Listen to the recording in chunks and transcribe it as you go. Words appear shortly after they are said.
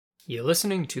You're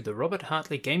listening to the Robert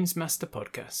Hartley Games Master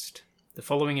podcast. The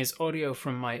following is audio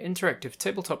from my interactive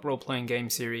tabletop role-playing game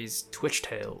series, Twitch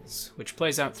Tales, which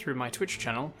plays out through my Twitch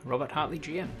channel, Robert Hartley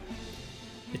GM.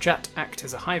 The chat act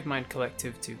as a hive mind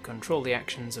collective to control the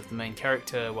actions of the main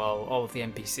character, while all of the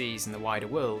NPCs in the wider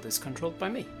world is controlled by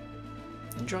me.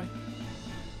 Enjoy.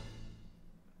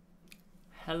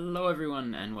 Hello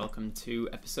everyone, and welcome to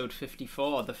episode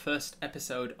 54, the first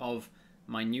episode of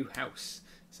my new house.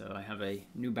 So I have a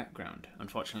new background.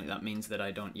 Unfortunately, that means that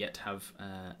I don't yet have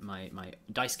my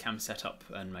dice cam set up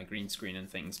and my green screen and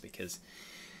things because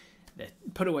they're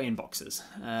put away in boxes.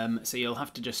 So you'll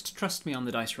have to just trust me on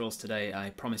the dice rolls today. I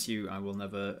promise you I will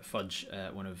never fudge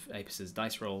one of Apus's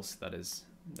dice rolls. That is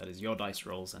your dice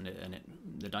rolls, and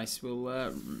the dice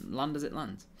will land as it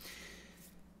lands.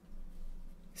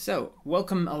 So,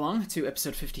 welcome along to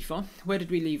episode 54. Where did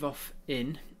we leave off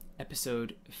in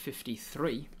episode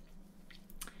 53?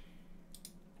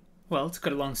 Well, to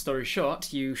cut a long story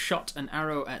short, you shot an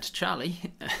arrow at Charlie.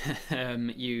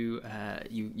 You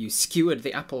skewered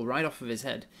the apple right off of his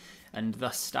head, and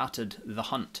thus started the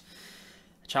hunt.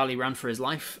 Charlie ran for his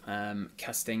life,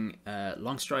 casting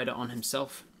Longstrider on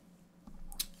himself.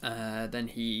 Then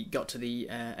he got to the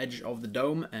edge of the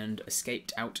dome and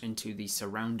escaped out into the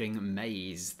surrounding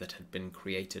maze that had been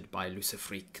created by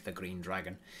Lucifrique, the green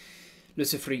dragon.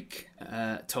 Lucifrique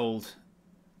told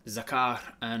Zakar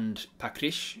and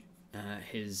Pakrish,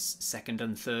 his second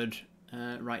and third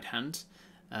right hand,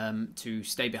 to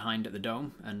stay behind at the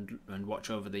dome and watch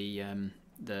over the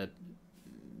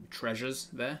treasures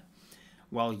there,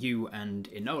 while you and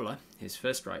Enola, his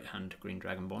first right hand green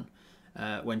dragonborn,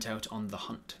 went out on the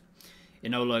hunt.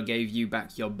 Enola gave you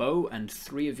back your bow and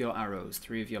 3 of your arrows,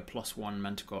 3 of your +1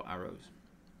 manticore arrows,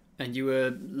 and you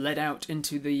were led out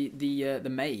into the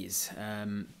maze.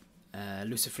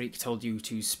 Lucifrique told you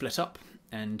to split up.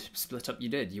 And split up you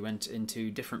did. You went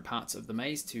into different parts of the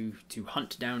maze to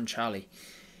hunt down Charlie.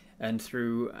 And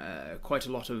through quite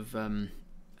a lot of,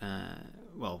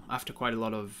 after quite a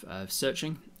lot of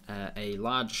searching, a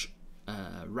large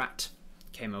rat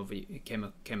came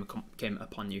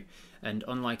upon you. And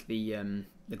unlike the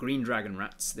green dragon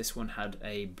rats, this one had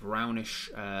a brownish,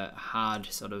 hard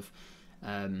sort of,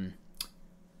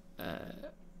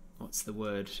 what's the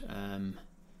word?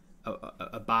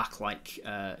 A bark-like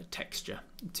texture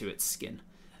to its skin.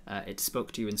 It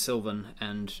spoke to you in Sylvan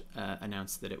and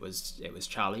announced that it was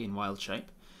Charlie in wild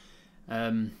shape.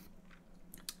 And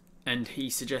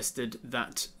he suggested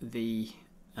that the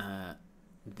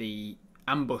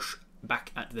ambush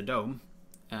back at the dome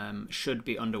should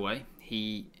be underway.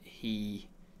 He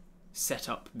set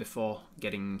up before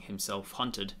getting himself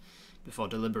hunted, before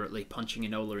deliberately punching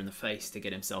Enola in the face to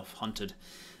get himself hunted.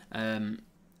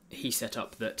 He set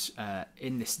up that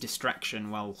in this distraction,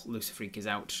 while Lucifrique is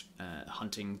out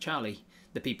hunting Charlie,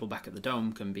 the people back at the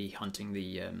dome can be hunting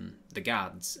the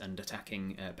guards and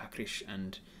attacking Pakrish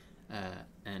and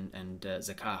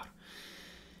Zakar.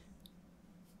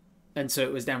 And so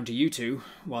it was down to you two,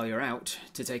 while you're out,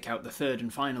 to take out the third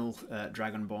and final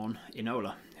dragonborn,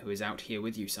 Enola, who is out here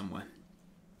with you somewhere.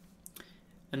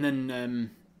 And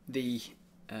then the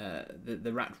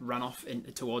rat ran off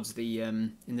towards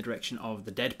in the direction of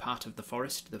the dead part of the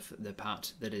forest, the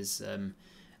part that is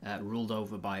ruled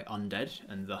over by undead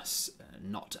and thus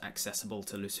not accessible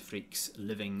to Lucifrique's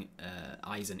living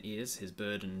eyes and ears, his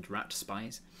bird and rat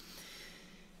spies.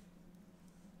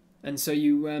 And so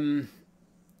you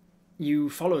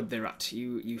followed the rat.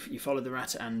 You followed the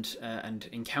rat and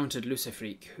encountered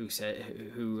Lucifrique, who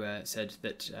said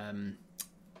that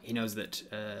he knows that.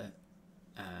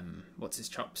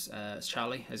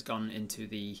 Charlie has gone into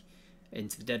the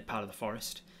dead part of the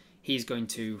forest. He's going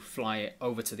to fly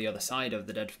over to the other side of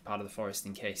the dead part of the forest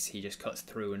in case he just cuts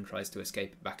through and tries to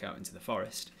escape back out into the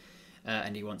forest.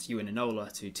 And he wants you and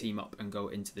Enola to team up and go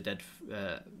into the dead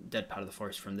part of the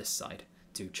forest from this side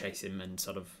to chase him and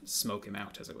sort of smoke him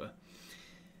out, as it were.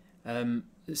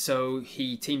 So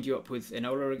he teamed you up with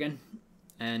Enola again,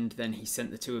 and then he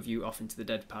sent the two of you off into the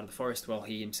dead part of the forest while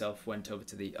he himself went over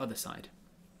to the other side.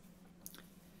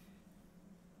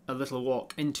 A little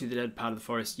walk into the dead part of the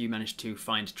forest, you managed to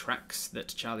find tracks that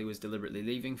Charlie was deliberately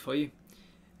leaving for you,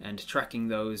 and tracking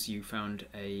those, you found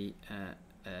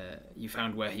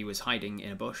where he was hiding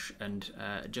in a bush. And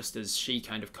just as she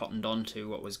kind of cottoned on to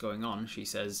what was going on, she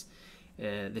says,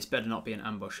 "This better not be an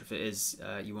ambush. If it is,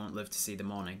 you won't live to see the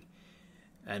morning."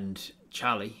 And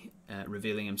Charlie,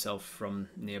 revealing himself from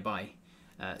nearby,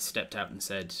 stepped out and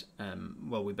said,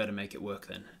 "Well, we better make it work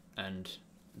then," and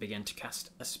began to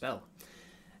cast a spell.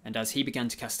 And as he began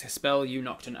to cast a spell, you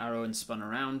knocked an arrow and spun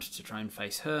around to try and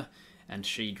face her, and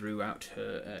she drew out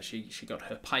her. She got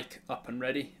her pike up and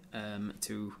ready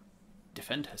to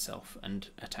defend herself and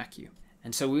attack you.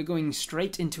 And so we're going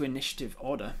straight into initiative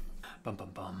order. Bum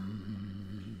bum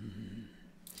bum.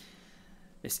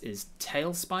 This is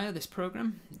Tailspire, this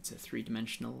program. It's a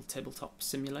 3-dimensional tabletop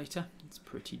simulator. It's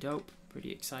pretty dope,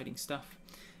 pretty exciting stuff.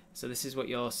 So this is what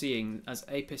you're seeing as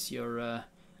Apis. You're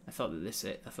I thought that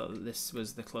this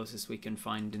was the closest we can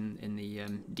find in the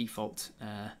default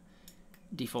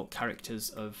characters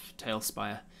of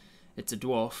Tailspire. It's a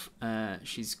dwarf.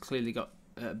 She's clearly got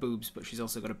boobs, but she's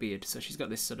also got a beard. So she's got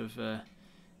this sort of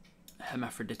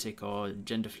hermaphroditic or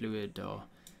gender fluid or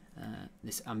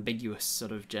this ambiguous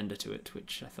sort of gender to it,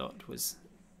 which I thought was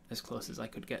as close as I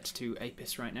could get to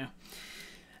Apis right now.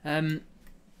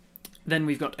 Then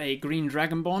we've got a green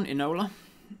dragonborn, Inola,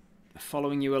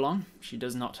 following you along. She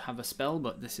does not have a spell,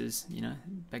 but this is, you know,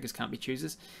 beggars can't be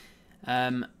choosers.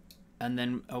 And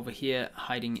then over here,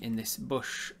 hiding in this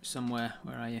bush somewhere,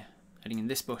 where are you? Hiding in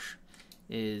this bush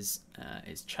is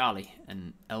Charlie,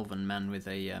 an elven man with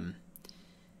a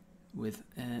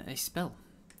spell.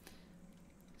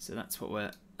 So that's what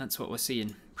we're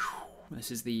seeing.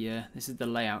 This is the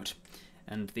layout,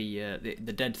 and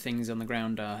the dead things on the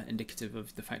ground are indicative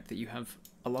of the fact that you have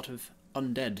a lot of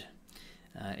undead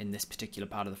in this particular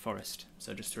part of the forest.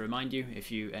 So just to remind you,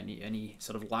 if you any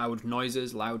sort of loud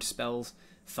noises, loud spells,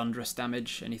 thunderous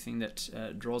damage, anything that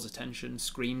draws attention,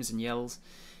 screams and yells,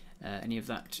 any of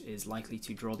that is likely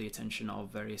to draw the attention of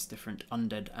various different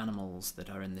undead animals that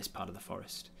are in this part of the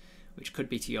forest, which could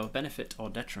be to your benefit or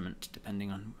detriment, depending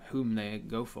on whom they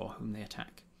go for, whom they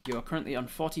attack. You are currently on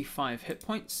 45 hit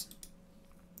points.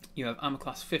 You have armor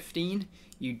class 15.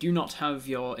 You do not have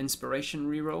your inspiration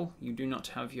reroll. You do not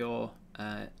have your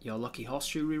lucky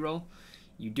horseshoe reroll.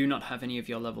 You do not have any of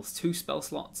your level 2 spell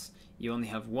slots. You only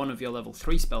have one of your level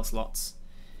 3 spell slots.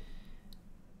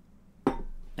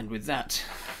 And with that,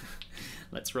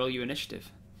 let's roll you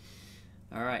initiative.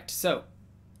 Alright, so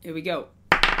here we go.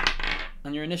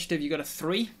 On your initiative, you got a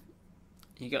 3.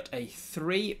 You got a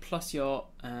 3 plus your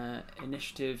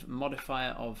initiative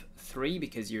modifier of 3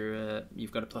 because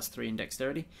you've got a +3 in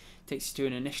dexterity. Takes you to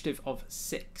an initiative of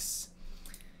 6.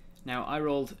 Now, I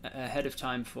rolled ahead of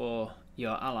time for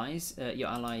your allies, your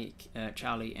ally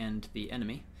Charlie and the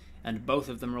enemy, and both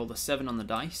of them rolled a 7 on the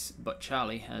dice, but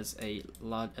Charlie has a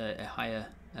higher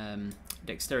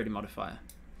dexterity modifier.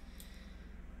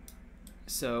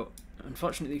 So,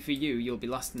 unfortunately for you, you'll be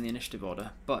last in the initiative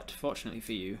order, but fortunately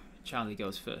for you, Charlie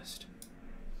goes first.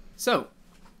 So,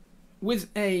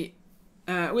 with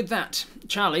that,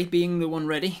 Charlie being the one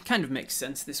ready, kind of makes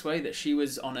sense this way, that she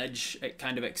was on edge,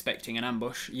 kind of expecting an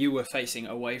ambush. You were facing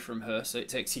away from her, so it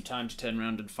takes you time to turn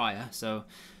around and fire, so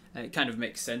it kind of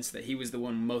makes sense that he was the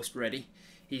one most ready.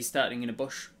 He's starting in a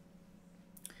bush,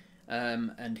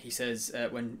 and he says,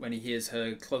 when he hears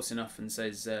her close enough and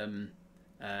says,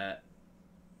 what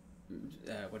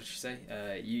did she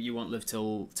say? You won't live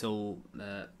till to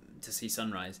see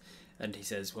sunrise. And he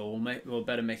says, well, we'll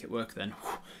better make it work then.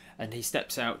 And he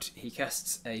steps out, he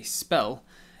casts a spell,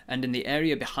 and in the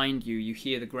area behind you, you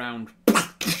hear the ground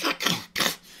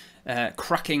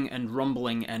cracking and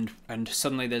rumbling, and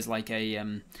suddenly there's like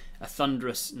a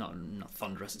thunderous, not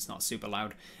thunderous, it's not super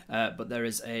loud, but there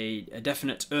is a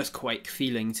definite earthquake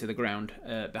feeling to the ground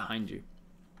behind you,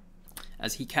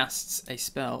 as he casts a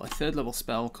spell, a 3rd level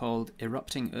spell called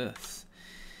Erupting Earth.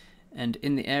 And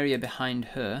in the area behind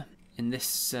her, in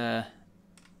this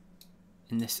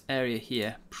area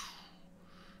here,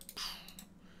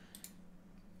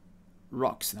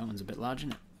 rocks. That one's a bit large,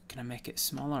 isn't it? Can I make it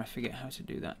smaller? I forget how to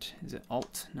do that. Is it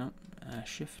Alt? No.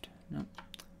 Shift? No.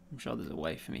 I'm sure there's a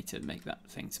way for me to make that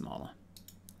thing smaller.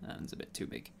 That one's a bit too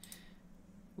big.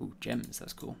 Ooh, gems.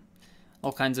 That's cool.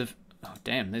 All kinds of... Oh,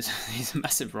 damn. These are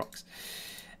massive rocks.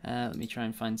 Let me try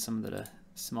and find some that are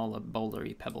smaller,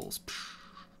 bouldery pebbles.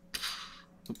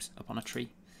 Oops, up on a tree.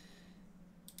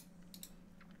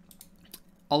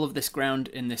 All of this ground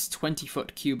in this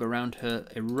 20-foot cube around her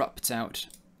erupts out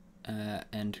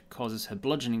and causes her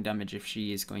bludgeoning damage if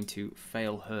she is going to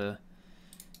fail her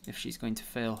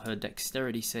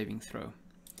dexterity saving throw.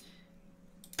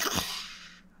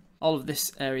 All of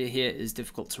this area here is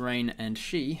difficult terrain, and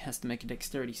she has to make a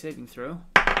dexterity saving throw,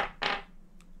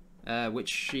 which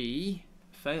she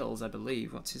fails, I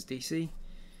believe. What's his DC?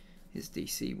 His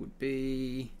DC would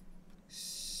be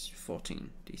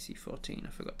 14. DC 14. I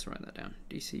forgot to write that down.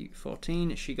 DC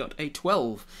 14. She got a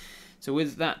 12. So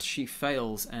with that, she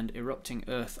fails, and Erupting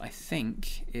Earth, I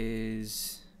think,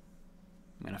 is...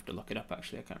 I'm going to have to look it up,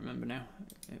 actually. I can't remember now.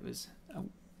 It was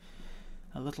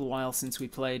a little while since we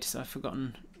played, so I've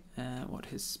forgotten what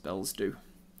his spells do.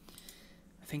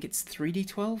 I think it's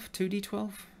 3d12,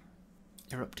 2d12.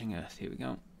 Erupting Earth, here we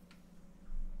go.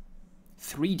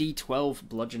 3d12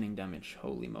 bludgeoning damage,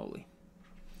 holy moly.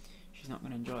 She's not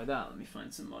going to enjoy that. Let me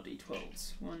find some more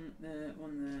d12s. One there,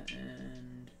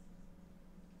 and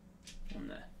one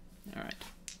there. Alright.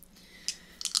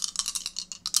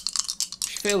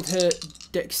 She failed her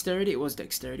dexterity. It was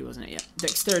dexterity, wasn't it? Yeah.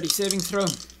 Dexterity saving throw.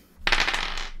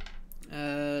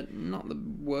 Not the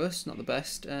worst, not the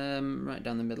best. Right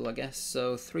down the middle, I guess.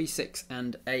 So 3, 6,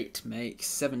 and 8 make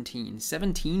 17.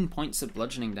 17 points of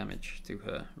bludgeoning damage to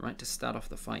her, right to start off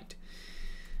the fight.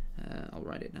 I'll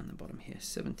write it down the bottom here.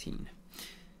 17.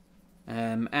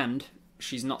 And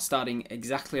she's not starting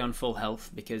exactly on full health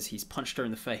because he's punched her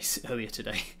in the face earlier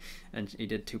today, and he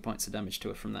did 2 points of damage to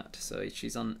her from that. So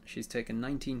she's taken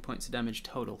 19 points of damage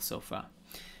total so far.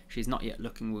 She's not yet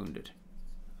looking wounded.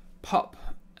 Pop,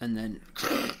 and then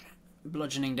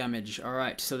bludgeoning damage.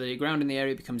 Alright, so the ground in the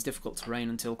area becomes difficult terrain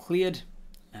until cleared.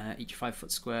 Each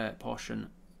 5-foot square portion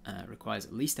requires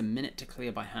at least a minute to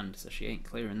clear by hand, so she ain't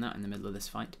clearing that in the middle of this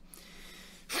fight.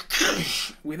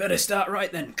 We better start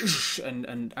right then.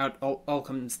 And out all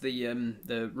comes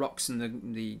the rocks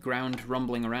and the ground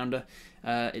rumbling around her.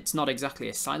 It's not exactly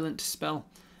a silent spell,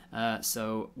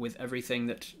 so with everything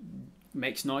that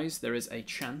makes noise, there is a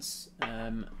chance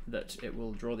that it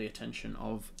will draw the attention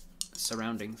of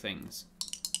surrounding things.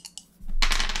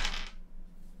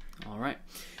 Alright,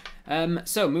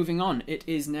 so moving on, it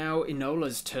is now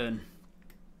Enola's turn.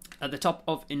 At the top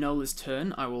of Enola's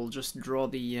turn, I will just draw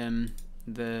the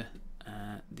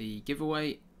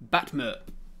giveaway. Batmerp.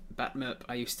 Batmerp,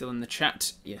 are you still in the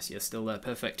chat? Yes, you're still there.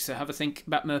 Perfect. So have a think,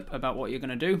 Batmerp, about what you're going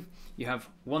to do. You have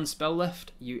one spell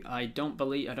left. I don't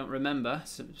remember,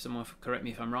 someone correct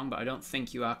me if I'm wrong, but I don't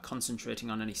think you are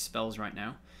concentrating on any spells right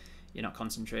now. You're not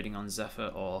concentrating on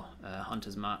Zephyr or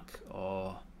Hunter's Mark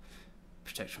or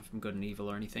Protection from Good and Evil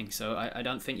or anything. So I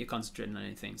don't think you're concentrating on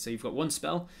anything. So you've got one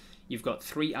spell. You've got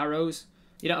 3 arrows.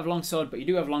 You don't have longsword, but you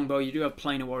do have longbow. You do have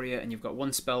planar warrior, and you've got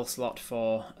 1 spell slot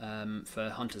for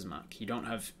Hunter's Mark. You don't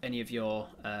have any of your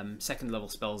second level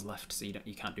spells left, so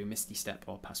you can't do Misty Step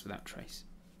or Pass Without Trace.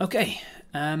 Okay,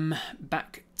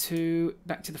 back to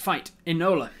the fight.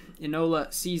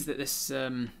 Enola sees that this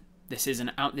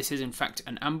is in fact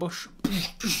an ambush.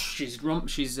 She's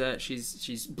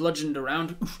bludgeoned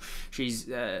around. She's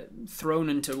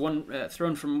thrown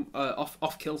from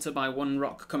off kilter by one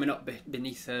rock coming up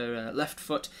beneath her left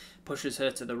foot, pushes her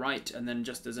to the right, and then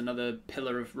just as another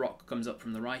pillar of rock comes up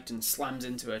from the right and slams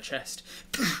into her chest,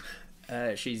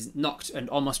 she's knocked and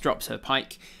almost drops her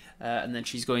pike, and then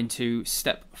she's going to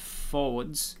step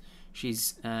forwards.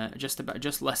 She's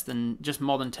just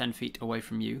more than 10 feet away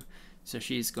from you. So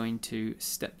she's going to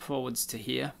step forwards to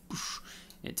here.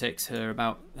 It takes her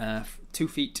about 2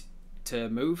 feet to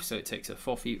move, so it takes her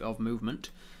 4 feet of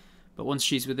movement. But once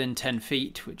she's within 10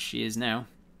 feet, which she is now,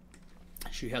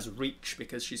 she has reach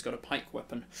because she's got a pike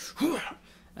weapon.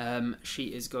 She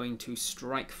is going to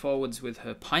strike forwards with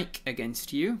her pike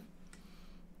against you.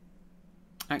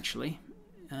 Actually,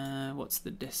 what's the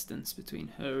distance between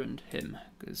her and him?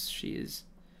 Because she is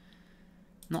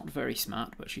not very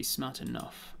smart, but she's smart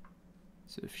enough.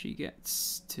 So if she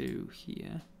gets to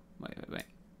here, wait.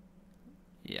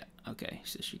 Yeah, okay,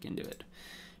 so she can do it.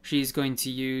 She's going to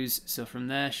use, so from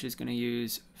there, she's going to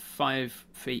use 5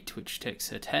 feet, which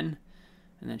takes her 10.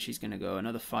 And then she's going to go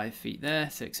another 5 feet there,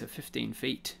 takes her 15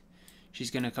 feet.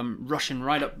 She's going to come rushing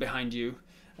right up behind you.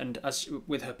 And as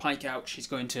with her pike out, she's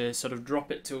going to sort of drop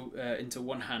it into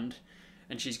one hand.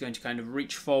 And she's going to kind of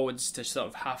reach forwards to sort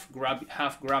of half grab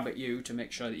at you to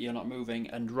make sure that you're not moving,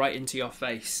 and right into your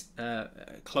face,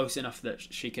 close enough that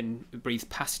she can breathe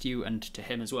past you and to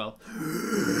him as well.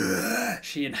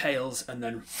 She inhales and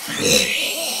then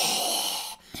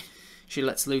she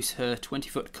lets loose her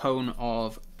 20-foot cone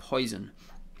of poison.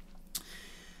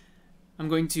 I'm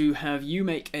going to have you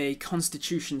make a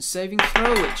Constitution saving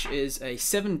throw, which is a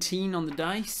 17 on the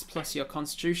dice, plus your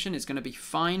Constitution is going to be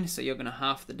fine, so you're going to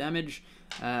half the damage.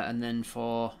 And then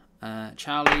for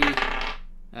Charlie,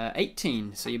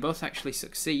 18. So you both actually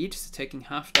succeed, so taking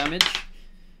half damage,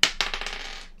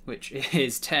 which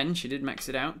is 10. She did max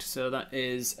it out, so that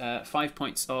is 5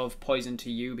 points of poison to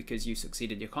you because you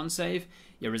succeeded your con save.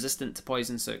 You're resistant to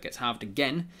poison, so it gets halved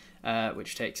again,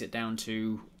 which takes it down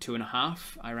to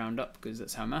 2.5. I round up because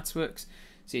that's how maths works.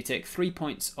 So you take 3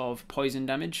 points of poison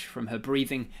damage from her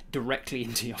breathing directly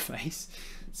into your face.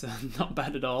 So not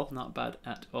bad at all, not bad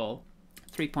at all.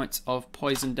 3 points of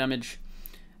poison damage.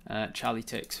 Charlie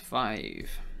takes 5.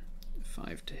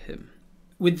 5 to him.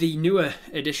 With the newer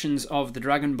editions of the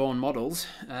Dragonborn models,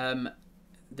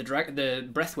 the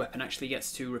breath weapon actually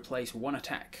gets to replace one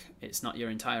attack. It's not your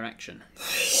entire action.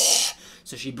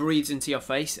 So she breathes into your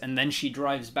face, and then she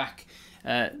drives back.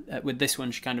 With this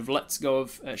one, she kind of lets go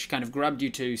of. She kind of grabbed you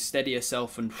to steady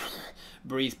herself and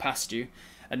breathe past you,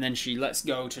 and then she lets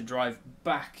go to drive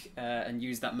back and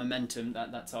use that momentum,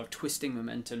 that sort of twisting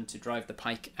momentum, to drive the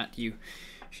pike at you.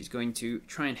 She's going to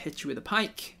try and hit you with a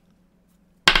pike.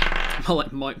 More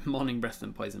like morning breath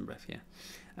than poison breath, yeah.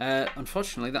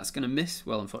 Unfortunately, that's going to miss.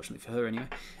 Well, unfortunately for her anyway.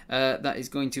 That is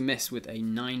going to miss with a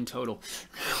 9 total.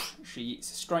 She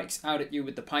strikes out at you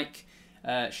with the pike.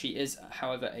 She is,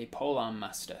 however, a polearm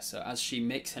master. So as she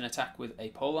makes an attack with a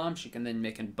polearm, she can then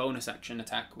make a bonus action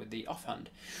attack with the offhand.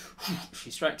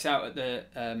 She strikes out at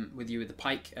the with you with the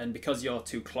pike, and because you're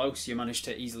too close, you manage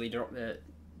to easily drop the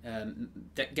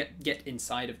get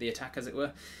inside of the attack, as it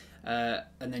were.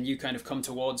 And then you kind of come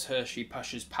towards her. She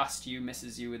pushes past you,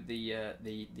 misses you with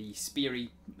the speary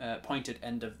pointed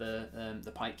end of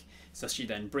the pike. So she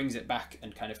then brings it back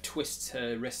and kind of twists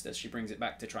her wrist as she brings it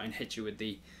back to try and hit you with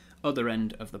the other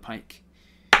end of the pike,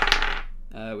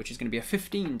 which is going to be a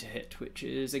 15 to hit, which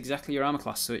is exactly your armor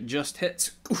class. So it just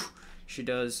hits. She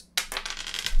does.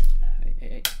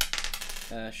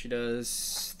 She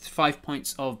does 5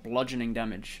 points of bludgeoning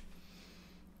damage.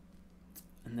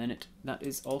 And then that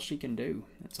is all she can do.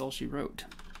 That's all she wrote.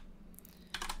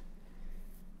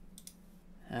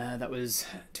 That was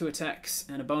 2 attacks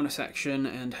and a bonus action,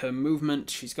 and her movement.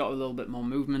 She's got a little bit more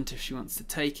movement if she wants to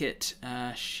take it.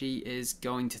 She is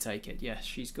going to take it. Yes,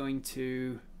 she's going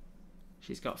to.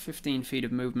 She's got 15 feet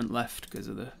of movement left because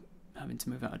of the having to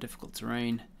move out of difficult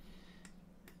terrain.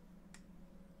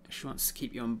 She wants to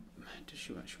keep you on.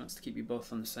 She wants to keep you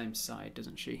both on the same side,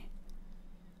 doesn't she?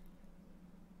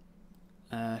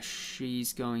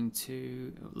 She's going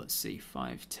to, let's see,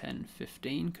 5, 10,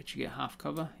 15. Could she get half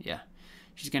cover? Yeah.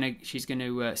 She's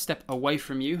gonna step away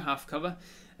from you, half cover.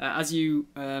 As she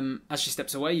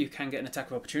steps away, you can get an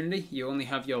attack of opportunity. You only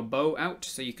have your bow out,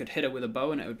 so you could hit her with a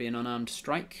bow and it would be an unarmed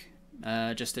strike.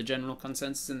 Just a general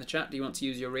consensus in the chat. Do you want to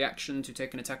use your reaction to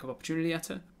take an attack of opportunity at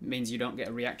her? It means you don't get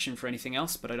a reaction for anything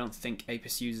else, but I don't think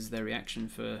Apis uses their reaction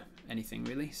for anything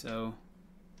really, so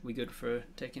we good for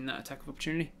taking that attack of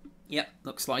opportunity? Yep,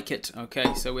 looks like it.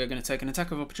 Okay, so we're going to take an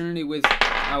attack of opportunity with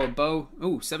our bow.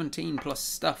 Oh, 17 plus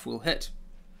stuff will hit.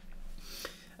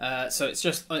 So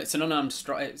it's an unarmed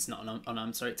strike. It's not an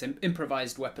unarmed, sorry. It's an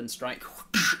improvised weapon strike.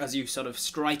 As you sort of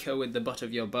strike her with the butt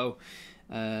of your bow.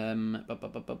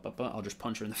 I'll just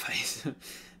punch her in the face.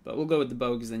 But we'll go with the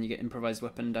bow because then you get improvised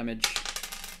weapon damage,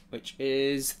 which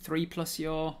is 3 plus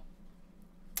your.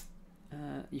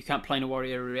 You can't planar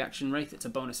warrior reaction rate. It's a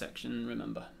bonus action,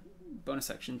 remember.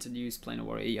 Bonus action to use planar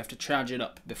warrior. You have to charge it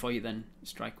up before you then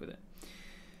strike with it.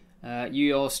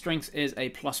 Your strength is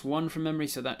a +1 from memory,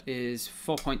 so that is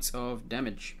 4 points of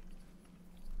damage.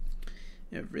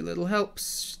 Every little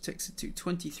helps. Takes it to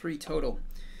 23 total.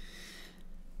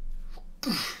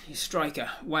 You strike her.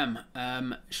 Wham.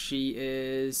 She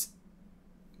is.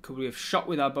 Could we have shot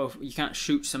with our bow? You can't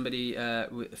shoot somebody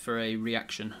for a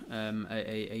reaction.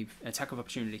 A attack of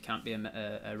opportunity can't be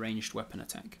a ranged weapon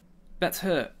attack. That's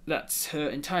her. That's her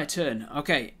entire turn.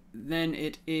 Okay, then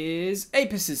it is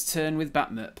Apis's turn with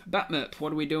Batmerp. Batmerp,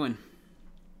 what are we doing?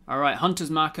 Alright,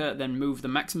 Hunter's Marker, then move the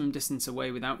maximum distance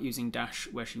away without using dash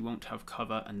where she won't have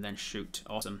cover, and then shoot.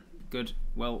 Awesome. Good,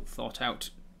 well thought out,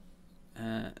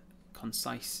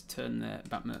 concise turn there,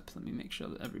 Batmerp. Let me make sure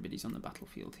that everybody's on the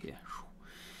battlefield here.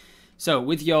 So,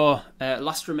 with your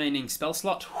last remaining spell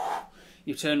slot,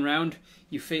 you turn round.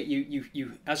 You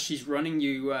as she's running,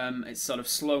 it's sort of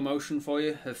slow motion for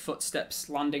you. Her footsteps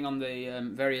landing on the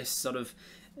various sort of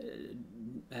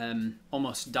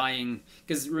almost dying.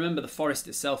 Because remember, the forest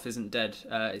itself isn't dead.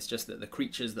 It's just that the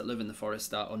creatures that live in the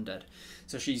forest are undead.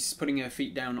 So she's putting her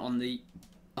feet down on the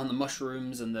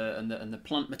mushrooms and the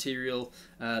plant material,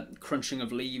 crunching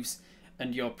of leaves.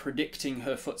 And you're predicting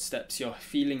her footsteps, you're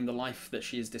feeling the life that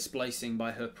she is displacing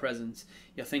by her presence.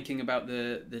 You're thinking about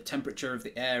the temperature of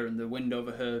the air and the wind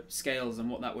over her scales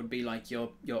and what that would be like. You're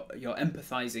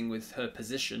empathizing with her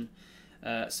position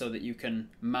so that you can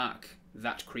mark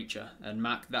that creature and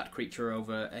mark that creature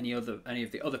over any of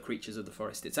the other creatures of the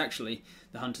forest. It's actually,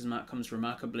 the Hunter's Mark comes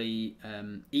remarkably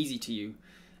easy to you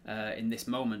in this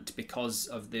moment because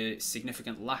of the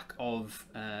significant lack of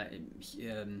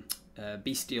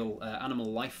bestial animal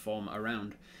life form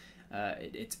around.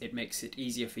 It makes it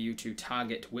easier for you to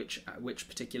target which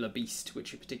particular beast,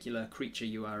 which particular creature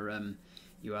you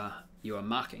are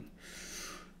marking.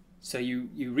 So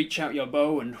you reach out your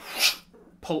bow and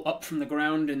pull up from the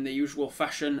ground in the usual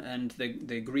fashion, and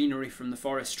the greenery from the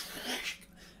forest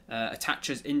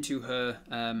attaches into her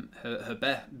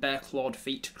her bare clawed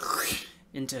feet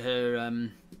into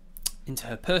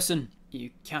her person. You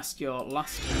cast your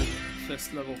last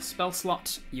first level spell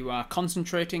slot. You are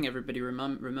concentrating. Everybody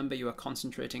remember you are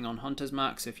concentrating on Hunter's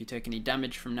Mark, so if you take any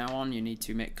damage from now on, you need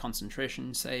to make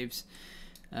concentration saves.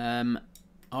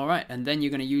 Alright, and then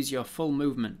you're going to use your full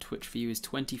movement, which for you is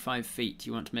 25 feet.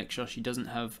 You want to make sure she doesn't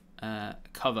have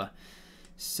cover.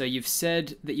 So you've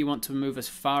said that you want to move as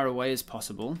far away as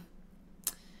possible,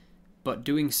 but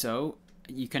doing so,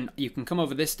 you can come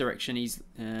over this direction easily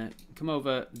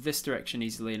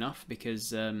enough,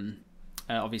 because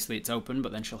obviously it's open,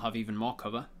 but then she'll have even more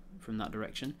cover from that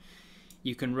direction.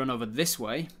 You can run over this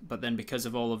way, but then because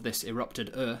of all of this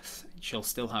erupted earth, she'll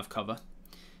still have cover,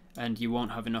 and you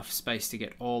won't have enough space to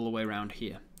get all the way around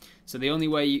here. So the only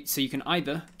way, so you can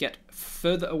either get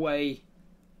further away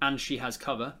and she has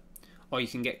cover, or you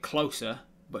can get closer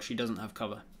but she doesn't have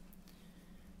cover.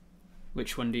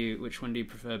 Which one do you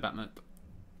prefer, Batmap?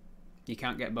 You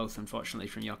can't get both, unfortunately,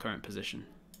 from your current position.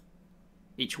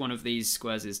 Each one of these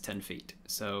squares is 10 feet,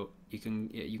 so you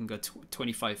can go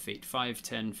 25 feet, 5,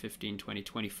 10, 15, 20,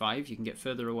 25. You can get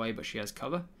further away, but she has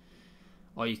cover.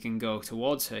 Or you can go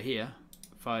towards her here,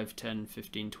 5, 10,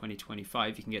 15, 20,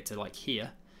 25. You can get to like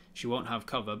here. She won't have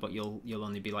cover, but you'll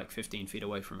only be like 15 feet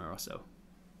away from her or so.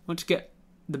 Want to get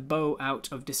the bow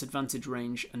out of disadvantage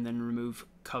range and then remove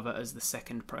cover as the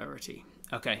second priority.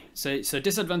 Okay, so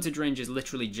disadvantage range is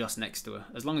literally just next to her.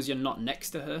 As long as you're not next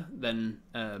to her, then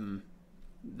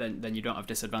you don't have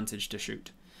disadvantage to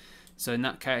shoot. So in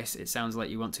that case, it sounds like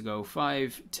you want to go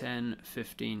 5, 10,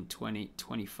 15, 20,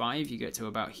 25. You get to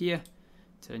about here.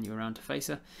 Turn you around to face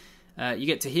her. You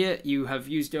get to here, you have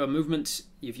used your movement,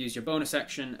 you've used your bonus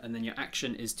action, and then your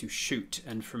action is to shoot.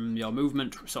 And from your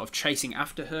movement, sort of chasing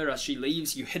after her as she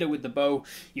leaves, you hit her with the bow,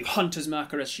 you Hunter's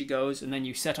Mark her as she goes, and then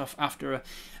you set off after her,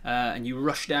 and you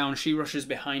rush down. She rushes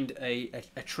behind a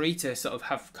tree to sort of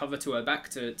have cover to her back,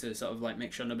 to sort of like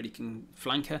make sure nobody can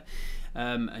flank her.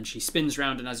 And she spins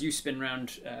round, and as you spin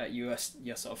round, you're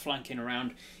sort of flanking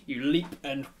around. You leap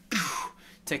and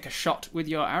take a shot with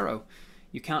your arrow.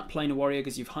 You can't plane a warrior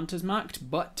because you've Hunter's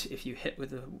Marked, but if you hit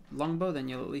with a longbow, then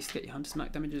you'll at least get your Hunter's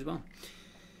Mark damage as well.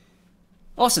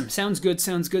 Awesome. Sounds good,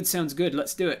 sounds good, sounds good.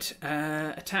 Let's do it.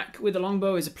 Attack with a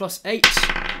longbow is a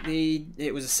 +8.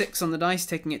 It was a 6 on the dice,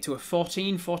 taking it to a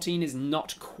 14. 14 is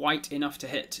not quite enough to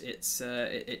hit.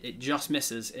 It just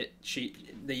misses.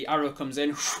 The arrow comes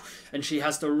in, and she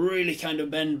has to really kind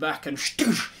of bend back, and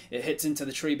it hits into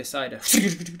the tree beside her.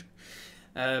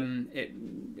 It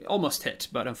almost hit,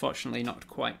 but unfortunately not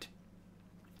quite.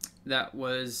 That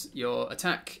was your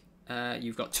attack.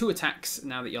 You've got 2 attacks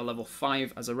now that you're level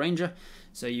 5 as a ranger.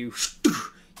 So you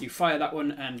fire that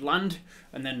one and land,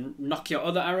 and then knock your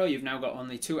other arrow. You've now got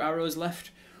only 2 arrows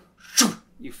left.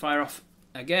 You fire off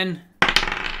again.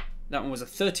 That one was a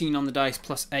 13 on the dice,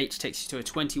 +8 takes you to a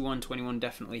 21. 21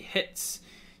 definitely hits.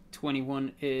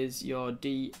 21 is your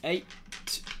D8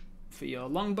 for your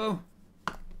longbow.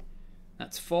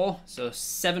 That's 4, so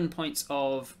 7 points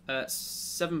of...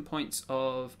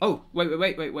 Oh,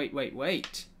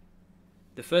 wait.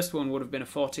 The first one would have been a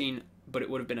 14, but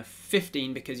it would have been a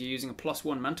 15 because you're using a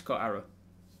 +1 Manticore arrow.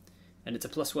 And it's a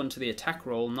 +1 to the attack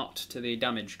roll, not to the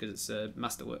damage, because it's a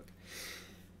masterwork.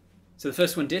 So the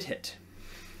first one did hit.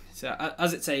 So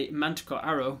as it's a Manticore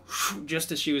arrow,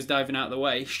 just as she was diving out of the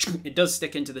way, it does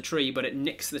stick into the tree, but it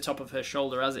nicks the top of her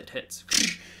shoulder as it hits.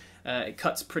 It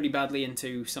cuts pretty badly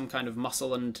into some kind of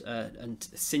muscle and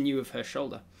sinew of her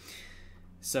shoulder.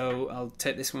 So I'll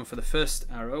take this one for the first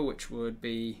arrow, which would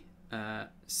be...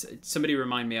 somebody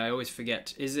remind me, I always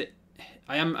forget. Is it...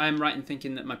 I am right in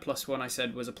thinking that my +1 I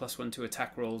said was a +1 to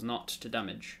attack rolls, not to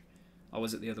damage. Or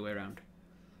was it the other way around?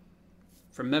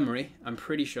 From memory, I'm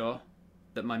pretty sure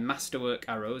that my masterwork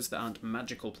arrows that aren't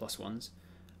magical +1s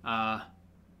are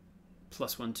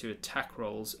 +1 to attack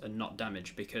rolls and not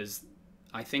damage, because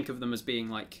I think of them as being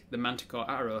like the Manticore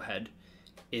arrowhead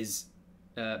is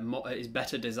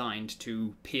better designed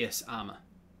to pierce armor.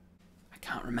 I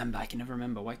can't remember. I can never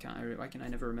remember. Why can I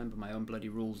never remember my own bloody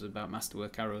rules about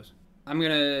masterwork arrows?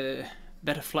 Better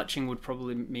fletching would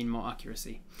probably mean more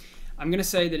accuracy. I'm gonna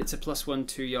say that it's a +1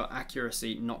 to your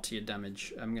accuracy, not to your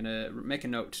damage. I'm gonna make a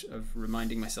note of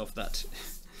reminding myself that.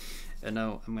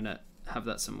 No, I'm gonna have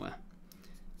that somewhere.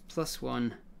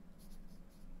 +1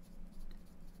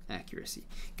 accuracy,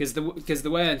 because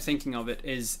the way I'm thinking of it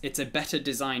is it's a better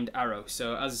designed arrow.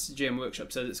 So as GM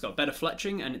Workshop says, it's got better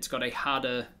fletching and it's got a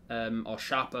harder or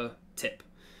sharper tip,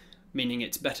 meaning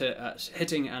it's better at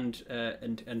hitting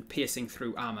and piercing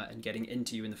through armor and getting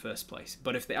into you in the first place.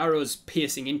 But if the arrow's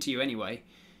piercing into you anyway,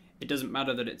 it doesn't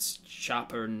matter that it's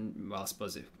sharper and, well, I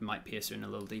suppose it might pierce her in a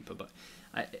little deeper, but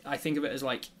I think of it as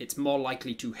like it's more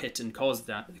likely to hit and cause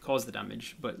the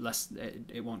damage, but less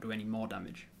it won't do any more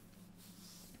damage.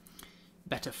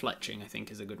 Better fletching, I think,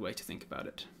 is a good way to think about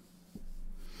it.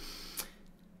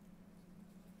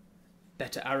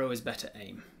 Better arrow is better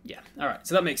aim. Yeah, alright,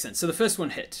 so that makes sense. So the first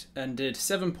one hit and did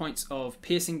 7 points of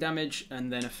piercing damage,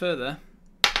 and then a further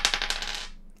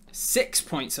 6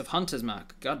 points of Hunter's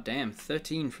Mark. God damn,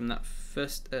 13 from that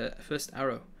first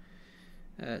arrow.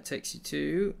 Takes you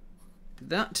to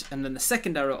that, and then the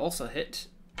second arrow also hit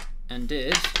and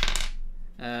did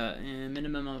a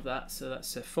minimum of that, so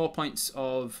that's 4 points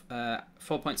of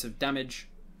damage,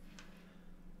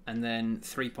 and then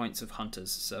 3 points of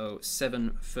Hunter's, so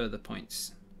 7 further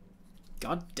points.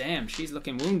 God damn, she's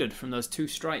looking wounded from those 2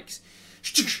 strikes.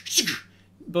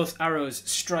 Both arrows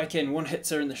strike in. One hits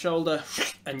her in the shoulder,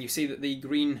 and you see that the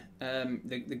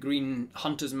green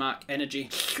Hunter's Mark energy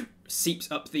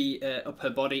seeps up up her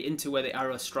body into where the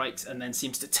arrow strikes, and then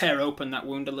seems to tear open that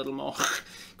wound a little more,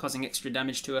 causing extra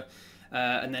damage to her.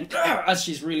 And then, as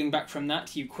she's reeling back from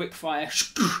that, you quick fire,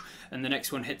 and the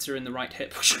next one hits her in the right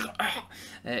hip.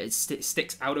 It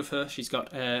sticks out of her. She's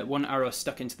got 1 arrow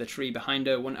stuck into the tree behind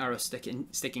her, 1 arrow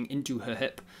sticking into her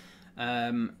hip.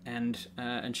 And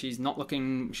she's not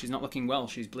looking well.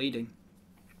 She's bleeding.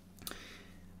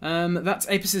 That's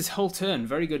Apus's whole turn.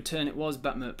 Very good turn it was,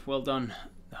 Batmerp. Well done.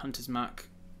 The Hunter's Mark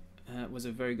was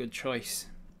a very good choice.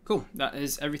 Cool. That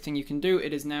is everything you can do.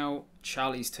 It is now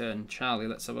Charlie's turn. Charlie,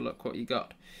 let's have a look what you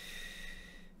got.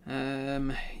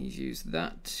 He's used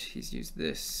that. He's used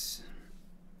this.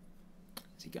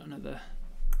 Has he got another?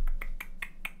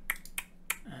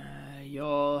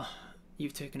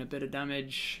 You've taken a bit of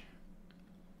damage,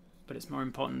 but it's more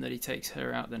important that he takes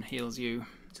her out than heals you.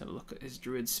 Let's have a look at his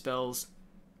druid spells.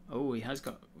 Oh, he has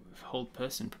got Hold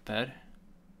Person prepared.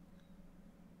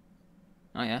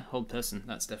 Oh yeah, Hold Person.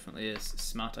 That's definitely a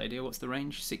smart idea. What's the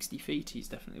range? 60 feet? He's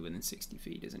definitely within 60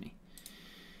 feet, isn't he?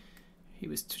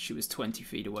 She was 20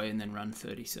 feet away and then ran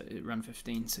 30, so it ran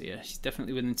 15. So yeah, she's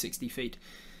definitely within 60 feet.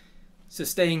 So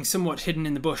staying somewhat hidden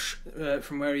in the bush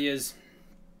from where he is.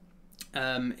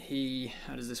 How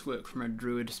does this work from a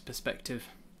druid's perspective?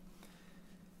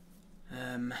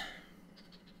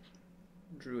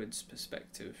 Druid's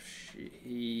perspective.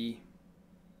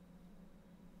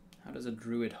 How does a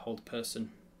druid hold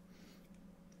person?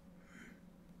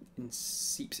 It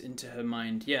seeps into her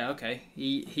mind. Yeah, okay.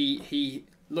 He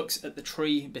looks at the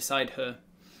tree beside her,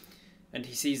 and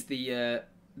he sees the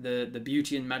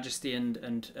beauty and majesty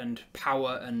and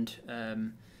power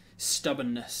and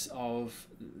stubbornness of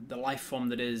the life form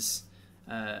that is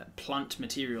plant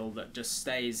material that just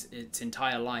stays its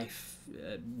entire life,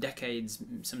 decades,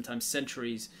 sometimes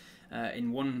centuries,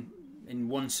 in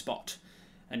one spot.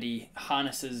 And he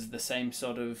harnesses the same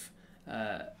sort of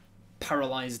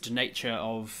paralyzed nature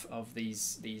of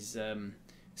these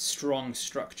strong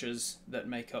structures that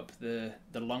make up the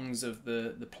lungs of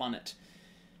the planet.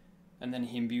 And then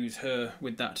he imbues her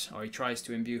with that, or he tries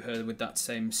to imbue her with that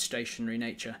same stationary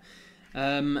nature.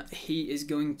 He is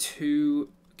going to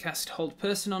cast Hold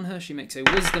Person on her. She makes a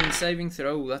Wisdom saving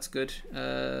throw. Oh, that's good.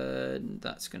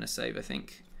 That's going to save, I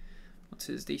think. What's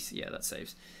his DC? Yeah, that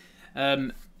saves.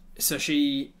 So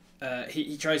he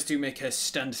tries to make her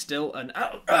stand still, and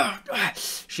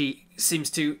she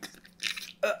seems to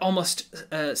almost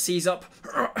seize up.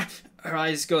 Her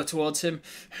eyes go towards him,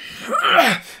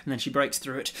 and then she breaks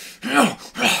through it,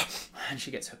 and she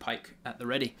gets her pike at the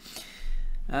ready.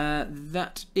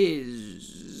 That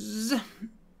is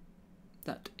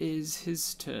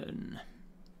his turn.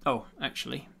 Oh,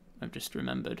 actually, I've just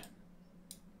remembered.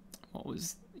 What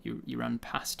was you ran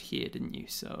past here, didn't you?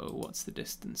 So what's the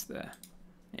distance there?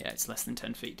 Yeah, it's less than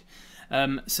 10 feet.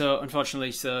 So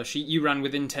unfortunately, you ran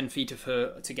within 10 feet of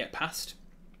her to get past.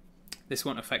 This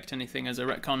won't affect anything as a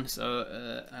retcon, so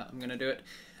I'm going to do it.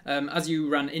 As you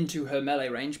ran into her melee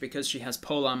range, because she has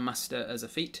Polearm Master as a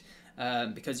feat,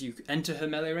 because you enter her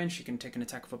melee range, she can take an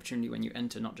attack of opportunity when you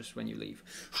enter, not just when you leave.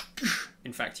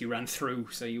 In fact, you ran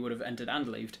through, so you would have entered and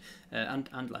left,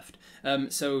 and left.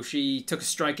 So she took a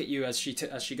strike at you as she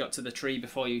got to the tree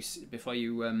before you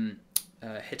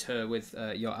hit her with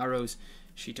your arrows.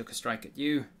 She took a strike at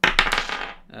you.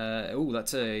 Oh,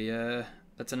 that's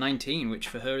a 19, which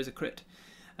for her is a crit.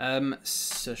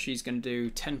 So she's going to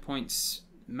do 10 points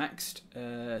maxed.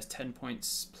 10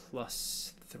 points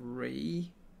plus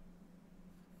 3.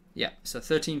 Yeah, so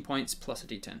 13 points plus a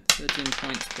d10. 13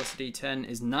 points plus a d10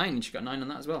 is 9, and she got 9 on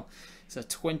that as well. So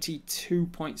 22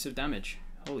 points of damage.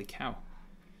 Holy cow.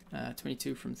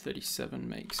 22 from 37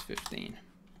 makes 15.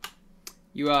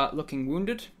 You are looking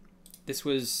wounded. This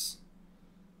was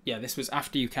Yeah, this was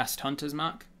after you cast Hunter's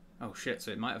Mark. Oh shit,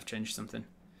 so it might have changed something.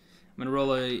 I'm going to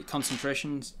roll a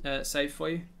concentration save for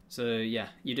you. So yeah,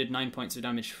 you did 9 points of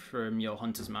damage from your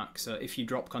Hunter's Mark. So if you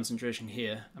drop concentration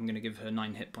here, I'm going to give her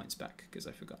 9 hit points back, because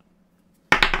I forgot.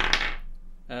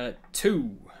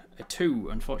 2. A 2,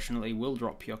 unfortunately, will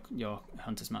drop your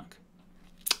Hunter's Mark.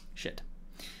 Shit.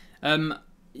 I'm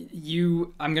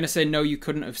going to say no, you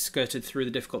couldn't have skirted through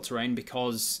the difficult terrain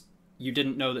because you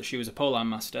didn't know that she was a polearm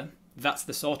master. That's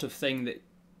the sort of thing that...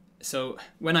 So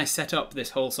when I set up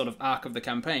this whole sort of arc of the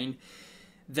campaign,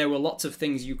 there were lots of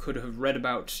things you could have read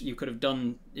about. You could have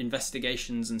done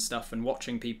investigations and stuff and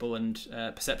watching people and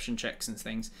perception checks and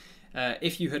things.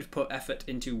 If you had put effort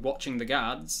into watching the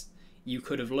guards, you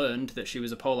could have learned that she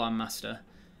was a polearm master,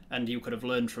 and you could have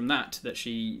learned from that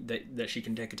she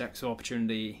can take attacks of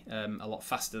opportunity a lot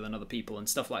faster than other people and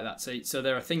stuff like that. So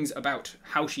there are things about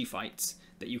how she fights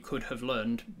that you could have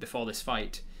learned before this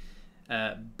fight,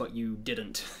 but you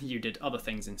didn't. You did other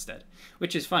things instead,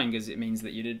 which is fine because it means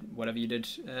that you did whatever you did.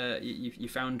 You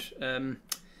found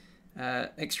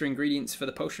extra ingredients for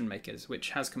the potion makers,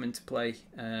 which has come into play,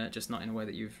 just not in a way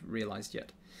that you've realised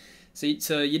yet.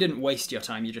 So you didn't waste your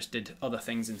time. You just did other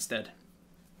things instead.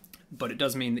 But it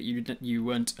does mean that you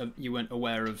weren't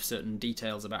aware of certain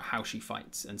details about how she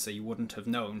fights, and so you wouldn't have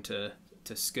known to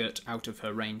skirt out of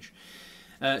her range.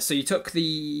 So you took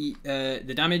the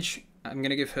damage. I'm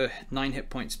going to give her 9 hit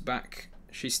points back.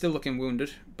 She's still looking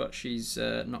wounded, but she's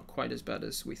not quite as bad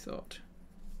as we thought.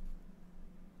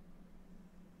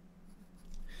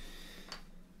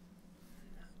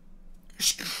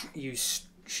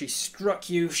 She struck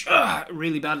you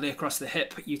really badly across the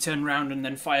hip. You turned round and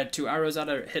then fired 2 arrows at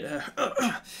her. It hit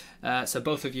her. So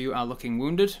both of you are looking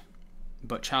wounded,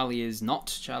 but Charlie is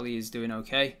not. Charlie is doing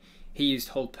okay. He used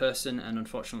hold person, and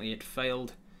unfortunately it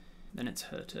failed. Then it's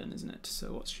her turn, isn't it?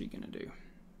 So what's she gonna do?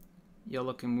 You're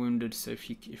looking wounded, so if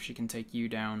she can take you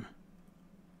down,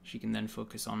 she can then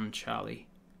focus on Charlie.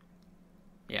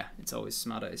 Yeah, it's always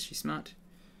smarter. Is she smart?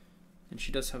 And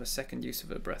she does have a second use of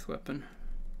her breath weapon.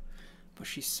 But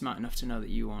she's smart enough to know that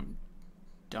you won't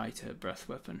die to her breath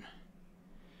weapon.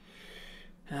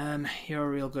 You're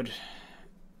real good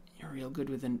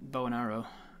with a bow and arrow.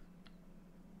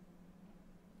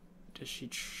 Does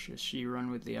she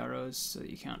run with the arrows so that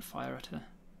you can't fire at her?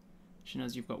 She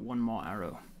knows you've got 1 more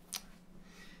arrow.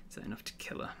 Is that enough to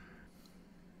kill her?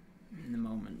 In the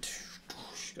moment,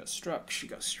 she got struck. She's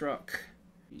gonna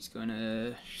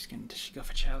go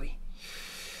for Charlie.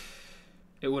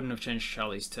 It wouldn't have changed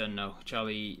Charlie's turn, no.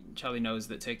 Charlie knows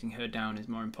that taking her down is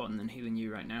more important than healing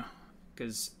you right now.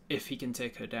 Because if he can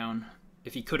take her down,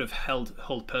 if he could have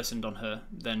hold personed on her,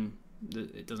 then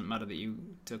it doesn't matter that you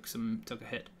took a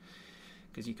hit,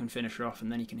 because you can finish her off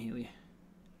and then he can heal you.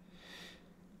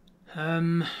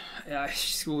 Yeah,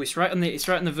 it's right on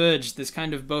the verge. There's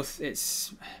kind of both.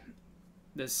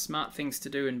 There's smart things to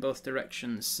do in both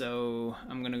directions, so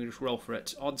I'm gonna just roll for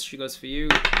it. Odds, she goes for you.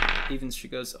 Evens, she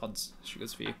goes. Odds, she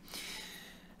goes for you.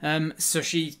 So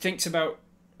she thinks about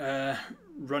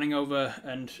running over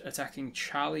and attacking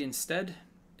Charlie instead.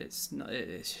 It's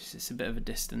a bit of a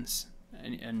distance,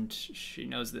 and she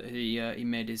knows that he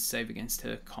made his save against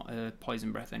her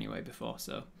poison breath anyway before,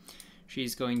 so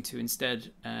she's going to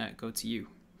instead go to you.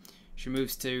 She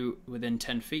moves to within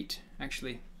 10 feet.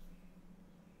 Actually,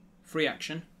 free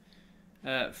action.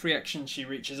 She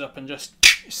reaches up and just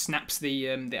snaps the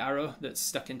arrow that's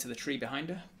stuck into the tree behind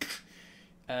her,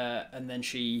 and then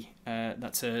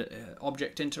that's a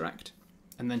object interact,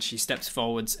 and then she steps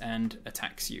forwards and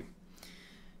attacks you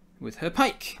with her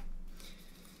pike.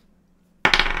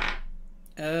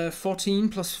 14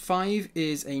 plus 5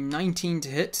 is a 19 to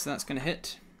hit, so that's going to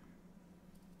hit.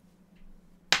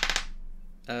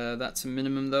 That's a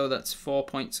minimum though. That's 4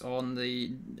 points on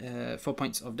the 4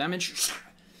 points of damage.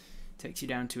 Takes you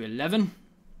down to 11.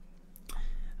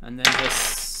 And then her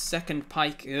second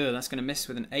pike, that's going to miss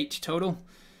with an 8 total.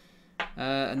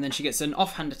 And then she gets an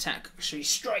offhand attack. She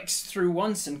strikes through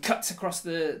once and cuts across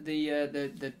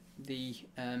the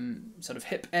sort of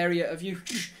hip area of you.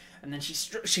 And then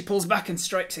she pulls back and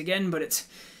strikes again, but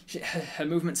her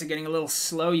movements are getting a little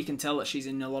slow. You can tell that she's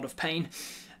in a lot of pain.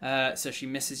 So she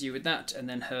misses you with that, and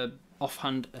then her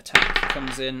offhand attack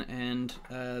comes in, and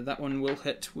that one will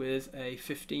hit with a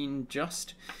 15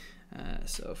 just.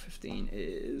 So 15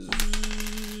 is...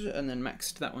 and then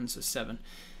maxed that one, so 7.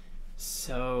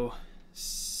 So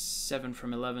 7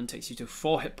 from 11 takes you to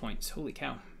 4 hit points. Holy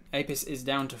cow. Apis is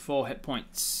down to 4 hit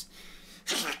points.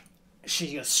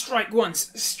 She goes strike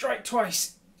once, strike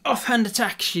twice, offhand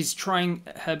attack. She's trying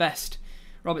her best.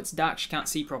 Robert's dark, she can't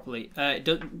see properly.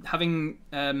 Having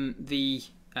the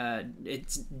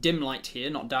it's dim light here,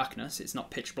 not darkness. It's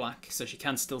not pitch black, so she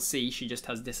can still see. She just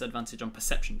has disadvantage on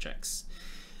perception checks.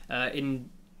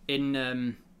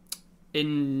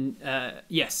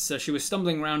 Yes, so she was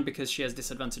stumbling around because she has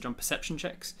disadvantage on perception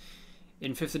checks.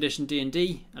 In 5th edition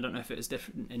D&D, I don't know if it is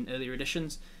different in earlier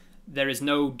editions, there is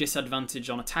no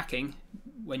disadvantage on attacking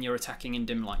when you're attacking in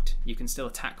dim light. You can still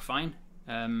attack fine,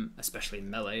 especially in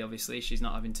melee. Obviously, she's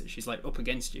not having to. She's like up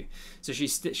against you, so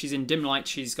she's in dim light.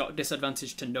 She's got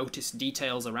disadvantage to notice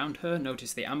details around her,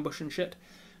 notice the ambush and shit,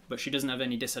 but she doesn't have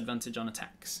any disadvantage on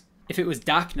attacks. If it was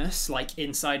darkness, like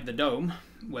inside the dome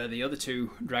where the other two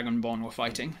Dragonborn were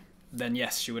fighting, then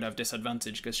yes, she would have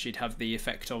disadvantage because she'd have the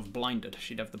effect of blinded.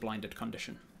 She'd have the blinded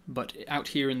condition. But out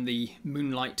here in the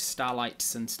moonlight,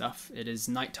 starlights and stuff, it is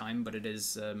nighttime, but it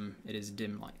is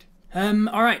dim light.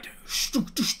 All right.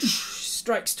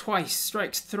 Strikes twice,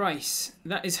 strikes thrice.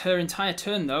 That is her entire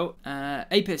turn, though.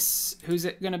 Apis, who's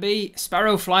it gonna be?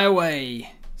 Sparrow, fly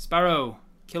away. Sparrow,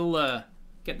 kill her.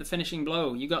 Get the finishing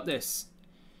blow. You got this.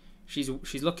 She's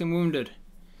looking wounded.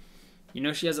 You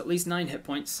know she has at least 9 hit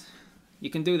points. You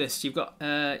can do this. You've got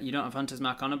you don't have Hunter's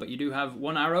Mark on her, but you do have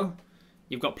 1 arrow.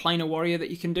 You've got Planar Warrior that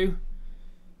you can do.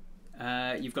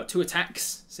 You've got 2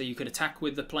 attacks, so you could attack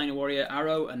with the Planar Warrior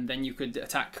arrow, and then you could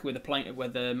attack with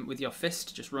with your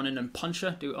fist. Just run in and punch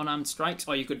her, do unarmed strikes,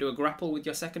 or you could do a grapple with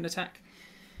your second attack.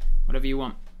 Whatever you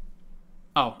want.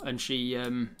 Oh, and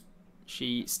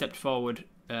she stepped forward,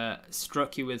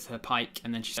 struck you with her pike,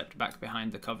 and then she stepped back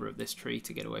behind the cover of this tree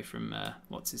to get away from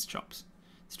what's his chops.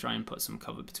 Let's try and put some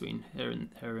cover between her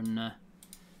and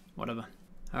whatever.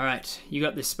 All right, you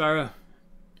got this, Sparrow.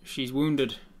 She's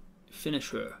wounded. Finish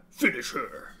her. Finish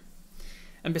her.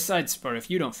 And besides, Sparrow, if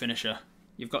you don't finish her,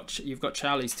 you've got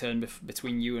Charlie's turn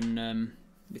between you and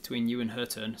her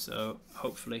turn. So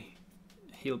hopefully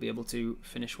he'll be able to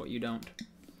finish what you don't.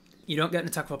 You don't get an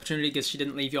attack of opportunity because she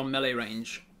didn't leave your melee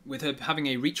range. With her having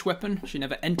a reach weapon, she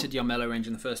never entered your melee range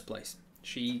in the first place.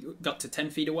 She got to 10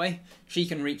 feet away. She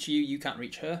can reach you. You can't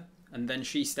reach her. And then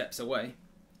she steps away,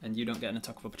 and you don't get an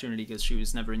attack of opportunity because she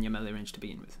was never in your melee range to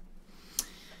begin with.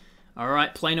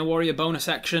 Alright, Planar Warrior bonus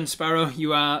action. Sparrow,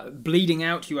 you are bleeding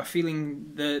out. You are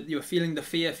feeling the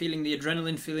fear, feeling the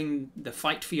adrenaline, feeling the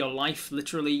fight for your life,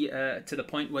 literally to the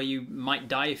point where you might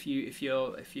die if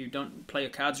you don't play your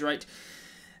cards right.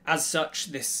 As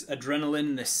such, this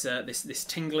adrenaline, this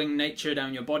tingling nature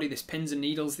down your body, this pins and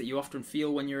needles that you often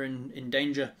feel when you're in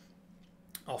danger,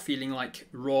 or feeling like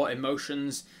raw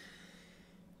emotions,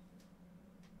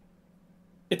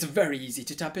 it's very easy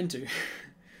to tap into.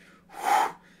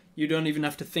 You don't even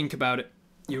have to think about it.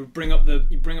 You bring up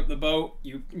the bow,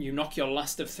 you knock your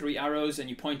last of 3 arrows, and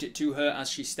you point it to her as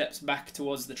she steps back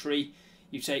towards the tree.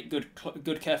 You take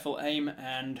good careful aim,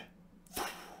 and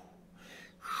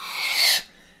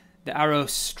the arrow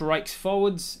strikes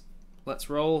forwards. Let's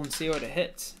roll and see what it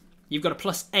hits. You've got a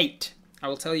 +8. I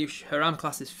will tell you her armor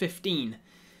class is 15.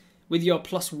 With your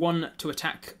 +1 to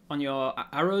attack on your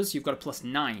arrows, you've got a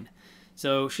 +9.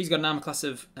 So she's got an armor class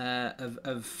of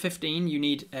 15. You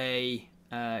need a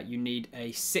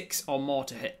 6 or more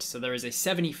to hit. So there is a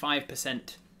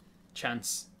 75%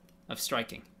 chance of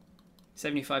striking.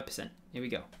 75%. Here we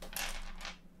go.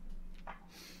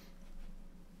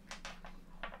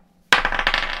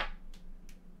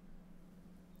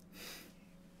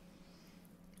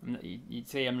 You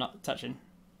see I'm not touching.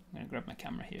 I'm going to grab my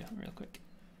camera here real quick.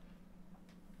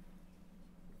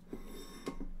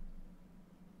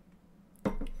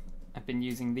 I've been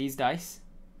using these dice.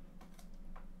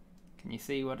 Can you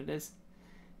see what it is?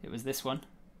 It was this one.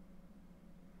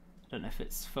 I don't know if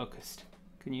it's focused.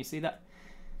 Can you see that?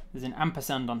 There's an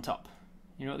ampersand on top.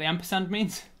 You know what the ampersand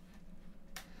means?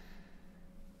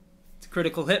 It's a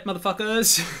critical hit,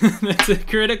 motherfuckers. That's a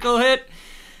critical hit.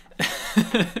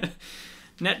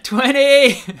 Net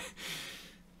 20!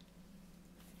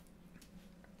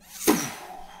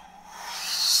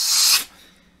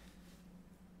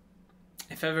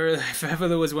 If ever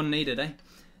there was one needed, eh?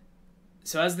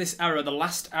 So as this arrow, the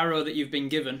last arrow that you've been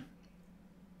given,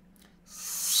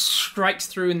 strikes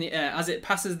through in the air, as it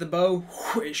passes the bow,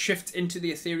 it shifts into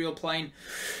the ethereal plane.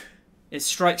 It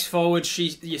strikes forward.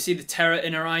 You see the terror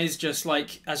in her eyes, just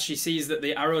like as she sees that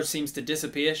the arrow seems to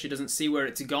disappear. She doesn't see where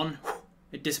it's gone.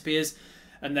 It disappears,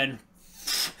 and then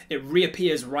it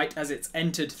reappears right as it's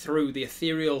entered through the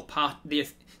ethereal part.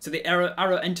 So the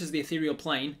arrow enters the ethereal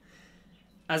plane.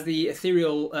 As the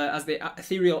ethereal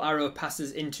arrow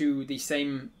passes into the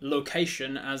same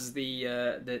location as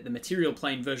the material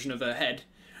plane version of her head,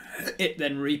 it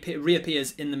then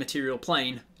reappears in the material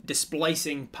plane,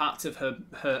 displacing parts of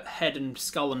her head and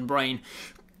skull and brain,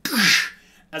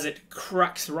 as it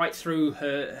cracks right through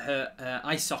her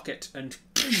eye socket and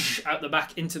out the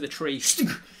back into the tree.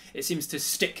 It seems to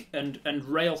stick and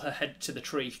rail her head to the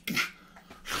tree.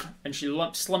 And she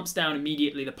slumps down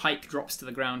immediately. The pike drops to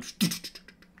the ground.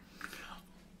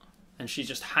 And she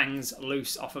just hangs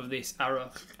loose off of this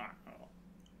arrow.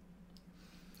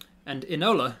 And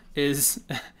Enola is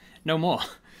no more.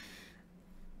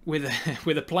 With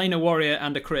a planar warrior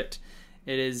and a crit,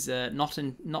 it is not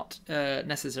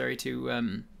necessary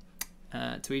to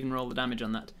even roll the damage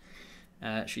on that.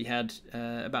 She had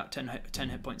about 10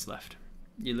 hit points left.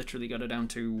 You literally got her down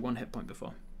to 1 hit point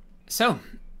before. So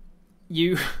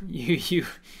you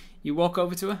walk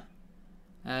over to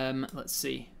her. Let's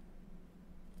see.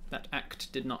 That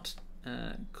act did not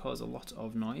cause a lot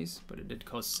of noise, but it did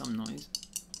cause some noise.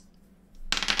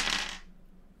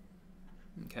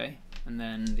 Okay, and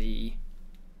then the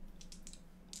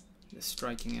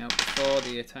striking out before,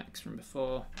 the attacks from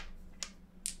before.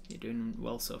 You're doing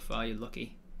well so far. You're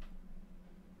lucky.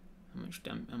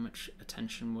 How much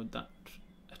attention would that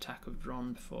attack have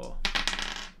drawn before?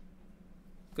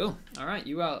 Cool. All right,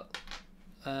 you are.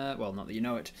 Well, not that you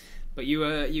know it, but you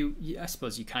I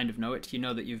suppose you kind of know it. You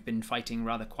know that you've been fighting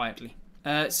rather quietly.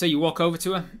 So you walk over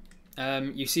to her.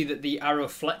 You see that the arrow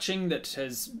fletching that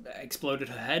has exploded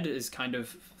her head is kind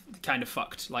of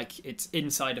fucked. Like, it's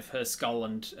inside of her skull,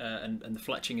 and the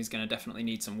fletching is going to definitely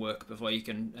need some work before you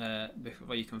can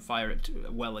fire it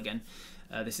well again.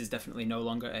 This is definitely no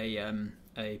longer a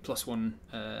 +1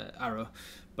 arrow,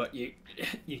 but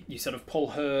you sort of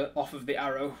pull her off of the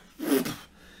arrow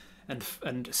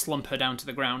and slump her down to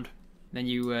the ground. Then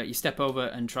you step over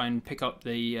and try and pick up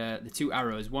the 2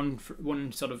 arrows. One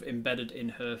sort of embedded in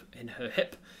her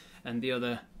hip, and the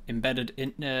other embedded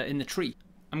in the tree.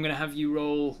 I'm going to have you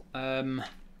roll.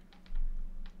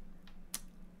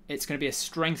 It's going to be a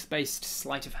strength-based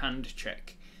sleight of hand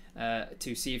check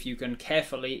to see if you can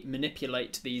carefully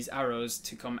manipulate these arrows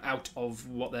to come out of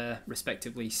what they're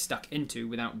respectively stuck into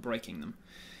without breaking them.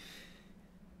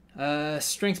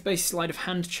 Strength-based sleight of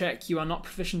hand check. You are not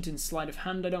proficient in sleight of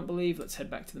hand, I don't believe. Let's head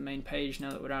back to the main page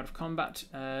now that we're out of combat.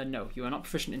 No, you are not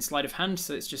proficient in sleight of hand,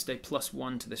 so it's just a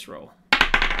 +1 to this roll.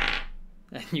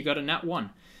 And you got a nat 1.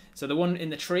 So the one in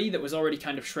the tree that was already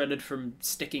kind of shredded from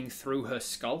sticking through her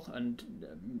skull and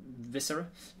viscera,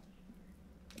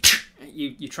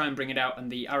 you try and bring it out, and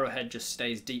the arrowhead just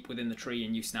stays deep within the tree,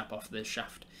 and you snap off the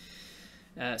shaft.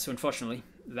 So unfortunately,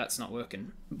 that's not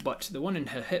working. But the one in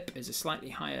her hip is a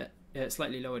slightly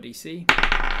lower DC.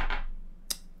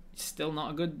 Still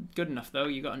not good enough though.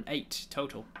 You got an 8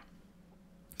 total.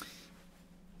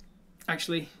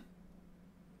 Actually,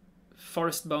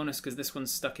 forest bonus, because this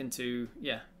one's stuck into,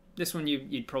 yeah, this one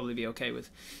you'd probably be okay with.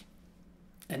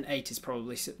 An 8 is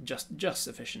probably just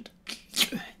sufficient.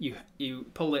 You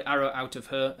pull the arrow out of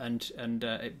her, and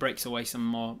it breaks away some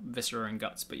more viscera and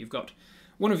guts, but you've got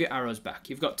one of your arrows back.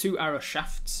 You've got 2 arrow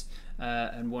shafts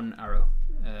and 1 arrow,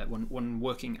 one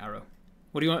working arrow.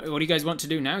 What do you guys want to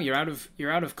do now? You're out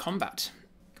of combat.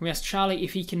 Can we ask Charlie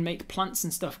if he can make plants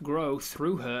and stuff grow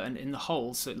through her and in the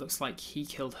hole, so it looks like he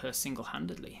killed her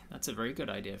single-handedly? That's a very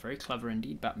good idea. Very clever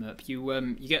indeed, Batmerp.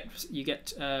 You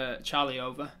get Charlie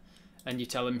over, and you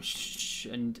tell him shh,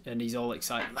 and he's all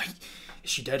excited, like,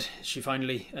 is she dead? Is she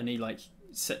finally? And he like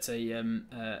sets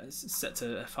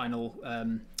a final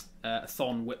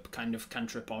thorn whip kind of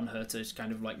cantrip on her to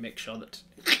kind of like make sure that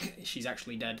she's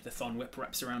actually dead. The thorn whip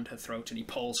wraps around her throat, and he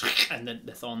pulls, and then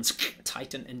the thorns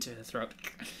tighten into her throat.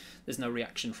 There's no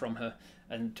reaction from her,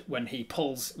 and when he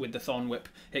pulls with the thorn whip,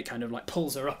 it kind of like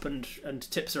pulls her up and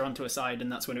tips her onto her side,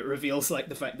 and that's when it reveals like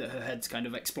the fact that her head's kind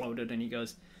of exploded, and he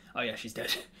goes, "Oh yeah, she's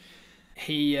dead."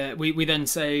 We then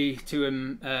say to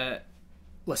him,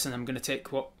 "Listen, I'm going to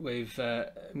take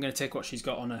what she's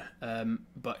got on her,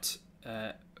 but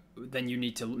then you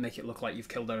need to make it look like you've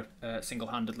killed her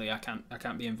single-handedly. I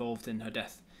can't be involved in her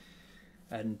death."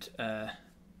 And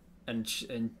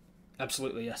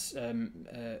absolutely, yes,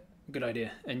 good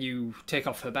idea. And you take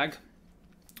off her bag.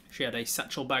 She had a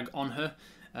satchel bag on her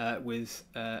with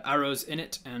arrows in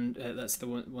it, and that's the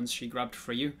ones she grabbed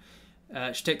for you.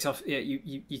 She takes off. Yeah,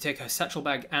 you take her satchel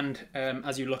bag, and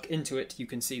as you look into it, you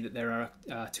can see that there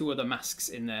are 2 other masks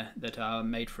in there that are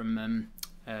made from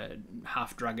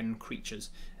half-dragon creatures,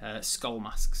 skull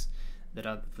masks that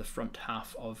are the front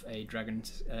half of a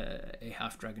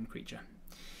half-dragon creature.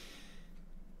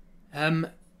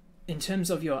 In terms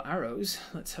of your arrows,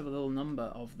 let's have a little number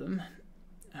of them.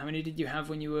 How many did you have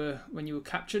when you were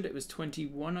captured? It was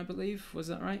 21, I believe. Was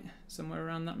that right? Somewhere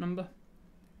around that number.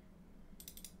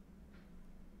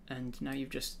 And now you've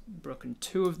just broken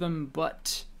 2 of them,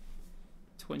 but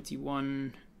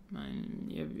 21.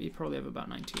 You probably have about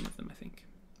 19 of them, I think.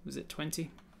 Was it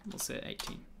 20? We'll say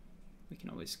 18. We can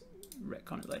always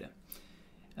retcon it later.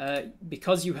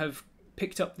 Because you have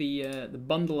picked up the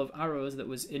bundle of arrows that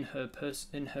was in her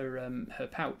her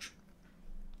pouch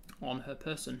on her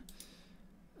person,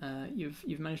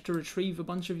 you've managed to retrieve a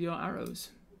bunch of your arrows.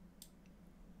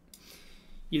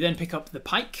 You then pick up the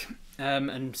pike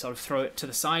and sort of throw it to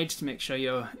the side to make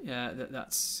sure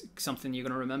that's something you're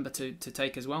going to remember to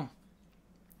take as well.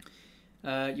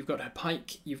 You've got her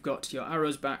pike, you've got your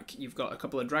arrows back, you've got a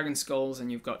couple of dragon skulls,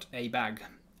 and you've got a bag.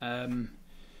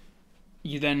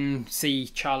 You then see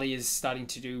Charlie is starting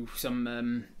to do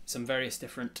some various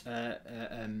different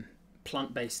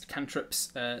plant-based cantrips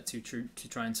to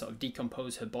try and sort of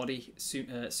decompose her body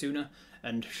sooner,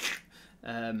 and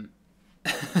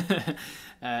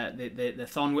the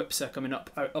thorn whips are coming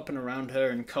up and around her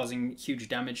and causing huge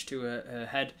damage to her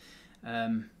head.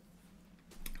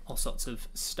 All sorts of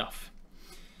stuff.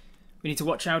 We need to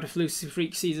watch out if Lucy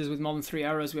Freak sees us with more than 3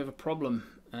 arrows. We have a problem.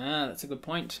 That's a good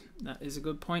point. That is a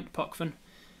good point, Pockfin.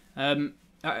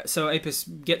 So Apis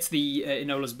gets the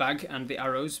Enola's bag and the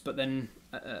arrows, but then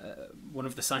one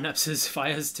of the synapses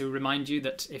fires to remind you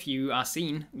that if you are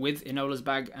seen with Enola's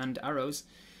bag and arrows,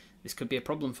 this could be a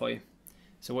problem for you.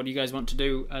 So what do you guys want to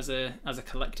do as a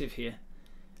collective here?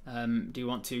 Do you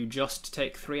want to just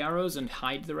take 3 arrows and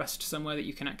hide the rest somewhere that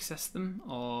you can access them,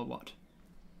 or what?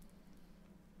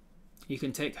 You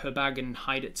can take her bag and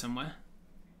hide it somewhere.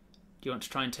 Do you want to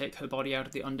try and take her body out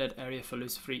of the undead area for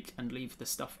Lucifreak and leave the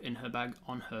stuff in her bag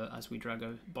on her as we drag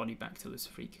her body back to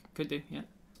Lucifreak? Could do, yeah.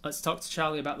 Let's talk to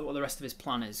Charlie about what the rest of his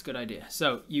plan is. Good idea.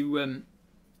 So you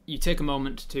take a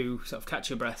moment to sort of catch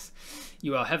your breath.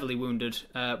 You are heavily wounded.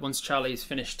 Once Charlie's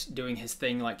finished doing his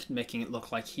thing, like making it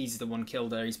look like he's the one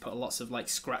killed her, he's put lots of like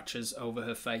scratches over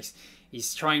her face.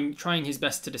 He's trying his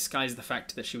best to disguise the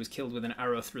fact that she was killed with an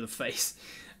arrow through the face,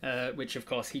 which of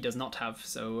course he does not have.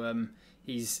 So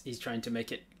he's trying to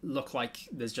make it look like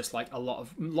there's just like a lot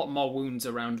more wounds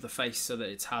around the face, so that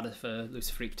it's harder for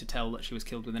Lucifreak to tell that she was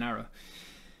killed with an arrow.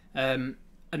 And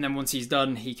then once he's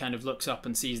done, he kind of looks up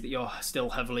and sees that you're still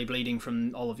heavily bleeding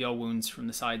from all of your wounds from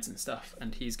the sides and stuff,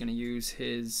 and he's going to use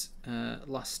his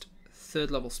last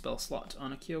 3rd level spell slot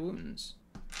on a Cure Wounds.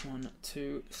 1,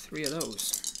 2, 3 of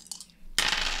those.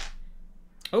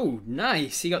 Oh,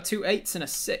 nice! He got 2 8s and a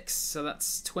 6, so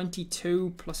that's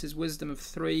 22 plus his wisdom of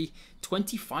 3,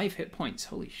 25 hit points.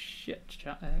 Holy shit,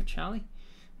 Charlie.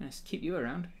 Nice to keep you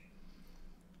around.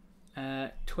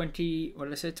 20, what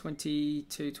did I say?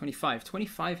 22, 25.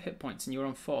 25 hit points, and you're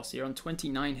on 4, so you're on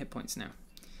 29 hit points now.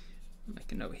 I'll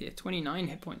make a note here. 29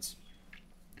 hit points.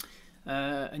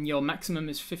 And your maximum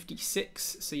is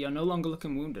 56, so you're no longer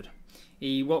looking wounded.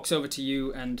 He walks over to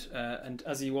you, and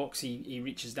as he walks, he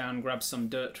reaches down, grabs some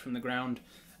dirt from the ground,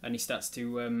 and he starts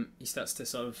to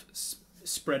sort of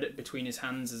spread it between his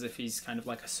hands as if he's kind of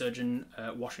like a surgeon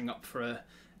washing up for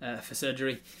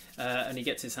surgery. And he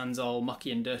gets his hands all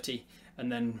mucky and dirty,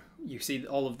 and then you see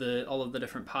all of the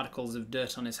different particles of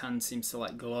dirt on his hands seems to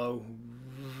like glow.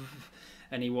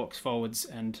 And he walks forwards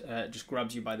and just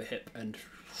grabs you by the hip, and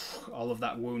all of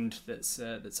that wound that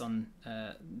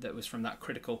was from that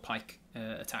critical pike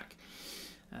attack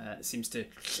seems to.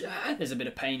 There's a bit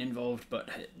of pain involved, but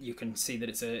you can see that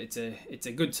it's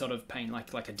a good sort of pain,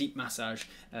 like a deep massage.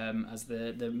 As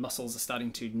the muscles are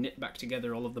starting to knit back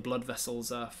together, all of the blood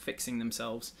vessels are fixing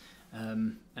themselves,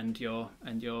 and your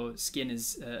skin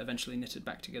is eventually knitted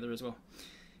back together as well.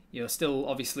 You're still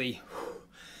obviously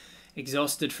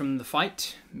exhausted from the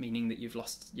fight, meaning that you're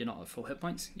not at full hit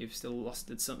points. You've still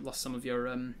lost some of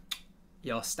your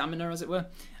stamina, as it were,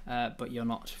 but you're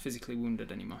not physically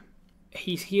wounded anymore.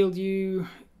 He's healed you.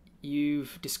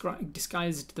 You've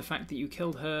disguised the fact that you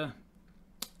killed her.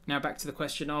 Now back to the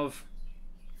question of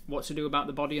what to do about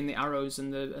the body and the arrows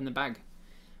and the bag.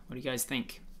 What do you guys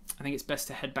think? I think it's best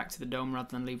to head back to the dome rather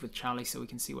than leave with Charlie, so we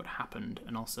can see what happened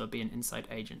and also be an inside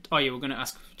agent. Oh yeah, we're going to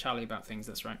ask Charlie about things.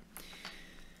 That's right.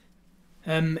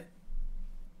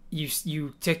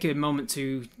 You take a moment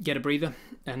to get a breather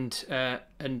and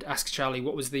ask Charlie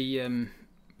what was the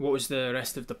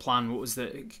rest of the plan.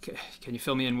 Can you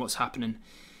fill me in what's happening?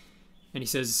 And he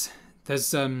says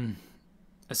there's the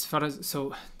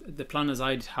plan as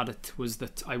I'd had it was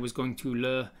that I was going to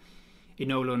lure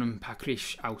Inolon and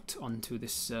Pakrish out onto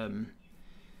this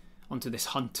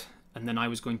hunt, and then I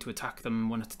was going to attack them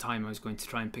one at a time. I was going to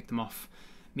try and pick them off.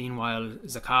 Meanwhile,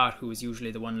 Zakar, who was usually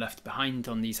the one left behind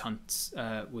on these hunts,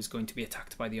 was going to be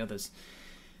attacked by the others.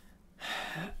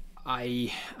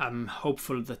 I am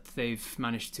hopeful that they've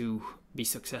managed to be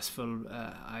successful.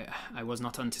 I was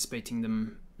not anticipating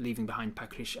them leaving behind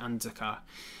Pakrish and Zakar.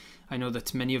 I know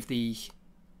that many of the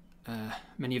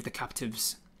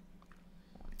captives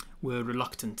were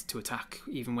reluctant to attack,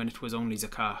 even when it was only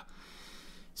Zakar.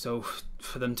 So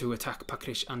for them to attack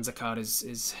Pakrish and Zakar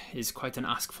is quite an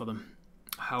ask for them.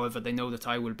 However, they know that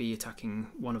I will be attacking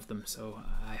one of them, so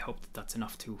I hope that that's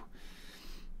enough to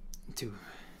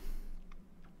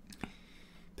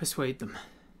persuade them.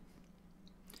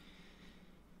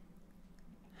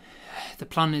 The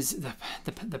plan is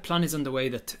the plan is underway.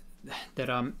 That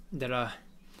there are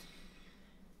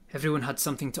everyone had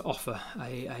something to offer.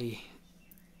 I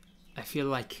feel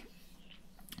like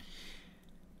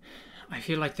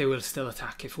they will still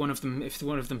attack. If one of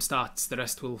them starts, the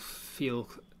rest will feel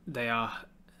they are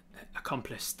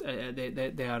accomplished. They're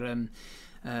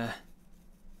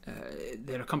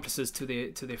accomplices to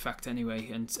the effect anyway,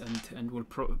 and will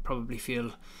probably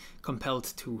feel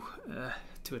compelled to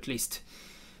at least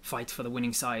fight for the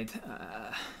winning side.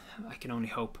 I can only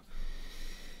hope.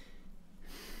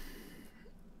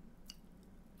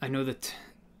 I know that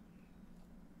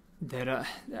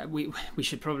we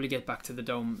should probably get back to the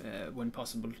dome when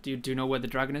possible. Do you know where the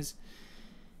dragon is?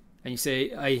 And you say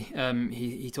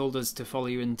he told us to follow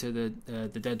you into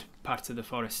the dead part of the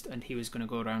forest, and he was going to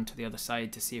go around to the other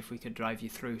side to see if we could drive you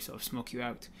through, sort of smoke you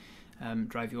out,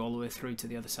 drive you all the way through to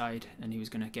the other side, and he was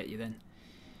going to get you then.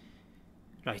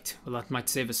 Right, well that might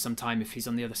save us some time if he's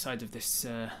on the other side of this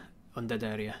undead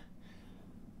area.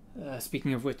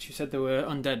 Speaking of which, you said there were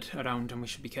undead around and we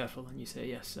should be careful, and you say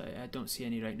yes, I don't see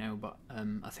any right now, but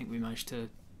I think we managed to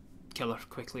kill her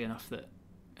quickly enough that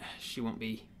she won't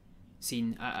be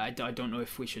seen. I don't know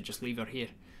if we should just leave her here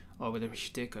or whether we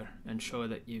should take her and show her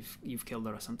that you've killed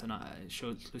her or something.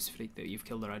 Show Lucifer that you've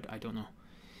killed her. I don't know.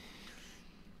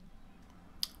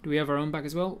 Do we have our own bag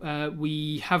as well?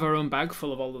 We have our own bag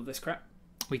full of all of this crap.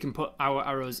 We can put our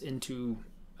arrows into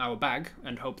our bag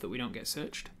and hope that we don't get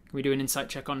searched. Can we do an insight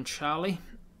check on Charlie?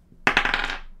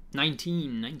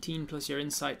 19 plus your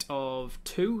insight of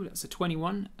 2, that's a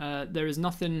 21. There is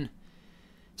nothing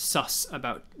sus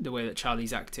about the way that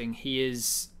Charlie's acting. He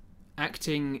is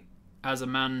acting as a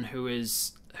man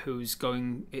he's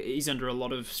under a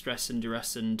lot of stress and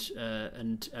duress and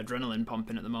adrenaline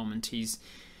pumping at the moment.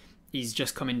 He's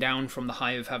just coming down from the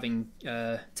high of having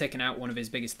taken out one of his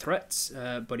biggest threats,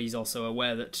 but he's also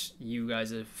aware that you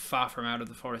guys are far from out of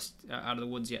the forest, out of the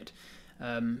woods yet.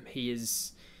 He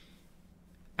is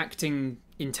acting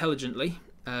intelligently.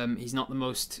 He's not the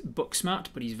most book smart,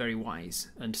 but he's very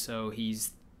wise, and so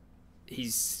he's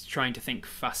trying to think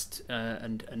fast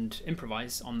and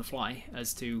improvise on the fly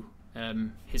as to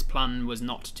his plan was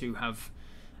not to have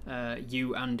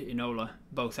you and Enola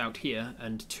both out here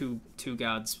and two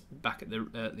guards back at the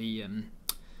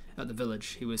village.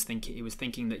 He was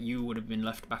thinking that you would have been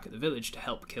left back at the village to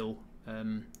help kill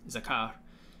Zakar,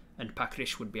 and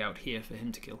Pakrish would be out here for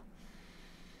him to kill.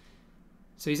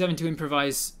 So he's having to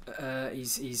improvise.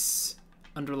 He's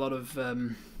under a lot of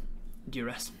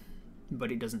duress, but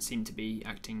he doesn't seem to be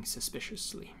acting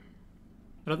suspiciously.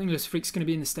 I don't think Lucifreak's going to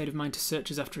be in the state of mind to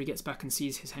search us after he gets back and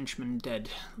sees his henchman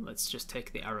dead. Let's just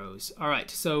take the arrows.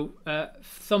 Alright, so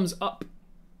thumbs up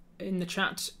in the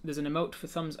chat. There's an emote for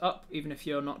thumbs up. Even if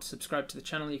you're not subscribed to the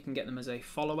channel, you can get them as a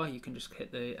follower. You can just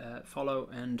hit the follow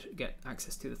and get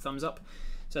access to the thumbs up.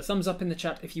 So thumbs up in the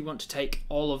chat if you want to take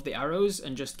all of the arrows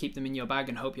and just keep them in your bag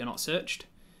and hope you're not searched.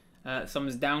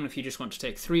 Thumbs down if you just want to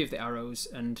take 3 of the arrows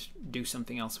and do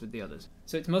something else with the others.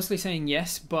 So it's mostly saying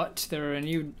yes, but there are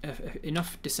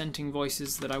enough dissenting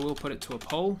voices that I will put it to a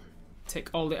poll. Take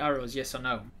all the arrows, yes or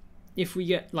no. If we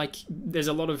get, there's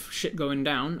a lot of shit going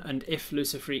down, and if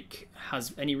Lucifreak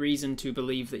has any reason to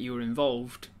believe that you were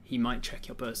involved, he might check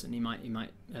your person. He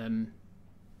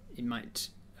might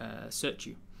search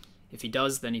you. If he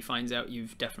does, then he finds out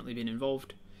you've definitely been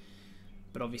involved.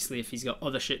 But obviously if he's got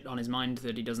other shit on his mind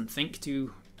that he doesn't think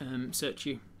to search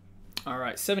you.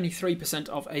 Alright, 73%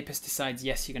 of Apis decides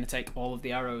yes, you're going to take all of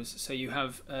the arrows. So you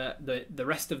have the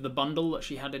rest of the bundle that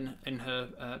she had in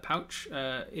her pouch,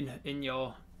 in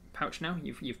your pouch now.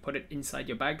 You've put it inside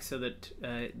your bag so that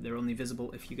they're only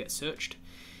visible if you get searched.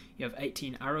 You have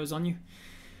 18 arrows on you.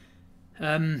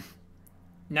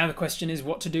 Now the question is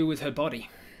what to do with her body.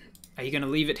 Are you going to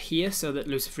leave it here so that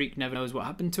Lucifreak never knows what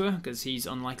happened to her, because he's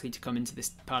unlikely to come into this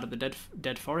part of the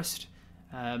dead forest,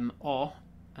 or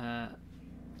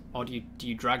do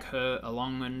you drag her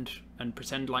along and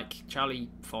pretend like Charlie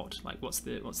fought? Like, what's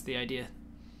the idea?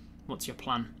 What's your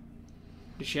plan?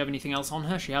 Does she have anything else on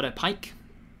her? She had her pike.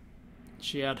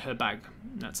 She had her bag.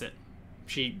 That's it.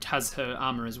 She has her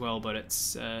armor as well, but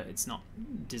it's not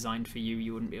designed for you.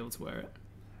 You wouldn't be able to wear it.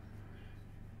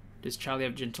 Does Charlie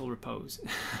have gentle repose?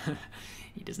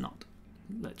 He does not.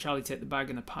 Let Charlie take the bag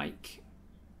and the pike.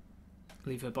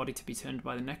 Leave her body to be turned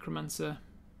by the necromancer.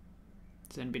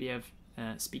 Does anybody have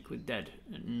speak with dead,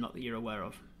 not that you're aware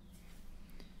of.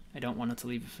 I don't want her to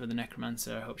leave her for the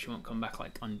necromancer. I hope she won't come back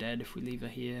like undead if we leave her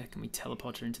here. Can we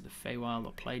teleport her into the Feywild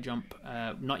or play jump?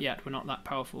 Not yet. We're not that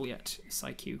powerful yet.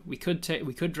 PsyQ. We could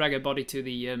drag her body to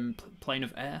the plane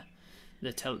of air.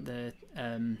 The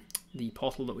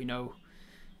portal that we know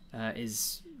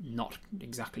is not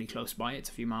exactly close by. It's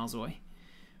a few miles away.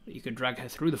 But you could drag her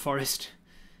through the forest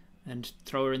and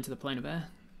throw her into the plane of air.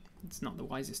 It's not the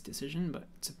wisest decision, but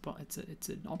it's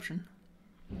an option.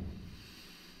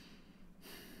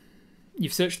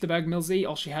 You've searched the bag, Milsey.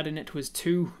 All she had in it was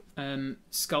two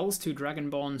skulls, two dragon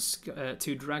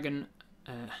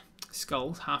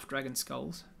skulls, half dragon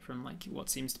skulls, from like what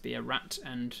seems to be a rat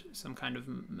and some kind of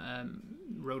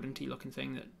rodent-y looking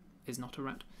thing that is not a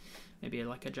rat. Maybe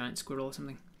like a giant squirrel or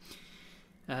something.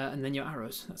 And then your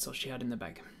arrows. That's all she had in the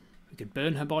bag. We could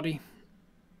burn her body.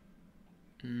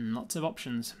 Lots of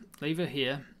options. Leave her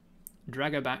here,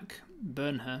 drag her back,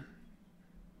 burn her.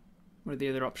 What are the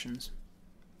other options?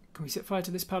 Can we set fire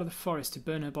to this part of the forest to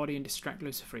burn her body and distract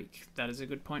Lucifreak? That is a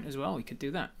good point as well. We could do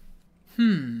that.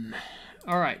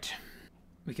 Alright.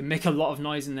 We can make a lot of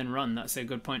noise and then run. That's a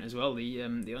good point as well. The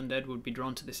undead would be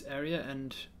drawn to this area,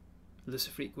 and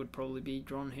Lucifreak would probably be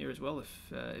drawn here as well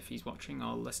if he's watching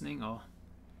or listening or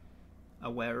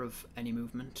aware of any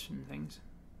movement and things.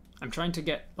 I'm trying to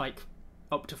get like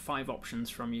up to 5 options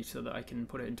from you so that I can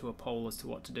put it into a poll as to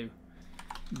what to do.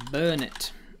 Burn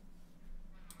it.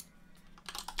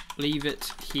 Leave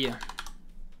it here.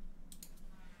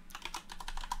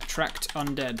 Attract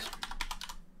undead.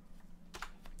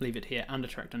 Leave it here and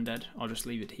attract undead. I'll just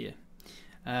leave it here.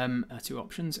 2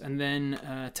 options. And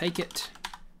then take it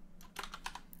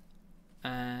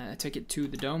to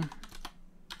the dome.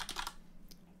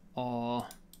 Or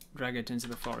drag it into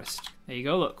the forest. There you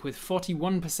go, look, with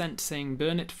 41% saying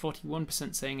burn it,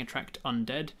 41% saying attract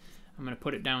undead. I'm going to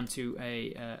put it down to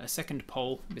a second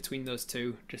poll between those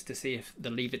two, just to see if the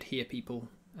leave it here people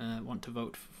want to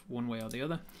vote one way or the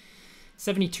other.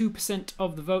 72%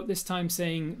 of the vote this time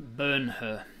saying burn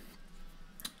her.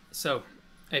 So,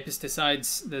 Apis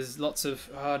decides there's lots of,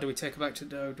 do we take her back to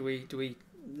the, do we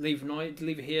leave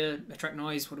her here, attract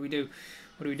noise, what do we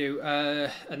do?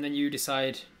 And then you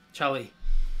decide, Charlie,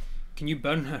 can you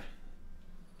burn her?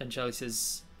 And Charlie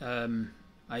says,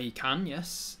 I can,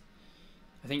 yes.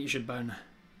 I think you should burn her.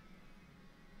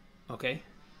 Okay.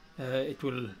 It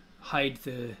will hide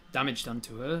the damage done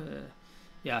to her.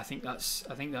 Yeah, I think that's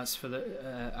for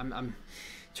the. I'm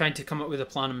trying to come up with a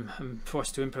plan. I'm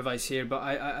forced to improvise here, but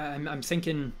I'm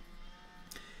thinking.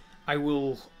 I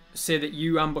will say that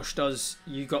you ambushed us.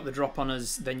 You got the drop on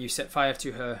us. Then you set fire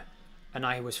to her, and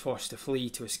I was forced to flee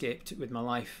to escape with my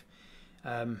life.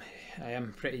 I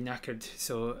am pretty knackered,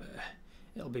 so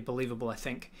it'll be believable, I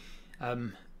think.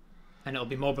 And it'll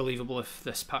be more believable if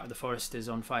this part of the forest is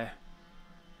on fire.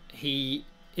 He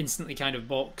instantly kind of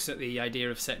balks at the idea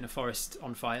of setting a forest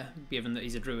on fire, given that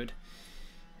he's a druid.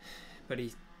 But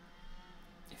he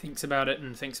thinks about it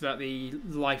and thinks about the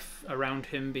life around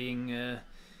him being,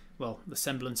 well, the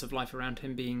semblance of life around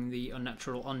him being the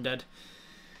unnatural undead.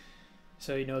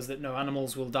 So he knows that no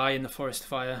animals will die in the forest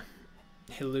fire.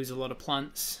 He'll lose a lot of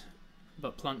plants,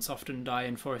 but plants often die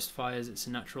in forest fires. It's a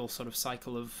natural sort of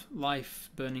cycle of life,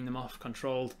 burning them off,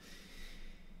 controlled.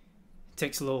 It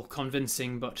takes a little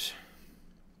convincing, but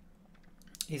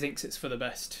he thinks it's for the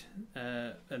best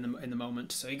in the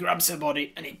moment. So he grabs her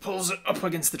body and he pulls it up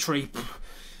against the tree.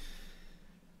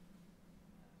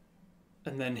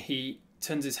 And then he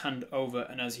turns his hand over,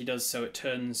 and as he does so,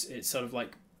 it's sort of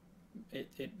like,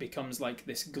 it becomes like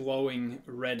this glowing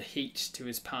red heat to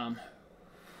his palm.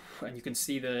 And you can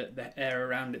see the air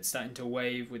around it starting to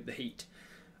wave with the heat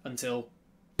until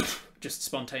just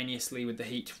spontaneously with the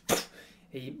heat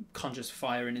he conjures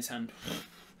fire in his hand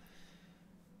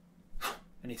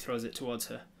and he throws it towards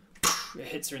her. It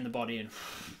hits her in the body and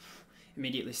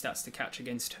immediately starts to catch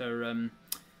against her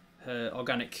her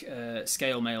organic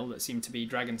scale mail that seemed to be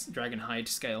dragon hide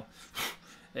scale.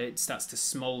 It starts to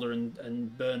smolder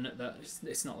and burn at that.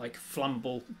 It's not like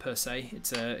flammable per se.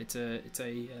 It's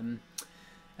an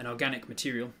organic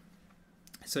material.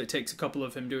 So it takes a couple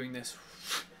of him doing this.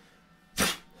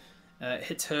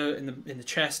 Hits her in the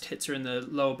chest, hits her in the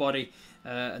lower body,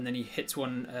 and then he hits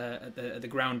one at the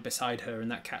ground beside her,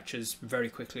 and that catches very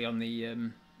quickly on the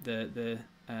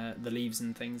leaves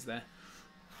and things there.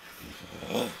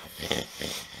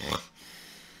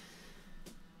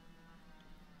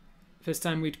 First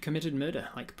time we'd committed murder,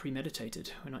 like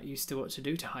premeditated. We're not used to what to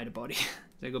do to hide a body.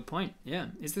 That's a good point. Yeah.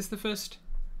 Is this the first?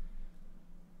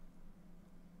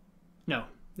 No,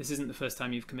 this isn't the first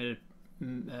time you've committed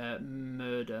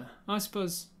murder. I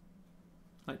suppose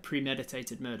Like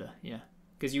premeditated murder, yeah.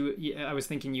 Because I was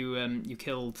thinking you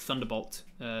killed Thunderbolt,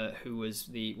 who was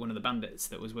one of the bandits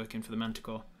that was working for the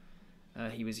Manticore.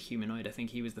 He was a humanoid. I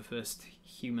think he was the first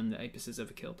human that Apis has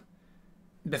ever killed.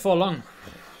 Before long,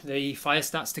 the fire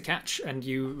starts to catch, and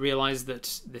you realise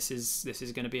that this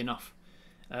is going to be enough.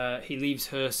 He leaves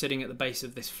her sitting at the base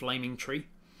of this flaming tree.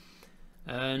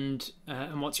 And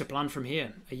what's your plan from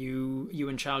here? Are you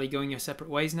and Charlie going your separate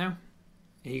ways now?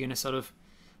 Are you going to sort of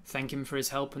thank him for his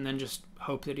help and then just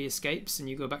hope that he escapes and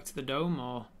you go back to the dome?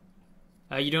 Or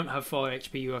you don't have 4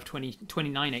 HP, you have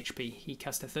 29 HP. He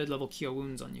cast a 3rd level Cure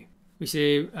Wounds on you. We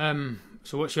say,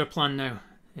 so what's your plan now?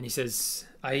 And he says,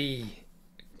 I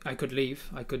could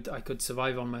leave. I could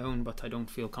survive on my own, but I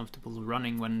don't feel comfortable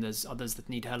running when there's others that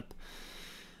need help.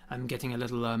 I'm getting a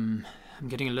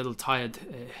little tired.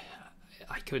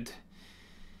 I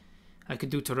could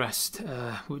do to rest.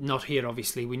 Not here,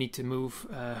 obviously. We need to move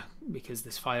because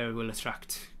this fire will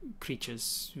attract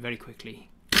creatures very quickly.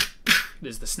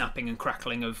 There's the snapping and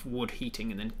crackling of wood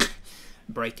heating and then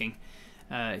breaking.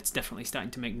 It's definitely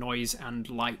starting to make noise and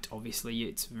light. Obviously,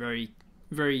 it's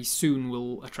very soon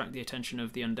will attract the attention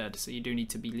of the undead. So you do need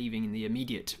to be leaving in the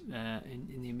immediate,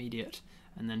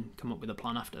 and then come up with a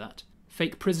plan after that.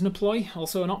 Fake prisoner ploy,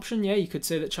 also an option. Yeah, you could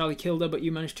say that Charlie killed her, but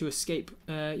you managed to escape.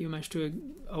 You managed to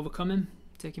overcome him,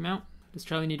 take him out. Does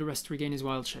Charlie need a rest to regain his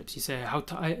wild shapes? You say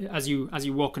as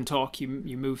you walk and talk, you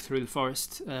move through the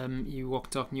forest. You walk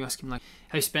and talk, and you ask him like,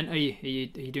 "How spent are you? Are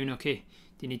you doing okay?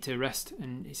 Do you need to rest?"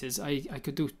 And he says, "I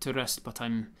could do to rest, but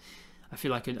I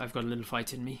feel like I've got a little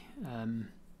fight in me.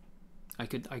 I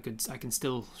can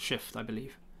still shift, I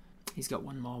believe." He's got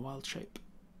one more wild shape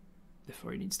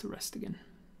before he needs to rest again.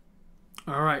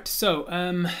 All right, so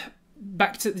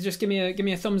back to just give me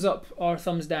a thumbs up or a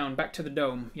thumbs down. Back to the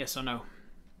dome, yes or no?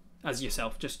 As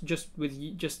yourself, just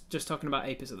talking about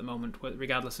Apis at the moment,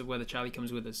 regardless of whether Charlie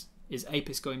comes with us. Is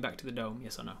Apis going back to the dome?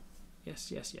 Yes or no?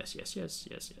 Yes.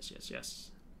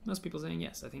 Most people saying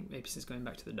yes. I think Apis is going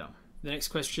back to the dome. The next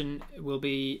question will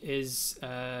be: Is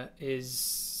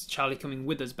Charlie coming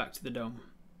with us back to the dome?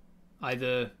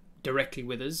 Either directly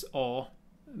with us or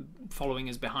following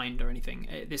us behind or anything.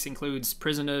 This includes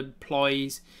prisoner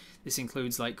ploys. This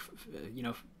includes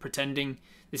pretending.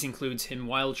 This includes him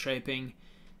wild shaping.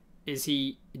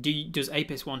 Does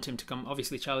Apis want him to come?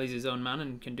 Obviously, Charlie's his own man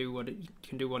and can do what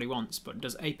he wants. But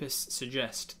does Apis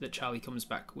suggest that Charlie comes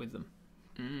back with them?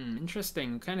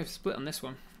 Interesting. Kind of split on this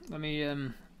one. Let me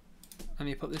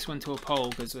put this one to a poll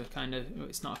because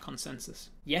it's not a consensus.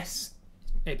 Yes,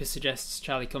 Apis suggests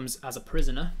Charlie comes as a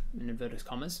prisoner in inverted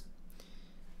commas.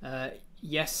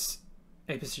 Yes,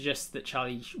 Apis suggests that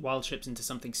Charlie wild ships into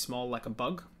something small like a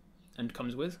bug and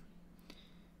comes with.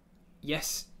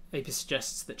 Yes, Apis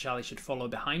suggests that Charlie should follow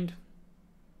behind,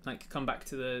 like come back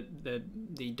to the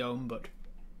dome, but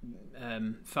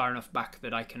far enough back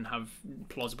that I can have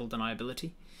plausible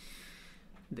deniability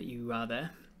that you are there.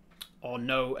 Or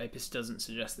no, Apis doesn't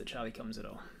suggest that Charlie comes at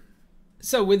all.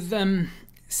 So with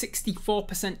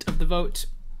 64% of the vote,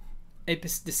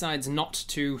 Apis decides not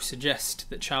to suggest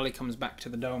that Charlie comes back to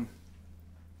the dome.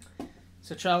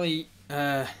 So Charlie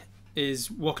is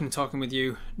walking and talking with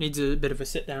you, needs a bit of a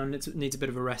sit down, needs a bit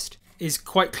of a rest, is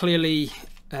quite clearly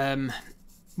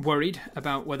worried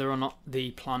about whether or not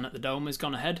the plan at the dome has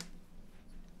gone ahead.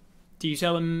 Do you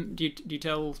tell him? Do you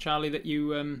tell Charlie that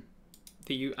you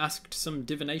asked some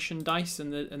divination dice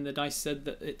and the dice said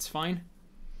that it's fine?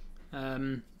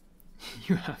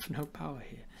 You have no power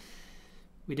here.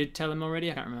 We did tell him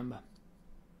already? I can't remember.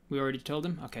 We already told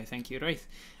him? Okay, thank you, Wraith.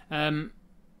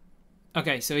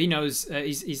 Okay, so he knows.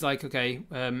 He's like, okay,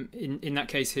 in that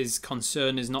case, his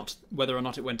concern is not whether or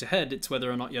not it went ahead, it's whether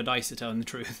or not your dice are telling the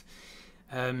truth.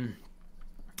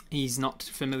 He's not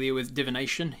familiar with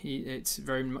divination. It's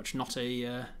very much not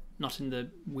in the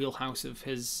wheelhouse of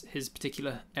his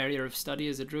particular area of study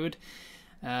as a druid.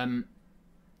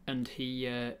 And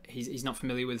he's not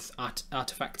familiar with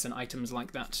artifacts and items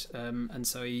like that, and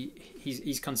so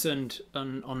he's concerned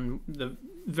on the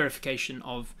verification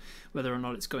of whether or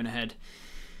not it's going ahead.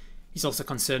 He's also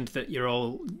concerned that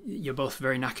you're both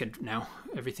very knackered now.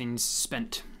 Everything's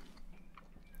spent.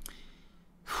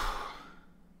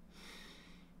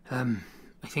 I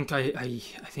think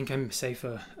I'm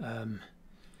safer.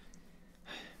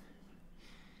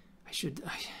 I should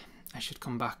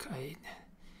come back.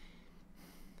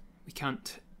 We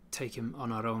can't take him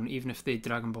on our own, even if the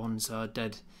Dragonborns are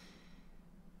dead.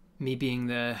 Me being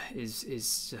there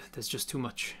is there's just too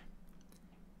much.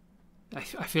 I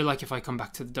feel like if I come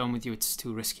back to the dome with you, it's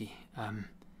too risky.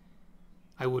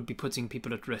 I would be putting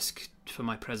people at risk for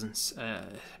my presence,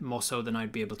 more so than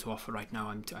I'd be able to offer right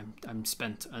now. I'm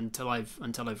spent until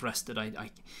I've rested.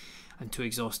 I'm too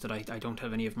exhausted. I don't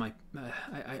have any of my.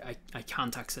 I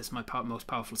can't access my most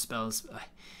powerful spells.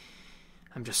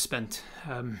 I'm just spent.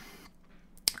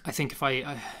 I think if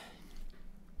I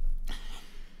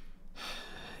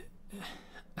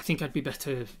think I'd be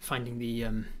better finding the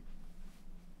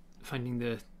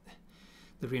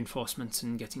reinforcements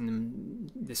and getting them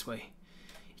this way.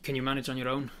 Can you manage on your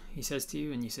own? He says to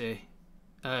you, and you say,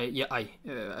 "Yeah, I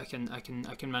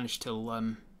can manage till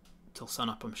sun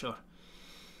up. I'm sure.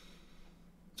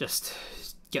 Just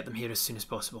get them here as soon as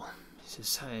possible." He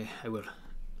says, "I will,"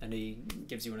 and he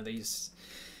gives you one of these,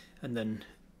 and then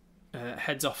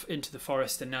heads off into the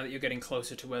forest. And now that you're getting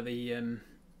closer to where the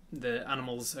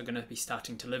animals are going to be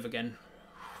starting to live again,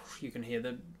 you can hear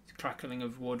the crackling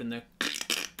of wood and the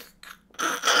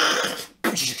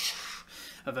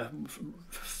of a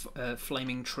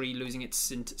flaming tree losing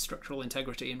its structural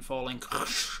integrity and falling.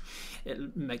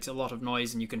 It makes a lot of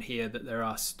noise, and you can hear that there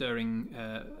are stirring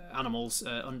animals,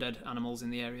 undead animals in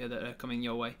the area that are coming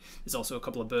your way. There's also a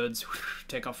couple of birds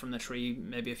take off from the tree,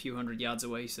 maybe a few hundred yards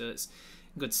away, so it's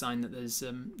a good sign that there's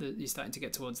that you're starting to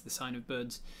get towards the sign of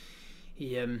birds.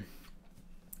 He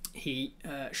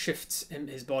shifts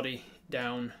his body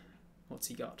down. What's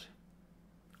he got?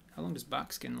 How long does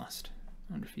backskin last?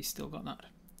 I wonder if he's still got that.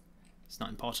 It's not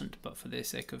important, but for the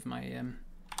sake of my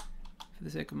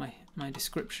my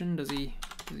description, does he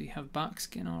have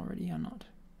backskin already or not?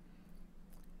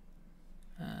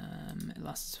 It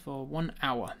lasts for 1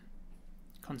 hour.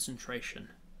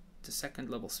 Concentration. It's a second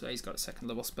level spell. He's got a second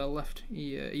level spell left.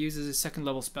 He uses his second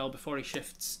level spell before he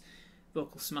shifts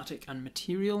vocal somatic and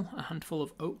material, a handful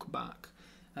of oak bark.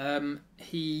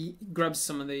 He grabs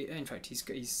some of the. In fact, he's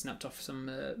snapped off some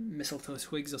mistletoe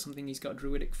twigs or something. He's got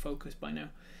druidic focus by now.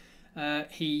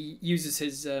 He uses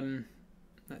his.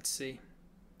 Let's see.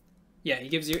 Yeah, he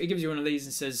gives you one of these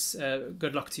and says,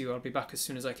 "Good luck to you. I'll be back as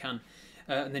soon as I can."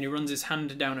 And then he runs his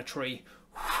hand down a tree,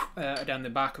 down the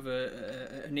back of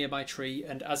a nearby tree,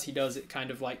 and as he does, it kind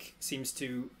of like seems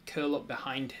to curl up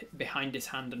behind his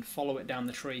hand and follow it down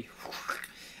the tree,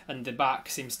 and the bark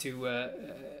seems to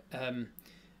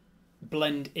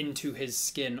blend into his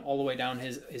skin all the way down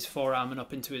his forearm and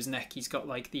up into his neck. He's got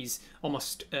like these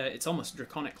almost it's almost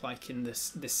draconic like in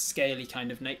this scaly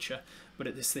kind of nature, but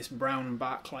it's this brown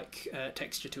bark like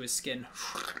texture to his skin.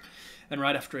 And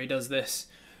right after he does this,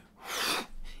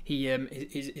 he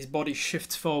his body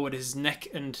shifts forward, his neck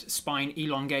and spine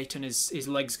elongate, and his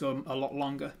legs go a lot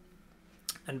longer.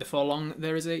 And before long,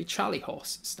 there is a Charlie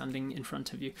horse standing in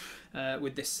front of you,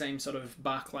 with this same sort of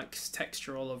bark-like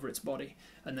texture all over its body.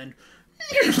 And then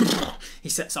he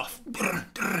sets off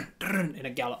in a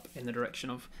gallop in the direction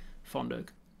of Fondurg.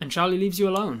 And Charlie leaves you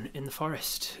alone in the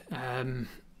forest,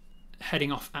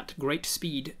 heading off at great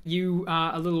speed. You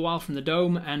are a little while from the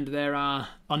dome, and there are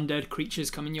undead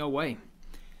creatures coming your way.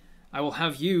 I will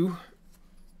have you.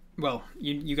 Well,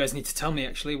 you guys need to tell me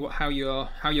actually how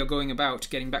you're going about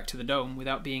getting back to the dome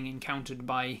without being encountered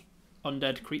by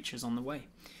undead creatures on the way.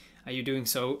 Are you doing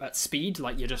so at speed,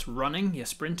 like you're just running, you're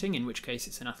sprinting, in which case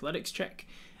it's an athletics check?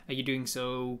 Are you doing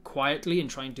so quietly and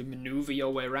trying to maneuver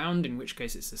your way around, in which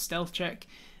case it's a stealth check?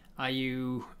 Are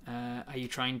you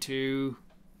trying to,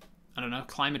 I don't know,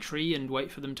 climb a tree and wait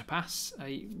for them to pass?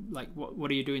 What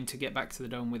are you doing to get back to the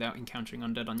dome without encountering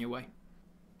undead on your way?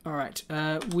 Alright,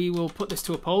 we will put this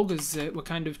to a poll because we're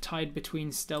kind of tied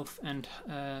between stealth and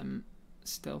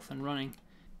running.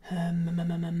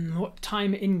 What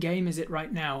time in game is it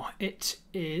right now? It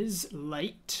is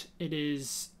late. It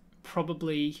is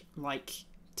probably like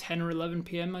 10 or 11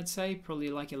 p.m. I'd say,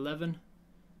 probably like 11.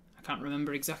 I can't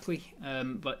remember exactly,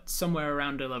 but somewhere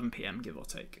around 11 p.m. give or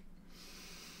take.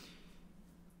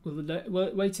 Will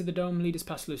the way to the dome lead us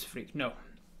past Lucifreak? No.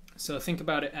 So think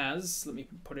about it as, let me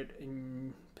put it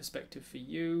in perspective for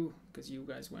you, because you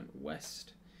guys went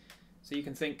west. So you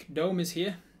can think dome is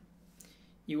here.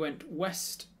 You went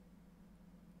west,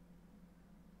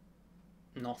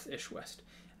 north-ish west.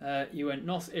 You went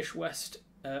north-ish west.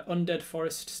 Undead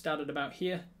forest started about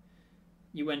here.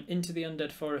 You went into the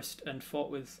undead forest and fought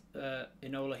with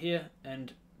Enola here.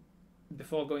 And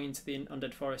before going into the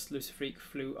undead forest, Lucifreak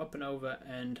flew up and over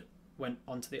and went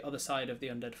onto the other side of the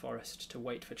undead forest to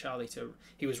wait for Charlie to.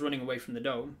 He was running away from the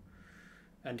dome,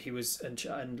 and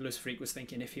Lucifreak was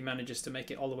thinking if he manages to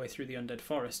make it all the way through the undead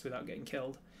forest without getting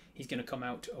killed, he's going to come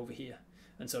out over here.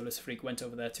 And so Lucifreak went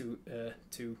over there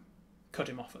to cut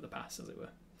him off at the pass, as it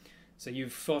were. So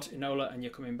you've fought Enola and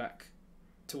you're coming back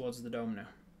towards the dome now.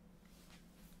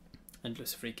 And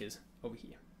Lucifreak is over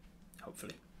here,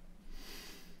 hopefully.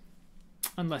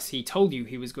 Unless he told you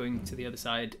he was going to the other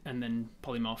side and then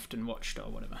polymorphed and watched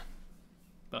or whatever.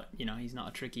 But, you know, he's not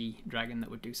a tricky dragon that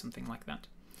would do something like that.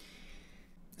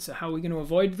 So how are we going to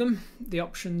avoid them? The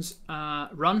options are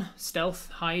run, stealth,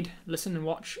 hide, listen and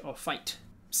watch, or fight.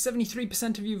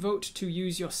 73% of you vote to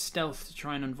use your stealth to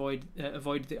try and avoid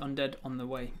the undead on the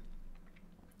way.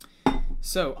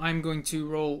 So I'm going to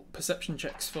roll perception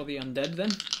checks for the undead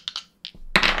then.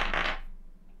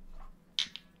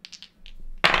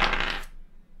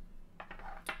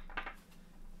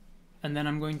 And then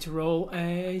I'm going to roll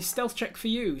a stealth check for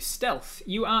you. Stealth.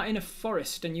 You are in a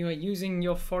forest, and you are using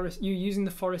your forest. You're using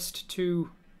the forest to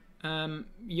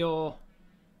your.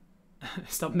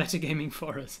 Stop metagaming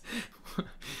for us.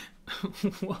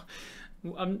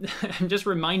 I'm just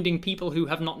reminding people who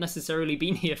have not necessarily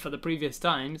been here for the previous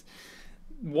times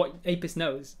what Apis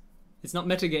knows. It's not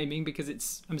metagaming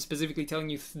because I'm specifically telling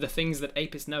you the things that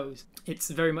Apis knows. It's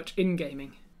very much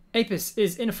in-gaming. Apis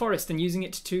is in a forest and using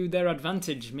it to their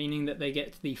advantage, meaning that they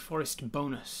get the forest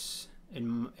bonus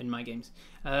in my games.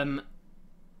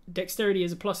 Dexterity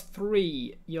is a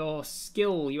 +3. Your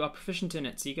skill, you are proficient in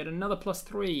it, so you get another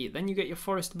 +3. Then you get your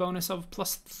forest bonus of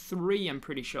 +3, I'm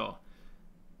pretty sure.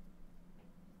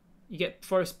 You get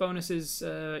forest bonuses,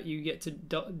 you get to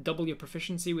double your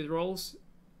proficiency with rolls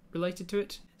related to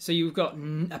it. So you've got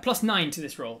a +9 to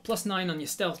this roll. +9 on your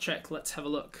stealth check, let's have a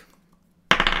look.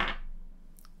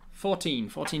 14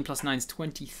 plus 9 is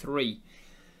 23.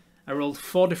 I rolled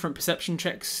 4 different perception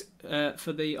checks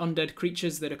for the undead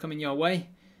creatures that are coming your way.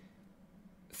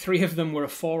 3 of them were a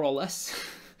 4 or less,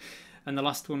 and the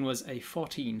last one was a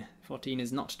 14. 14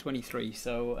 is not 23,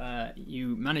 so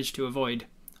you managed to avoid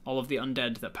all of the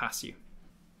undead that pass you.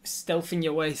 Stealthing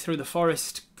your way through the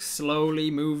forest,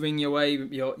 slowly moving your way.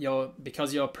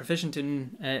 Because you're proficient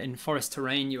in forest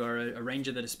terrain, you are a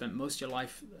ranger that has spent most of your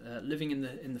life living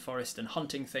in the forest and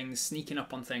hunting things, sneaking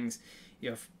up on things.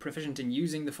 You're proficient in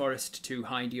using the forest to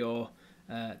hide your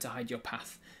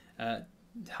path,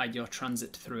 hide your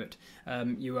transit through it.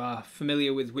 You are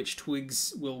familiar with which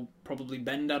twigs will probably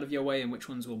bend out of your way and which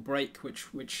ones will break,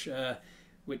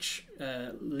 which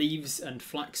leaves and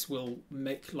flax will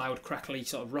make loud crackly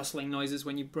sort of rustling noises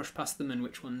when you brush past them, and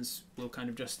which ones will kind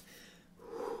of just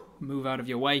move out of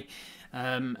your way.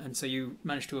 And so you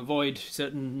manage to avoid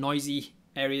certain noisy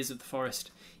areas of the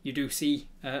forest. You do see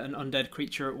an undead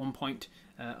creature at one point.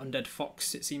 Undead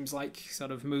fox, it seems like,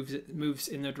 sort of moves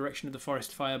in the direction of the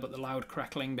forest fire, but the loud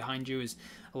crackling behind you is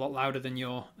a lot louder than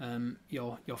your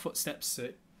footsteps. So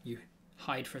you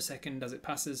hide for a second as it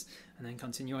passes, and then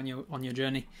continue on your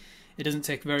journey. It doesn't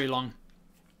take very long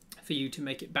for you to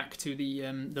make it back to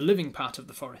the living part of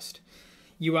the forest.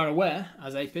 You are aware,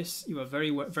 as Apis, you are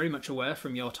very much aware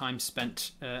from your time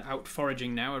spent out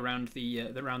foraging now around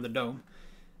the dome.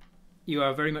 You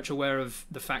are very much aware of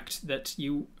the fact that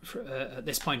you, at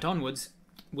this point onwards,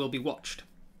 will be watched.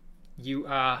 You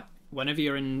are, whenever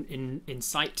you're in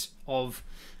sight of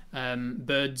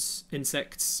birds,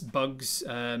 insects, bugs,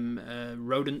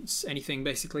 rodents, anything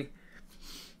basically,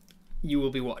 you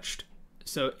will be watched.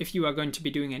 So if you are going to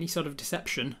be doing any sort of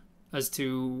deception as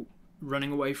to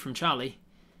running away from Charlie,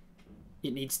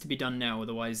 it needs to be done now,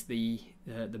 otherwise the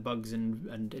bugs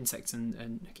and insects,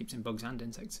 and I keep saying bugs and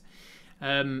insects,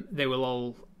 they will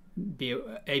all be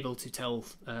able to tell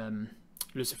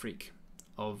Lucifreak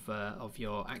of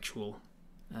your actual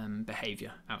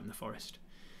behaviour out in the forest.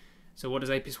 So what does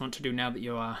Apis want to do now that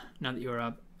you are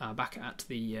back at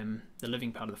the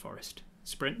living part of the forest?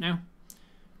 Sprint now?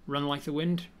 Run like the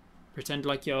wind? Pretend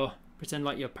like you're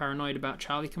paranoid about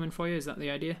Charlie coming for you? Is that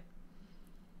the idea?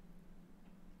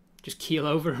 Just keel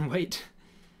over and wait?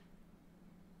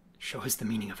 Show us the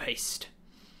meaning of haste.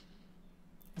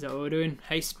 Is that what we're doing?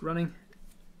 Haste, running?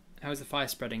 How is the fire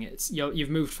spreading?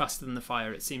 You've moved faster than the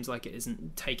fire. It seems like it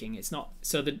isn't taking. It's not.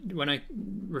 So when I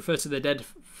refer to the dead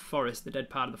forest, the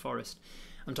dead part of the forest,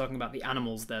 I'm talking about the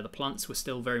animals there. The plants were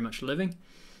still very much living.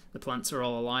 The plants are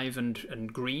all alive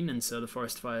and green, and so the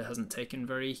forest fire hasn't taken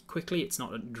very quickly. It's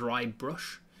not a dry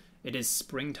brush. It is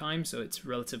springtime, so it's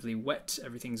relatively wet.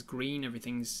 Everything's green.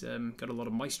 Everything's got a lot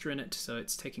of moisture in it, so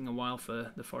it's taking a while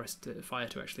for the forest fire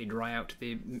to actually dry out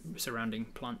the surrounding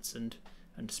plants and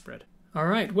spread. All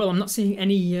right. Well, I'm not seeing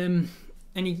any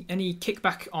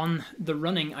kickback on the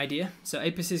running idea, so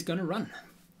Apis is going to run.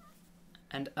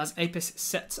 And as Apis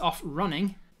sets off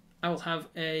running, I will have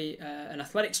an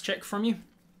athletics check from you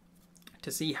to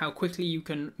see how quickly you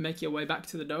can make your way back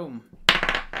to the dome.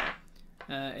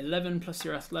 11 plus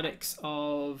your athletics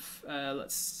of,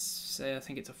 let's say, I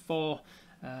think it's a 4.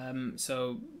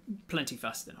 So plenty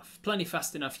fast enough. Plenty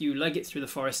fast enough. You leg it through the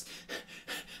forest,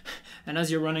 and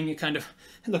as you're running, you're kind of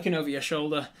looking over your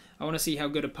shoulder. I want to see how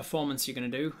good a performance you're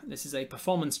going to do. This is a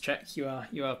performance check. You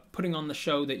are putting on the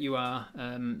show that you are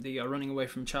running away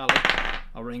from Charlie.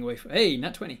 Or running away from... Hey,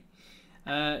 nat 20.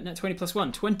 Nat 20 plus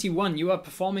 1. 21. You are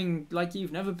performing like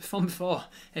you've never performed before.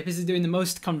 Apis is doing the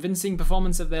most convincing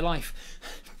performance of their life.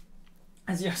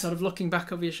 As you're sort of looking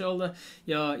back over your shoulder,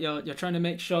 you're trying to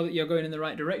make sure that you're going in the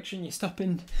right direction. You stop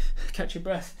and catch your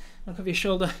breath, look over your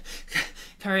shoulder,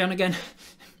 carry on again.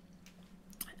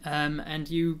 And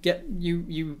you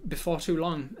before too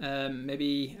long,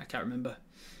 maybe, I can't remember,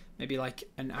 maybe like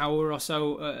an hour or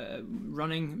so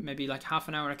running, maybe like half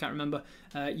an hour, I can't remember.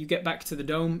 You get back to the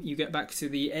dome, you get back to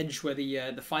the edge where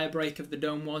the fire break of the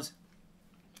dome was,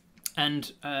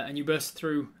 and you burst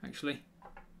through, actually.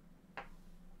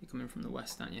 You're coming from the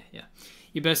west, aren't you? Yeah.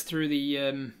 You burst through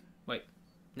the, wait,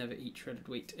 never eat shredded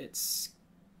wheat.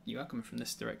 You are coming from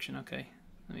this direction, okay.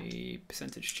 The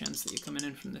percentage chance that you're coming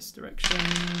in from this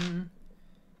direction.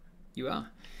 You are.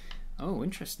 Oh,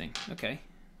 interesting. Okay.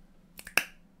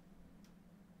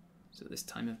 So this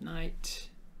time of night,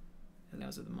 early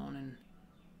hours of the morning.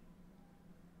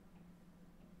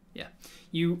 Yeah.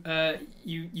 You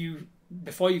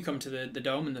before you come to the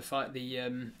dome and before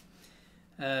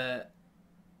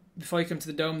you come to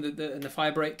the dome and the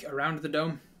fire break around the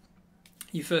dome,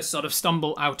 you first sort of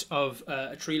stumble out of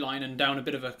a tree line and down a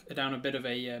bit of a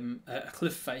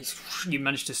cliff face. You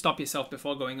manage to stop yourself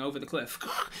before going over the cliff.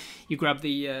 You grab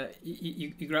the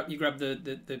you grab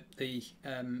the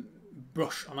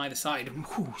brush on either side and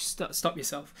stop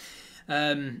yourself.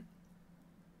 And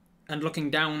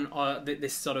looking down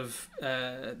this sort of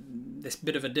this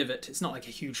bit of a divot. It's not like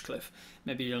a huge cliff.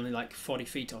 Maybe only like 40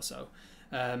 feet or so.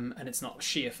 And it's not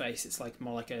sheer face. It's like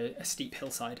more like a steep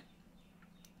hillside.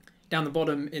 Down the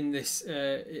bottom in this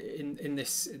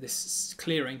this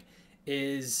clearing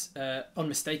is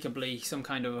unmistakably some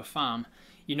kind of a farm.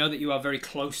 You know that you are very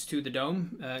close to the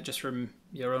dome, just from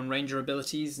your own ranger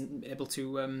abilities and able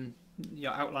to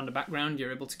your Outlander background.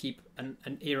 You're able to keep an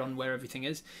ear on where everything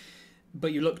is.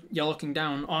 But you're looking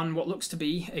down on what looks to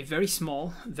be a very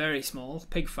small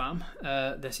pig farm.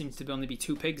 There seems to only be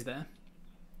 2 pigs there,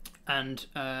 and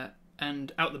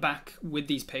out the back with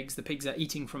these pigs, the pigs are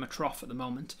eating from a trough at the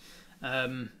moment.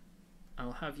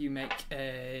 I'll have you make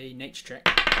a nature check.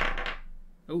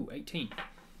 Oh, 18.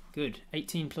 Good.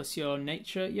 18 plus your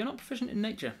nature. You're not proficient in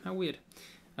nature. How weird.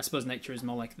 I suppose nature is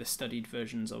more like the studied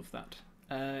versions of that.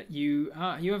 You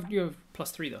have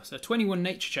plus 3 though, so 21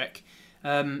 nature check.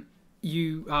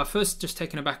 You are first just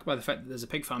taken aback by the fact that there's a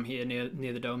pig farm here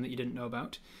near the dome that you didn't know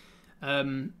about,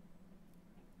 and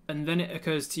then it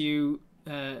occurs to you,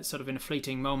 sort of in a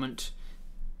fleeting moment,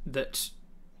 that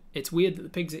it's weird that the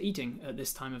pigs are eating at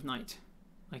this time of night.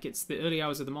 Like, it's the early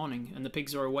hours of the morning and the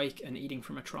pigs are awake and eating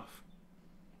from a trough.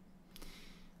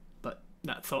 But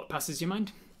that thought passes your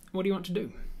mind. What do you want to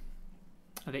do?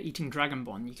 Are they eating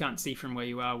Dragonborn? You can't see from where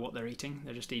you are what they're eating.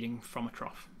 They're just eating from a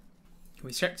trough. Can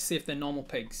we check to see if they're normal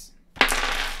pigs?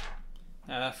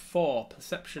 4.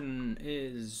 Perception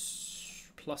is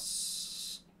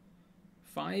plus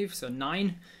 5, so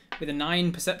 9. With a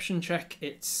 9 perception check,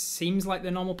 it seems like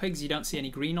they're normal pigs. You don't see any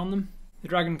green on them. The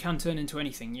dragon can turn into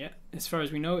anything, yeah? As far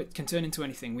as we know, it can turn into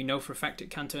anything. We know for a fact it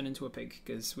can turn into a pig,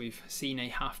 because we've seen a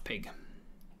half pig.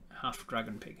 A half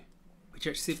dragon pig. We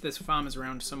check to see if there's farmers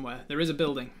around somewhere. There is a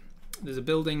building. There's a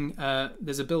building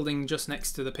just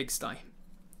next to the pigsty.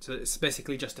 So it's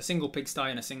basically just a single pigsty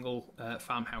and a single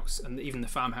farmhouse. And even the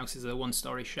farmhouse is a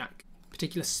 1-story shack.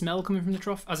 Particular smell coming from the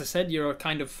trough. As I said, you're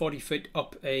kind of 40 feet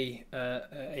up a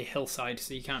hillside,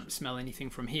 so you can't smell anything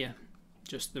from here.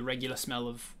 Just the regular smell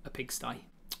of a pigsty.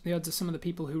 The odds of some of the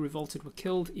people who revolted were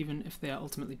killed, even if they are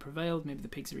ultimately prevailed. Maybe the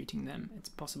pigs are eating them. It's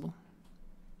possible.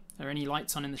 Are any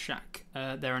lights on in the shack?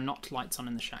 There are not lights on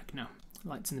in the shack, no.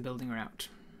 Lights in the building are out.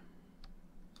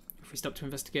 If we stop to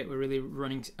investigate,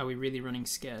 are we really running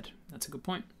scared? That's a good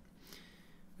point.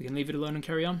 We can leave it alone and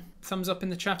carry on. Thumbs up in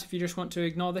the chat if you just want to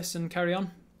ignore this and carry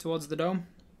on towards the dome.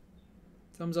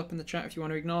 Thumbs up in the chat if you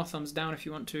want to ignore. Thumbs down if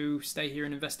you want to stay here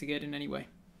and investigate in any way.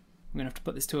 I'm going to have to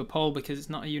put this to a poll because it's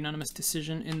not a unanimous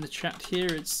decision in the chat here.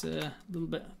 It's a little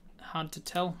bit hard to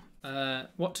tell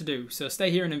what to do. So stay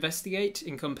here and investigate,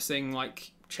 encompassing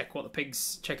like check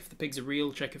if the pigs are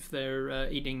real, check if they're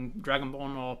eating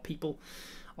Dragonborn or people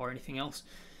or anything else.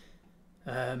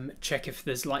 Check if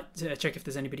there's check if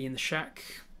there's anybody in the shack.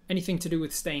 Anything to do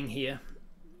with staying here,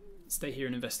 stay here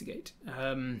and investigate.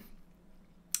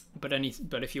 But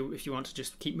if you want to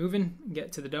just keep moving and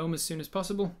get to the dome as soon as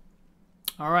possible.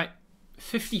 All right,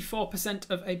 54%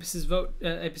 of Apis's vote.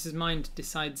 Apis's mind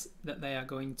decides that they are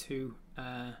going to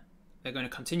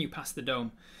continue past the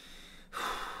dome.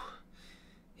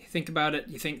 think about it,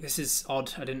 you think this is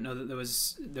odd. I didn't know that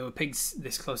there were pigs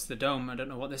this close to the dome. I don't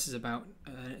know what this is about.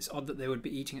 It's odd that they would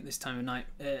be eating at this time of night.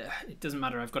 It doesn't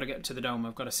matter. I've got to get to the dome.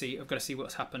 I've got to see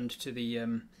what's happened to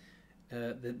the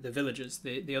villagers.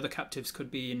 The other captives could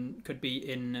be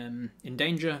in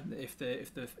danger if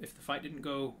the fight didn't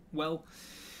go well.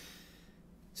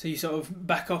 So you sort of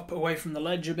back up away from the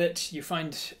ledge a bit. You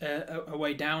find a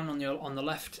way down on the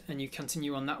left, and you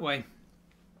continue on that way.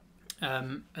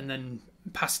 And then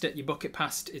past it, you book it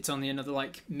past. It's only another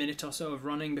like minute or so of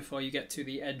running before you get to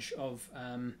the edge of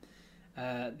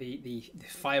the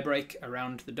fire break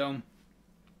around the dome.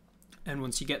 And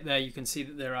once you get there, you can see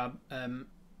that there are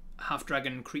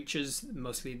half-dragon creatures,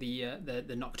 mostly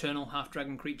the nocturnal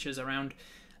half-dragon creatures around.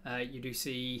 You do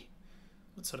see,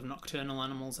 what sort of nocturnal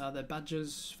animals are there?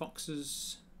 Badgers,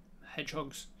 foxes,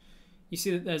 hedgehogs. You see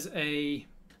that there's a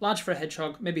large for a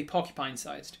hedgehog, maybe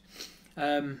porcupine-sized.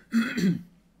 And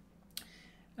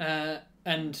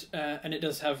it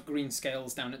does have green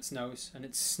scales down its nose, and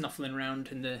it's snuffling around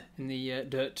in the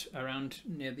dirt around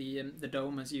near the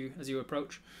dome as you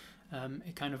approach.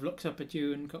 It kind of looks up at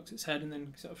you and cocks its head, and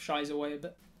then sort of shies away a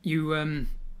bit.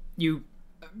 You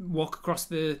walk across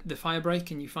the fire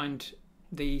break, and you find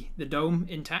the dome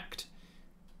intact.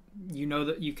 You know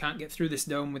that you can't get through this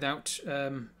dome without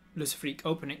Luciferique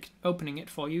opening it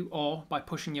for you, or by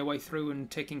pushing your way through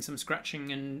and taking some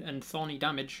scratching and thorny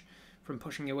damage from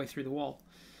pushing your way through the wall.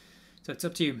 So it's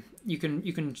up to you. You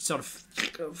can sort of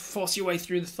force your way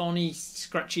through the thorny,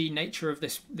 scratchy nature of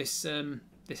this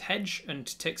hedge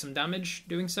and take some damage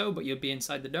doing so, but you'll be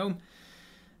inside the dome.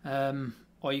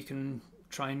 Or you can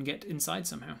try and get inside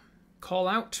somehow. Call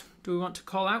out. Do we want to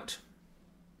call out?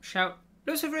 Shout,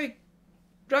 Luciferique!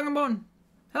 Dragonborn!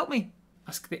 Help me!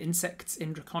 Ask the insects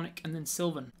in Draconic and then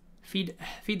Sylvan. Feed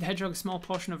the hedgehog a small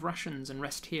portion of rations and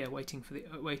rest here, waiting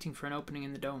for an opening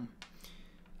in the dome.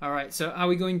 Alright, so are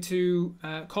we going to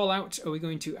call out? Are we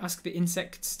going to ask the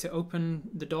insects to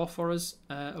open the door for us?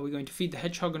 Are we going to feed the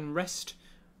hedgehog and rest?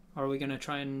 Or are we going to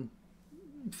try and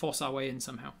force our way in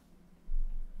somehow?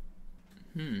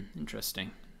 Interesting.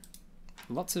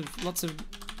 Lots of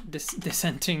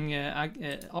dissenting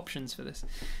options for this.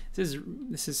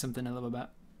 This is something I love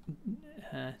about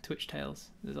Twitch Tales.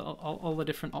 There's all the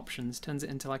different options. Turns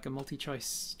it into like a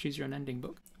multi-choice choose your own ending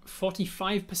book.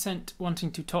 45% wanting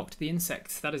to talk to the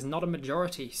insects. That is not a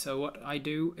majority. So what I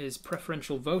do is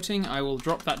preferential voting. I will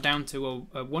drop that down to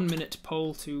a 1 minute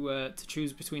poll to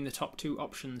choose between the top two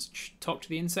options: talk to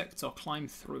the insects or climb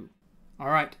through. All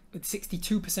right, with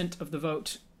 62% of the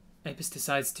vote, Apis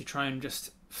decides to try and just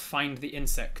find the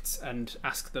insects and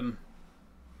ask them,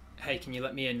 "Hey, can you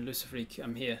let me in, Luciferique?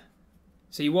 I'm here."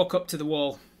 So you walk up to the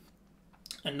wall,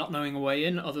 and not knowing a way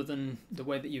in other than the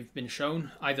way that you've been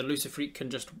shown, either Luciferique can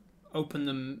just open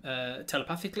them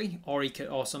telepathically,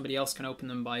 or somebody else can open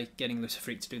them by getting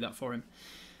Luciferique to do that for him.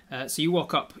 So you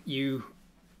walk up, you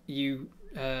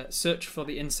search for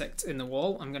the insects in the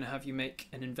wall. I'm going to have you make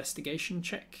an investigation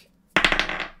check.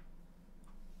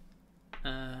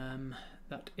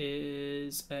 That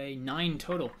is a 9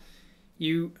 total.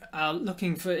 You are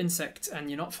looking for insects and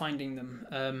you're not finding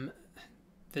them.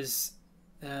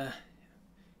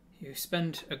 You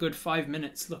spend a good 5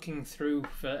 minutes looking through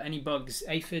for any bugs,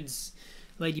 aphids,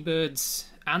 ladybirds,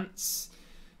 ants,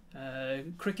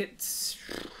 crickets,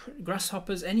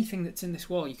 grasshoppers, anything that's in this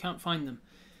wall. You can't find them.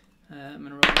 I'm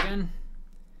going to roll again.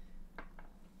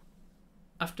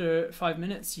 After 5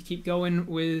 minutes, you keep going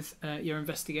with your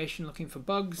investigation looking for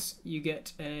bugs. You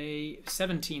get a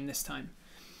 17 this time.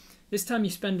 This time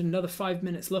you spend another 5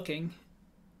 minutes looking,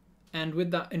 and with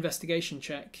that investigation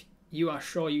check, you are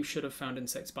sure you should have found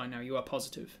insects by now. You are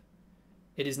positive.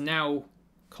 It is now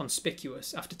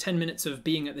conspicuous. After 10 minutes of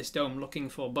being at this dome looking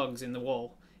for bugs in the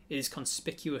wall, it is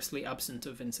conspicuously absent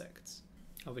of insects.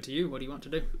 Over to you. What do you want to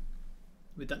do?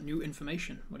 With that new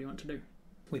information, what do you want to do?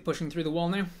 We're pushing through the wall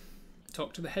now.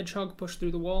 Talk to the hedgehog, push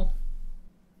through the wall.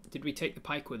 Did we take the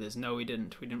pike with us? No, we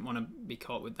didn't. We didn't want to be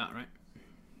caught with that, right?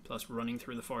 Plus, running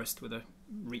through the forest with a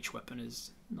reach weapon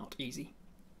is not easy.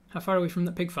 How far are we from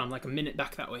the pig farm? Like a minute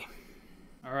back that way.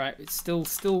 Alright, it's still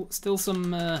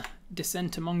some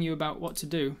dissent among you about what to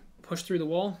do. Push through the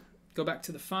wall, go back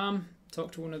to the farm,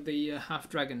 talk to one of the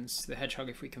half-dragons, the hedgehog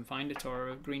if we can find it, or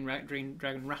a green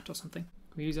dragon rat or something.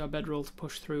 We use our bedroll to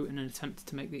push through in an attempt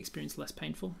to make the experience less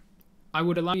painful. I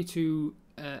would allow you to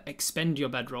expend your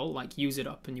bedroll, like use it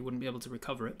up and you wouldn't be able to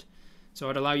recover it. So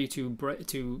I'd allow you to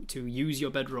use your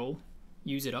bedroll,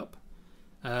 use it up,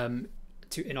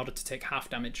 in order to take half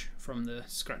damage from the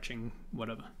scratching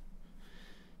whatever.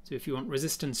 So if you want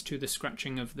resistance to the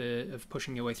scratching of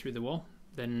pushing your way through the wall,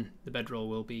 then the bedroll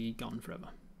will be gone forever.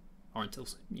 or until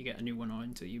you get a new one, or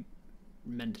until you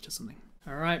mend it or something.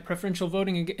 All right, preferential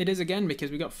voting it is again, because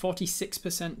we got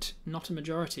 46%, not a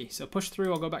majority. So push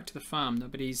through or go back to the farm.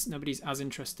 Nobody's as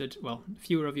interested. Well,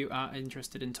 fewer of you are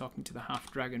interested in talking to the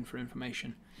half dragon for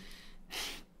information.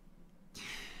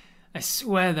 I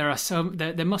swear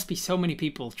there must be so many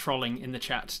people trolling in the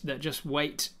chat that just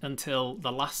wait until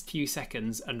the last few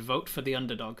seconds and vote for the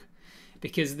underdog,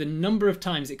 because the number of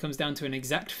times it comes down to an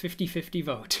exact 50-50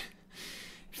 vote.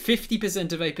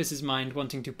 50% of Apis' mind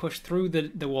wanting to push through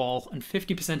the wall, and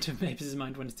 50% of Apis'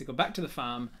 mind wanting to go back to the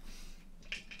farm.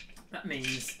 That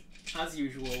means, as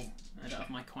usual, I don't have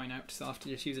my coin out, so I'll have to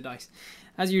just use a dice.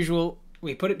 As usual,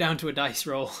 we put it down to a dice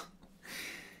roll.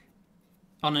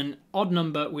 On an odd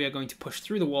number, we are going to push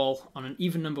through the wall. On an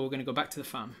even number, we're going to go back to the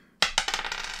farm.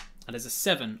 That is a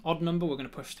 7. Odd number, we're going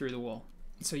to push through the wall.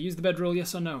 So use the bedroll,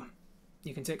 yes or no.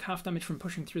 You can take half damage from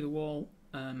pushing through the wall,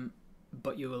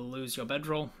 but you will lose your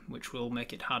bedroll, which will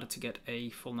make it harder to get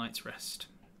a full night's rest.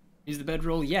 Use the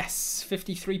bedroll, yes.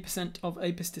 53% of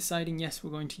Apis deciding yes, we're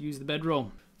going to use the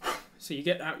bedroll. So you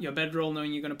get out your bedroll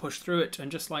knowing you're going to push through it,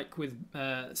 and just like with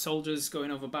soldiers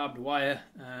going over barbed wire,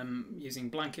 using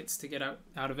blankets to get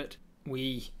out of it,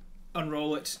 we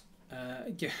unroll it,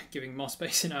 giving more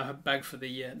space in our bag for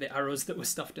the arrows that were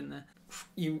stuffed in there.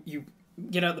 You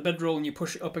get out the bedroll and you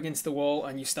push it up against the wall,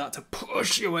 and you start to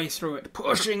push your way through it,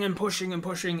 pushing and pushing and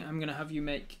pushing. I'm going to have you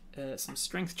make some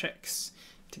strength checks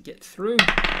to get through.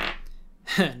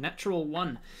 Natural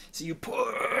 1. So you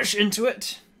push into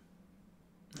it.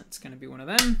 That's going to be one of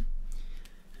them.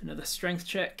 Another strength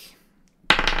check.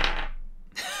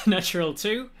 Natural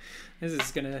 2. This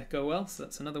is going to go well, so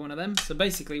that's another one of them. So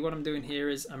basically what I'm doing here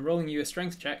is I'm rolling you a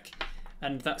strength check,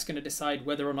 and that's going to decide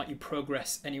whether or not you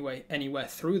progress anywhere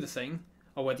through the thing,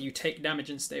 or whether you take damage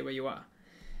and stay where you are.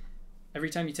 Every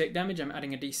time you take damage, I'm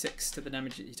adding a d6 to the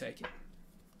damage that you're taking.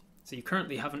 So you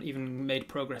currently haven't even made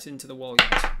progress into the wall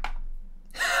yet.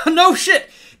 No shit!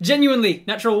 Genuinely!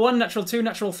 Natural 1, natural 2,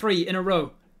 natural 3 in a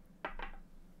row.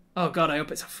 Oh god, I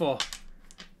hope it's a 4.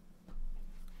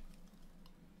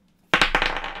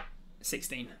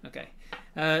 16, okay.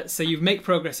 So you make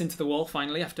progress into the wall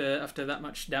finally after that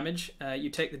much damage. You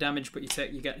take the damage, but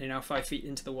you get now 5 feet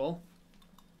into the wall.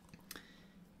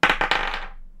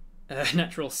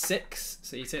 Natural 6,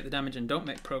 so you take the damage and don't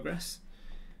make progress.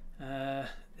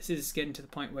 This is getting to the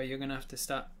point where you're going to have to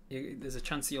start. There's a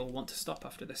chance you'll want to stop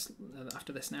after this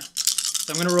now.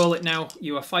 So I'm going to roll it now.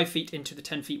 You are 5 feet into the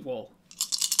 10 feet wall.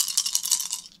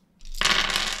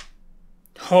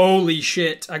 Holy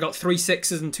shit, I got 3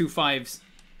 6s and 2 5s.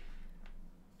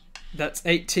 That's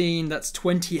 18, that's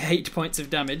 28 points of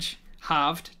damage,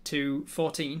 halved to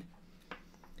 14.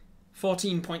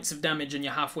 14 points of damage and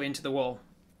you're halfway into the wall.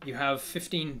 You have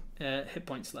 15 hit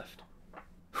points left.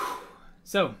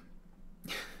 So,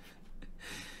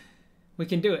 we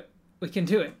can do it. We can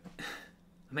do it.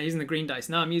 Am I using the green dice?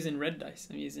 No, I'm using red dice.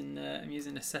 I'm using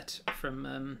a set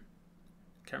from,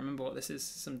 can't remember what this is,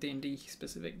 some D&D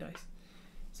specific dice.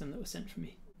 Some that was sent for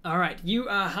me. Alright, you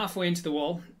are halfway into the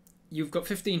wall. You've got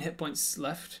 15 hit points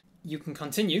left. You can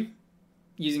continue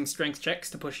using strength checks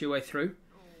to push your way through.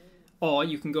 Or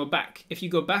you can go back. If you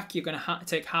go back, you're going to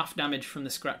take half damage from the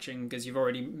scratching because you've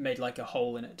already made like a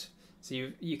hole in it. So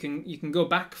you can go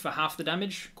back for half the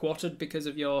damage, quartered because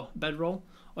of your bedroll,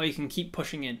 or you can keep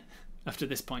pushing in after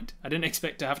this point. I didn't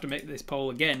expect to have to make this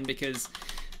poll again because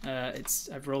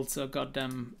I've rolled so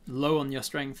goddamn low on your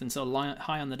strength and so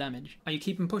high on the damage. Are you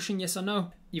keeping pushing, yes or no?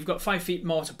 You've got 5 feet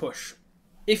more to push.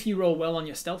 If you roll well on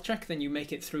your stealth check, then you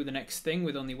make it through the next thing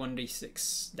with only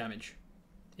 1d6 damage.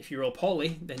 If you roll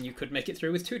poorly, then you could make it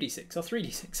through with 2d6 or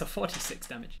 3d6 or 46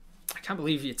 damage. I can't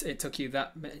believe it took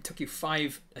you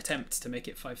 5 attempts to make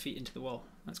it 5 feet into the wall.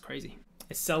 That's crazy.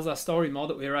 It sells our story more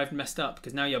that we arrived messed up,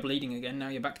 because now you're bleeding again, now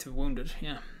you're back to wounded,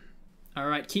 yeah.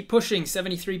 Alright, keep pushing.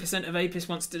 73% of Apis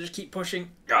wants to just keep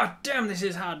pushing. God damn, this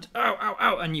is hard. Ow, ow,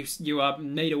 ow. And you are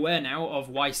made aware now of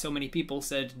why so many people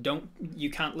said you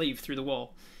can't leave through the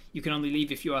wall. You can only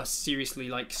leave if you are seriously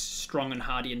like strong and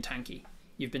hardy and tanky.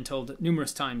 You've been told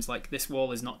numerous times like this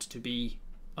wall is not to be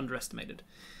underestimated.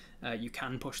 You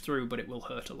can push through, but it will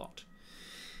hurt a lot.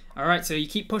 Alright, so you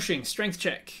keep pushing. Strength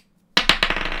check.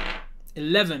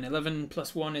 11. 11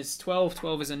 plus 1 is 12.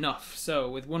 12 is enough. So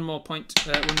with one more point,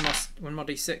 one more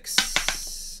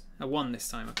d6. A 1 this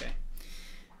time, okay.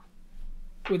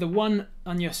 With a 1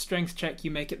 on your strength check,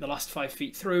 you make it the last 5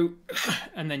 feet through,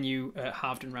 and then you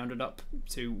halved and rounded up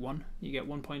to 1. You get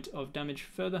 1 point of damage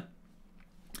further.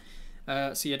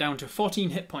 So you're down to 14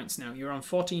 hit points now. You're on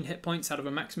 14 hit points out of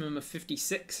a maximum of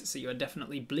 56, so you are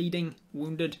definitely bleeding,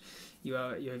 wounded.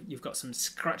 You've got some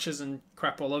scratches and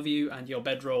crap all over you, and your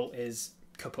bedroll is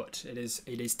kaput. It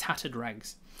is tattered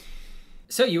rags.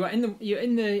 So you're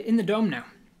in the dome now.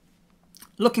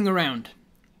 Looking around,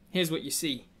 here's what you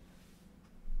see.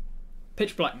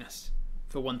 Pitch blackness,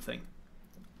 for one thing.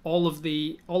 All of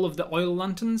the oil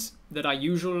lanterns that are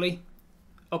usually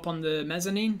up on the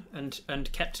mezzanine and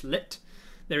kept lit.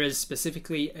 There is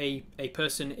specifically a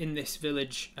person in this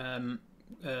village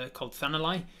called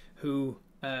Thanalai who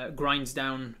grinds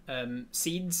down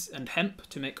seeds and hemp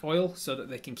to make oil so that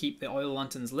they can keep the oil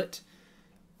lanterns lit.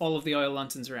 All of the oil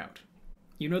lanterns are out.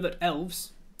 You know that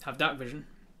elves have dark vision.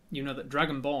 You know that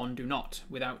Dragonborn do not,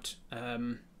 without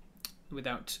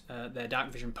their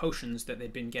dark vision potions that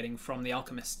they'd been getting from the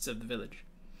alchemists of the village.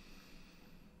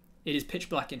 It is pitch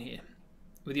black in here.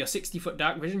 With your 60-foot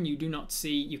dark vision, you do not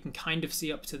see. You can kind of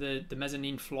see up to the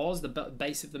mezzanine floors, the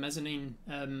base of the mezzanine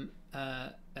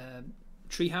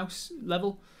treehouse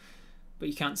level, but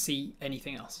you can't see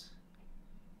anything else.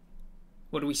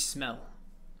 What do we smell?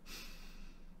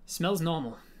 Smells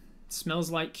normal. It smells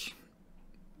like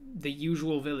the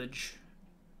usual village.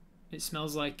 It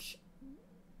smells like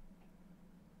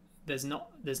there's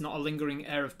not a lingering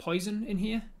air of poison in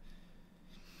here.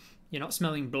 You're not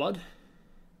smelling blood.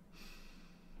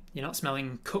 You're not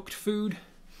smelling cooked food.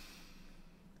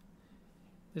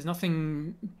 There's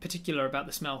nothing particular about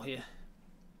the smell here.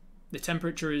 The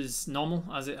temperature is normal,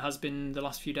 as it has been the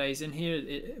last few days in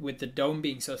here, with the dome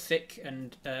being so thick,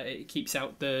 and it keeps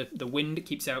out the wind, it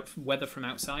keeps out weather from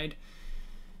outside.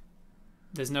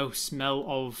 There's no smell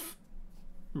of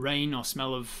rain or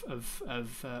smell of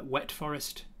wet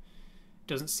forest. It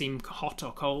doesn't seem hot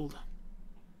or cold.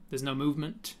 There's no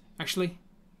movement. Actually,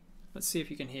 let's see if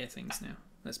you can hear things now.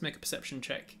 Let's make a perception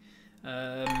check.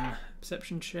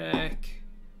 Perception check.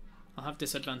 I'll have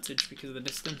disadvantage because of the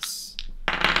distance.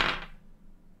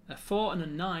 A 4 and a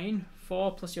 9.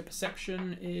 4 plus your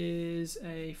perception is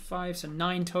a 5, so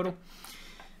 9 total.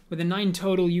 With a 9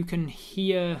 total, you can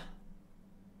hear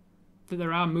that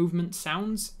there are movement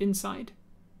sounds inside.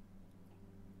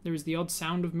 There is the odd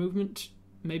sound of movement,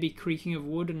 maybe creaking of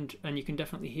wood, and you can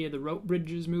definitely hear the rope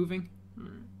bridges moving.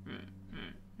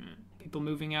 People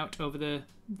moving out over the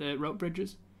rope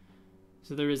bridges.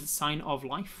 So there is a sign of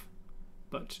life,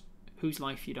 but whose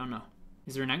life you don't know.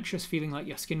 Is there an anxious feeling like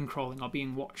your skin crawling or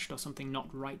being watched or something not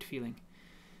right feeling?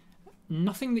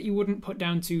 Nothing that you wouldn't put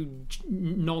down to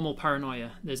normal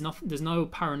paranoia. There's no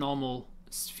paranormal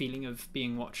feeling of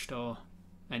being watched or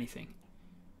anything.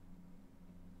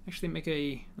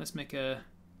 Actually, let's make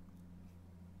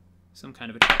some kind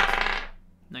of a check.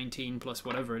 19 plus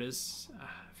whatever it is.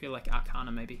 I feel like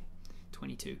Arcana maybe.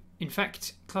 22. In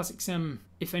fact, Classic Sim,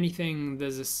 if anything,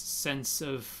 there's a sense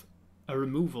of a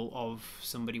removal of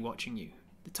somebody watching you.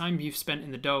 The time you've spent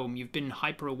in the dome, you've been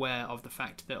hyper aware of the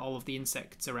fact that all of the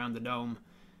insects around the dome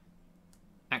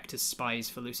act as spies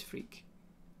for Lucifreak.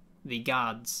 The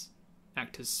guards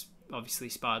act as, obviously,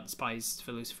 spies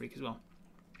for Lucifreak as well.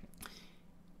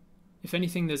 If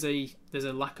anything, there's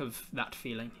a lack of that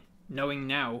feeling. Knowing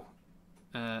now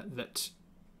that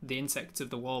the insects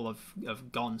of the wall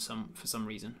have gone for some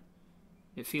reason.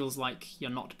 It feels like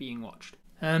you're not being watched.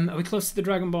 Are we close to the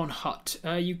Dragonborn hut?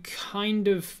 You kind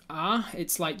of are.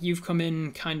 It's like you've come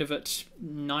in kind of at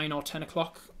 9 or 10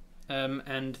 o'clock,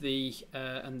 and the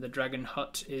Dragonborn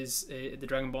hut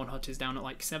is down at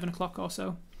like 7 o'clock or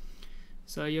so.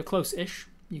 So you're close-ish.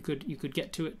 You could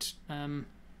get to it.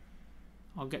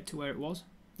 I'll get to where it was.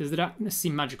 Does the darkness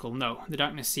seem magical? No, the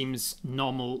darkness seems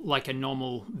normal, like a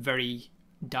normal, very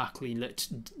darkly lit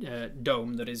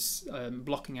dome that is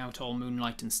blocking out all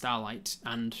moonlight and starlight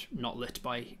and not lit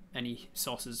by any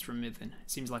sources from within.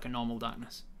 It seems like a normal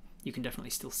darkness. You can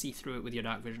definitely still see through it with your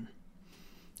dark vision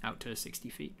out to 60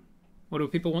 feet. What do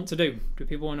people want to do? Do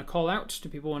people want to call out? Do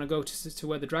people want to go to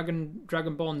where the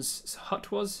Dragonborn's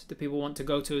hut was? Do people want to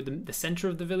go to the center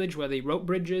of the village where the rope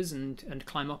bridge is and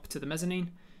climb up to the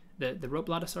mezzanine? The rope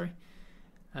ladder, sorry.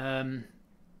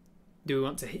 Do we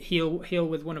want to heal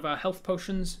with one of our health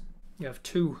potions? You have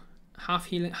 2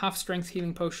 half strength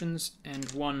healing potions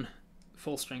and 1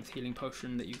 full strength healing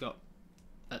potion that you got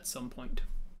at some point.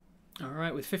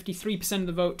 Alright, with 53% of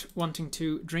the vote wanting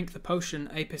to drink the potion,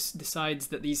 Apis decides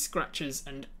that these scratches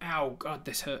and ow, god,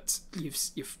 this hurts.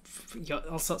 You've got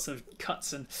all sorts of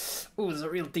cuts and oh, there's a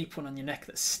real deep one on your neck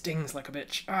that stings like a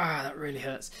bitch. Ah, that really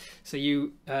hurts. So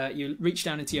you reach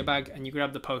down into your bag and you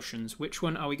grab the potions. Which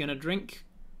one are we going to drink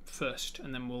first?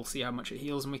 And then we'll see how much it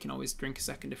heals, and we can always drink a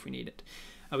second if we need it.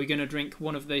 Are we going to drink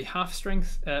one of the half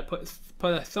strength? Put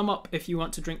a thumb up if you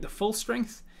want to drink the full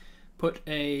strength. Put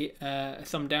a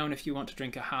thumb down if you want to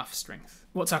drink a half strength.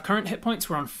 What's our current hit points?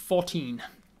 We're on 14.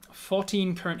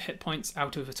 14 current hit points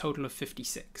out of a total of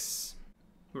 56.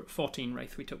 We're at 14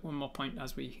 Wraith. We took 1 more point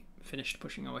as we finished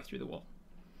pushing our way through the wall.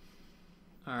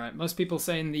 Alright, most people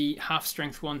saying the half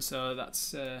strength one, so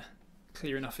that's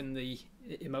clear enough in the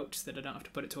emotes that I don't have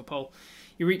to put it to a poll.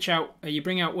 You reach out, you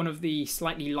bring out one of the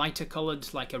slightly lighter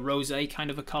coloured, like a rosé kind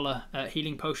of a colour,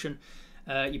 healing potion.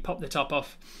 You pop the top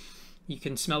off. You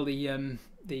can smell the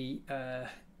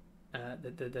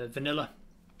vanilla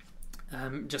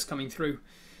just coming through.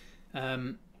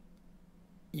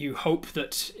 You hope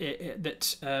that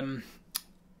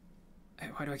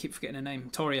why do I keep forgetting her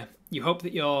name? Toria. You hope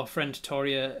that your friend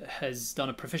Toria has done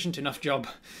a proficient enough job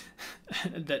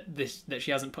that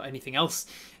she hasn't put anything else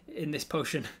in this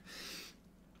potion.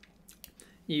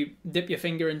 You dip your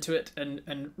finger into it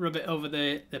and rub it over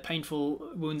the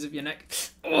painful wounds of your neck.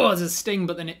 Oh, there's a sting,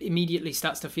 but then it immediately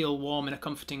starts to feel warm in a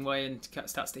comforting way and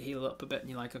starts to heal up a bit. And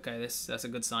you're like, okay, that's a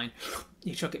good sign.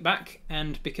 You chuck it back,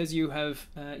 and because you have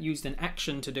used an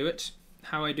action to do it,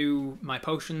 how I do my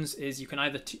potions is you can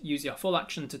either use your full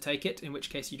action to take it, in which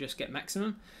case you just get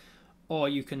maximum, or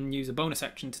you can use a bonus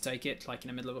action to take it, like in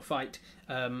the middle of a fight,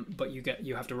 but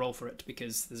you have to roll for it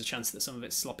because there's a chance that some of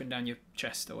it's slopping down your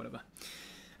chest or whatever.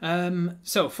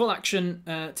 So full action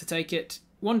to take it,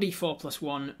 1d4 plus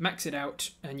 1, max it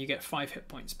out, and you get 5 hit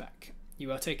points back.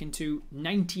 You are taken to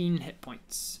 19 hit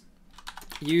points.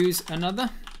 Use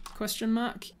another ?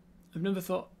 I've never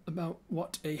thought about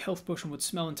what a health potion would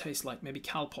smell and taste like. Maybe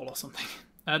Calpol or something.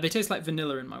 They taste like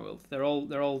vanilla in my world. They're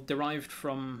all derived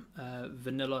from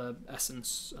vanilla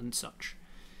essence and such.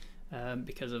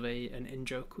 Because of an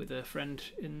in-joke with a friend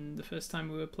in the first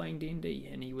time we were playing D&D,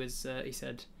 and he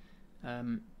said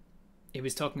he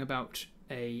was talking about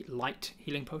a light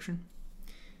healing potion,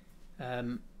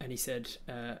 and he said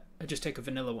I just take a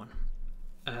vanilla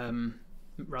one.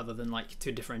 Rather than like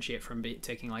to differentiate from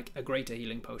taking like a greater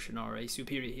healing potion or a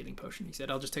superior healing potion. He said,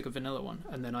 I'll just take a vanilla one.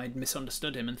 And then I'd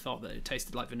misunderstood him and thought that it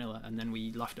tasted like vanilla, and then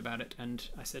we laughed about it, and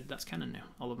I said, that's canon now.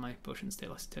 All of my potions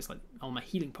taste like, all my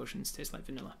healing potions taste like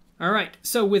vanilla. Alright,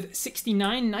 so with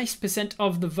 69 nice %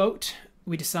 of the vote,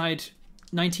 we decide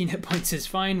 19 hit points is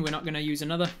fine. We're not going to use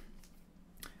another.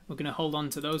 We're going to hold on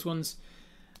to those ones.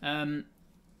 And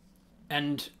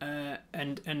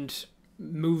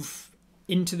move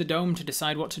into the dome to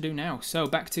decide what to do now. So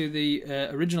back to the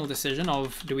original decision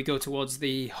of, do we go towards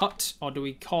the hut, or do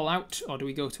we call out, or do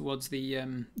we go towards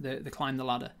the climb the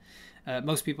ladder?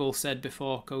 Most people said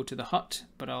before go to the hut,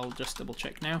 but I'll just double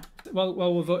check now.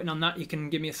 While we're voting on that, you can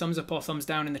give me a thumbs up or thumbs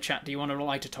down in the chat. Do you want to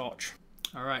light a torch?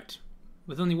 All right.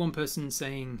 With only one person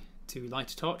saying to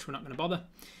light a torch, we're not going to bother.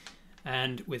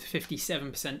 And with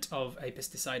 57% of Apis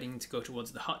deciding to go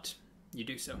towards the hut, you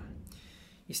do so.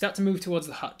 You start to move towards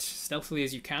the hut, stealthily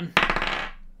as you can.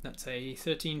 That's a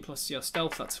 13 plus your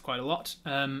stealth, that's quite a lot.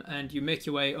 And you make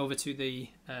your way over to the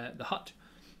hut.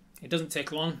 It doesn't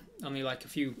take long, only like a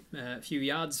few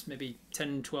yards, maybe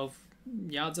 10, 12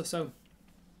 yards or so,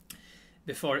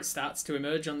 before it starts to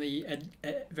emerge on the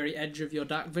very edge of your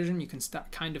dark vision. You can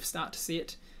kind of start to see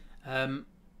it. Let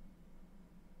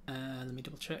me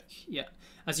double check. Yeah,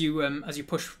 as you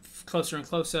push closer and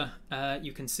closer,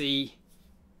 you can see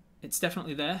it's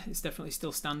definitely there. It's definitely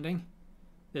still standing.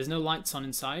 There's no lights on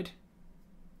inside.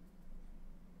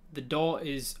 The door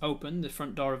is open. The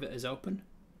front door of it is open.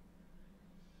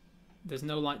 There's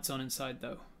no lights on inside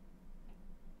though.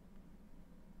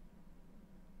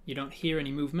 You don't hear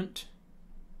any movement.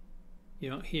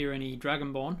 You don't hear any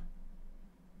Dragonborn.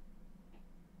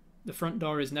 The front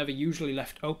door is never usually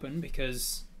left open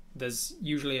because there's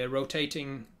usually a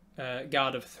rotating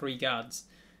guard of 3 guards,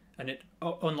 and it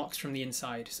unlocks from the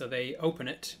inside. So they open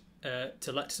it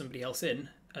to let somebody else in,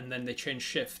 and then they change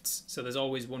shifts. So there's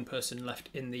always one person left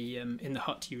in the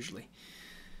hut usually.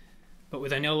 But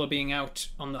with Enola being out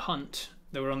on the hunt,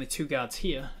 there were only 2 guards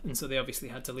here, and so they obviously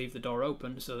had to leave the door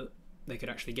open so that they could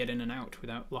actually get in and out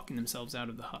without locking themselves out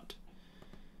of the hut.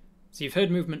 So you've heard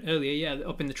movement earlier, yeah,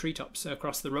 up in the treetops,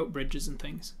 across the rope bridges and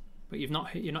things. But you're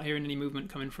not hearing any movement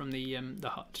coming from the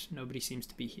hut. Nobody seems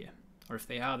to be here. Or if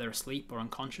they are, they're asleep or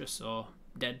unconscious or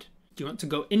dead. Do you want to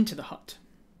go into the hut?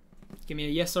 Give me a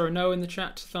yes or a no in the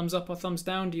chat. Thumbs up or thumbs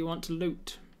down. Do you want to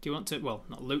loot? Do you want to, well,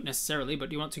 not loot necessarily, but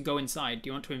do you want to go inside? Do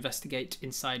you want to investigate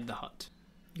inside the hut?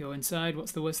 Go inside.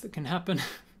 What's the worst that can happen?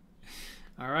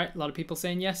 All right. A lot of people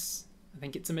saying yes. I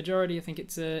think it's a majority. I think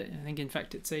in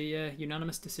fact it's a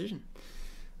unanimous decision.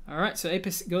 All right. So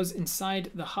Apis goes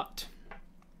inside the hut.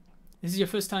 This is your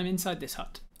first time inside this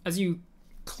hut. As you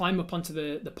climb up onto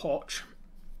the porch,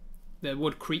 the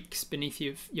wood creaks beneath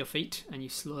your feet, and you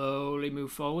slowly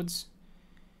move forwards.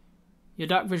 Your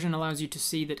dark vision allows you to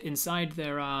see that inside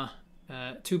there are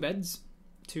 2 beds,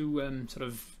 2 sort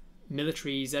of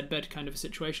military Z-bed kind of a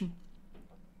situation.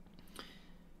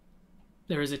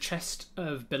 There is a chest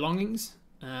of belongings.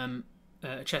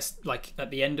 A chest, like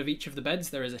at the end of each of the beds,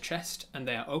 there is a chest, and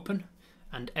they are open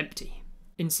and empty.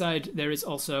 Inside, there is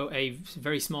also a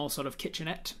very small sort of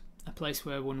kitchenette, a place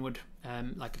where one would,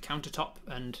 like a countertop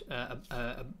and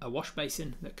a wash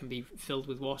basin that can be filled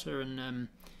with water and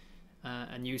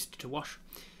used to wash.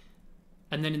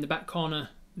 And then in the back corner,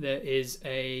 there is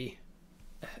a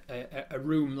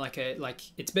room, like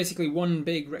it's basically one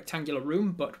big rectangular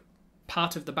room, but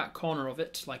part of the back corner of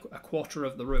it, like a quarter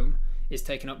of the room, is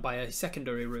taken up by a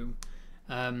secondary room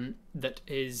that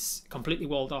is completely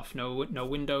walled off, no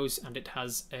windows, and it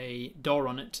has a door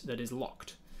on it that is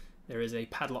locked. There is a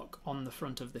padlock on the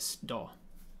front of this door.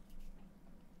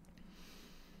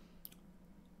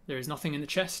 There is nothing in the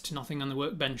chest, nothing on the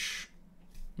workbench,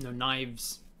 no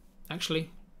knives.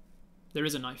 Actually, there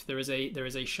is a knife. There is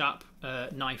a sharp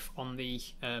knife on the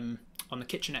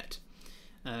kitchenette,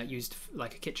 used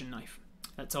like a kitchen knife.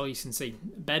 That's all you can see.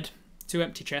 Bed, 2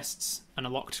 empty chests, and a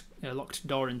locked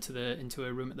door into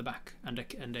a room at the back, and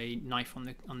a knife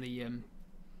on the. Are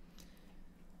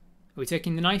we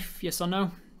taking the knife? Yes or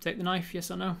no? Take the knife?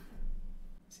 Yes or no?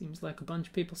 Seems like a bunch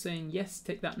of people saying yes.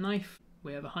 Take that knife.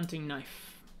 We have a hunting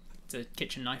knife. It's a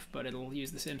kitchen knife, but it'll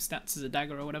use the same stats as a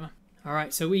dagger or whatever. All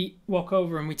right, so we walk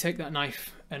over and we take that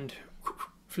knife and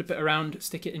flip it around,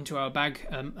 stick it into our bag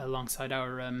alongside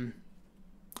our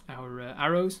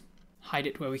arrows. Hide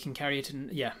it where we can carry it,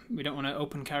 and yeah, we don't want to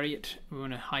open carry it. We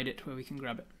want to hide it where we can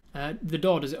grab it. The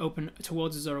door, does it open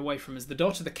towards us or away from us? The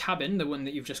door to the cabin, the one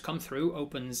that you've just come through,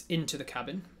 opens into the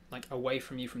cabin, like away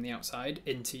from you from the outside,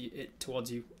 into it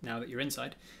towards you now that you're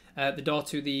inside. The door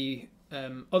to the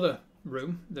other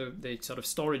room, the sort of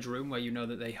storage room where you know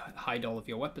that they hide all of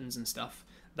your weapons and stuff,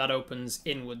 that opens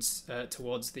inwards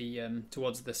towards the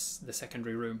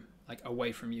secondary room, like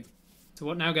away from you. So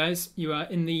what now, guys? You are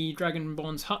in the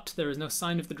Dragonborn's hut. There is no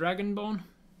sign of the Dragonborn.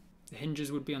 The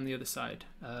hinges would be on the other side.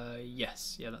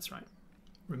 Yes, yeah, that's right.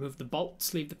 Remove the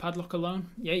bolts, leave the padlock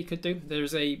alone. Yeah, you could do.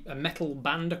 There's a metal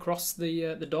band across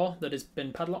the door that has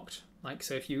been padlocked. Like,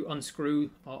 so if you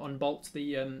unscrew or unbolt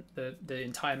the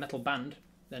entire metal band,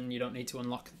 then you don't need to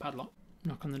unlock the padlock.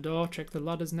 Knock on the door, check the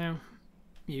ladders now.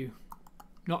 You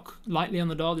knock lightly on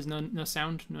the door, there's no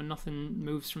sound, nothing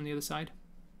moves from the other side.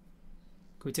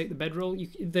 Can we take the bedroll?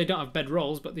 They don't have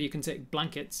bedrolls, but you can take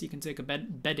blankets. You can take a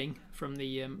bedding from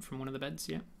one of the beds.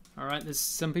 Yeah. All right. There's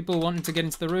some people wanting to get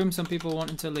into the room, some people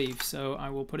wanting to leave. So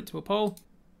I will put it to a poll.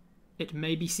 It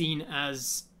may be seen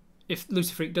as, if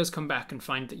Lucifreak does come back and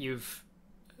find that you've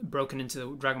broken into the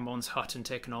Dragonborn's hut and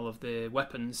taken all of the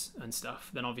weapons and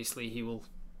stuff, then obviously he will.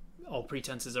 All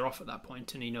pretenses are off at that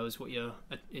point, and he knows what your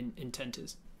intent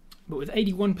is. But with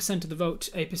 81% of the vote,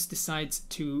 Apis decides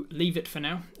to leave it for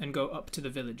now and go up to the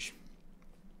village.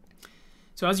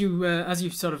 So as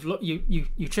you sort of look, you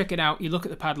check it out. You look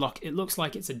at the padlock. It looks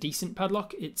like it's a decent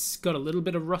padlock. It's got a little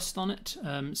bit of rust on it,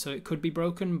 so it could be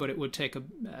broken. But it would take a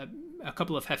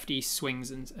couple of hefty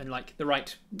swings and like the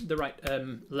right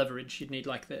leverage. You'd need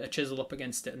like a chisel up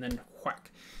against it and then whack,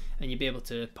 and you'd be able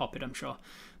to pop it, I'm sure.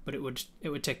 But it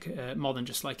would take more than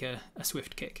just like a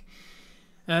swift kick.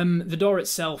 The door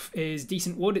itself is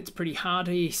decent wood. It's pretty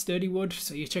hardy, sturdy wood.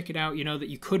 So you check it out. You know that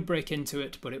you could break into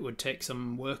it, but it would take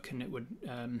some work, and it would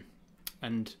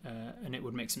it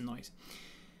would make some noise.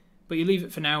 But you leave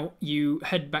it for now. You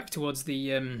head back towards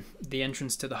the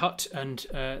entrance to the hut, and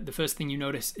the first thing you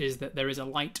notice is that there is a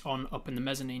light on up in the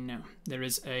mezzanine now. There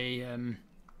is an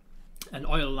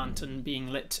oil lantern being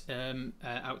lit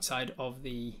outside of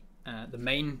the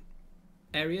main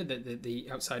area, the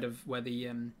outside of where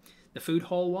the food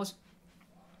hall was,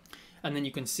 and then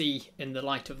you can see in the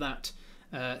light of that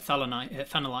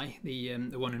Thanalai,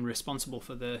 the one responsible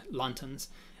for the lanterns,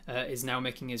 is now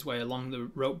making his way along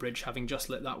the rope bridge, having just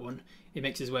lit that one. He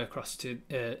makes his way across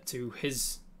to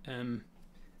his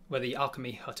where the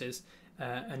alchemy hut is,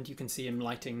 and you can see him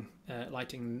lighting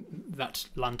that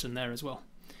lantern there as well.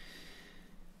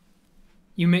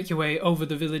 You make your way over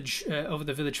the village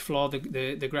floor,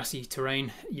 the grassy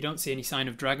terrain. You don't see any sign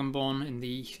of Dragonborn in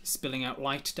the spilling out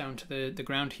light down to the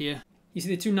ground here. You see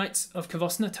the two knights of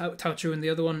Kavosna, Tauchu and the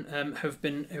other one, have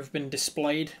been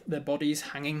displayed. Their bodies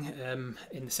hanging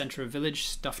in the centre of village,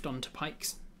 stuffed onto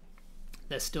pikes.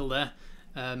 They're still there.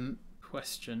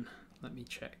 Question. Let me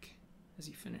check. Has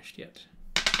he finished yet?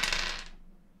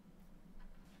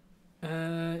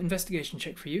 Investigation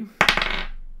check for you.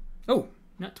 Oh,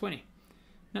 nat 20.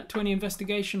 Nat 20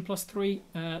 investigation plus 3,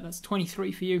 that's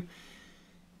 23 for you.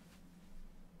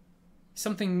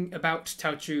 Something about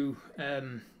Tauchu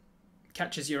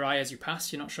catches your eye as you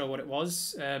pass. You're not sure what it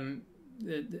was.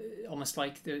 Almost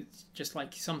like just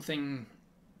like something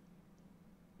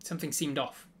seemed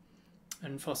off.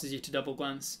 and forces you to double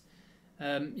glance.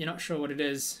 You're not sure what it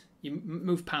is. You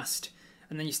move past,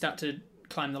 and then you start to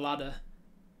climb the ladder,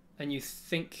 and you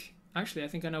think, actually, I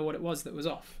think I know what it was that was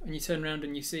off. And you turn around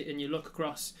and you look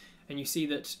across, and you see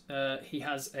that he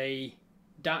has a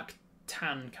dark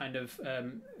tan kind of,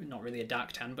 not really a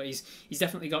dark tan, but he's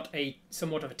definitely got a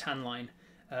somewhat of a tan line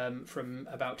from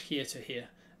about here to here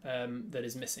that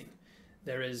is missing.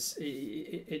 There is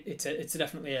it's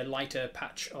definitely a lighter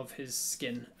patch of his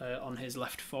skin on his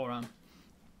left forearm,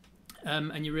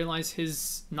 and you realise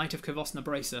his Knight of Kavosna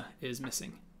bracer is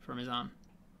missing from his arm.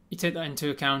 You take that into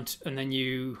account, and then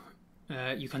you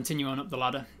continue on up the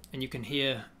ladder, and you can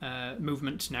hear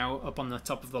movement now up on the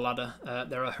top of the ladder.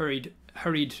 There are hurried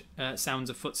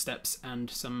sounds of footsteps and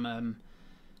some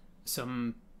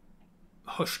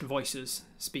hushed voices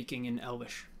speaking in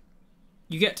Elvish.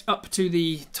 You get up to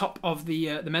the top of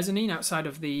the mezzanine outside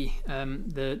of the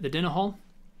dinner hall,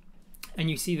 and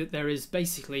you see that there is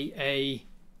basically a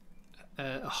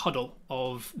huddle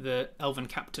of the elven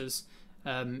captors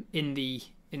in the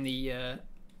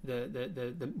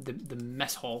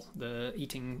mess hall, the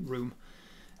eating room.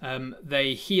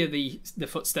 They hear the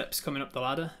footsteps coming up the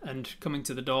ladder, and coming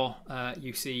to the door,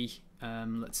 you see.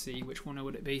 Let's see, which one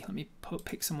would it be? Let me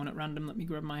pick someone at random. Let me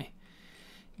grab my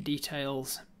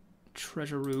details.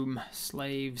 Treasure room,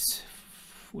 slaves,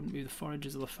 wouldn't be the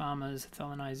foragers or the farmers.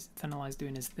 Theneli's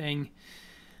doing his thing.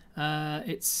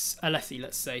 It's Alethi,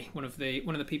 let's say, one of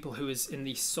the people who is in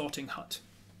the sorting hut.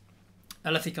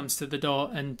 Alethi comes to the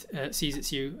door and sees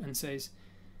it's you and says,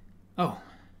 "Oh,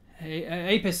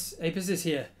 hey, Apis is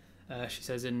here," she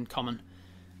says in common.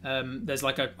 There's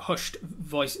like a hushed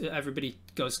voice. Everybody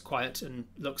goes quiet and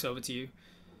looks over to you.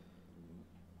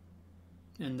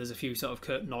 And there's a few sort of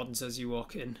curt nods as you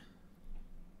walk in.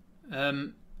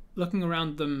 Looking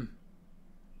around them,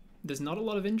 there's not a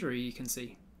lot of injury you can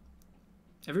see.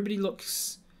 Everybody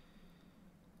looks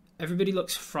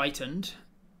frightened,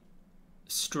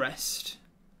 stressed,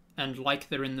 and like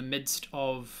they're in the midst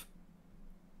of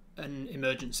an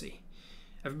emergency.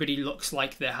 Everybody looks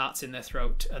like their heart's in their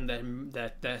throat, and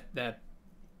they're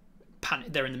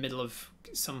panic. They're in the middle of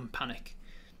some panic.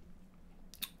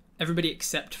 Everybody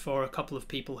except for a couple of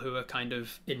people who are kind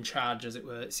of in charge, as it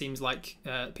were. It seems like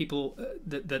people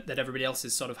that everybody else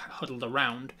is sort of huddled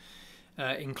around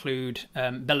include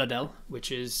Beladel,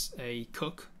 which is a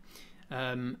cook,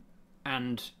 and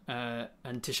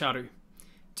Tisharu,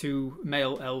 two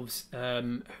male elves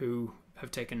who have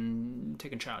taken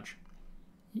charge.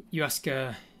 You ask,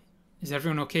 "Is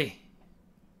everyone okay?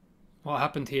 What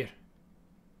happened here?"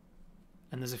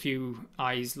 And there's a few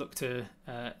eyes look to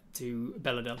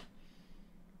Beladel.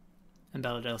 And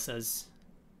Beladel says,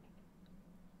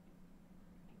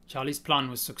 "Charlie's plan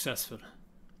was successful."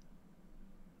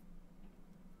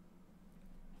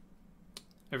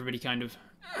 Everybody kind of...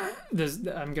 I'm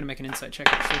going to make an insight check,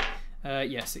 actually.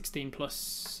 Yeah, 16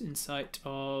 plus insight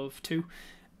of 2.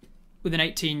 With an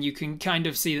 18, you can kind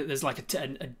of see that there's like a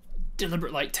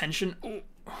deliberate like tension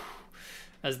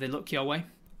as they look your way.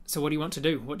 So what do you want to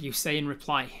do? What do you say in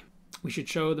reply? "We should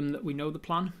show them that we know the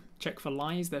plan. Check for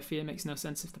lies. Their fear makes no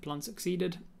sense if the plan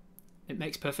succeeded. It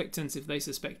makes perfect sense if they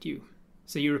suspect you."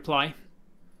 So you reply,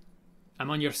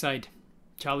 "I'm on your side.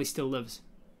 Charlie still lives.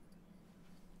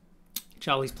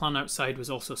 Charlie's plan outside was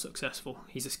also successful.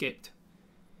 He's escaped."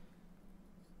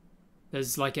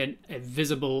 There's like a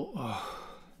visible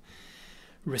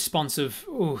response of,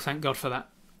 "Oh, thank God for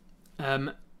that."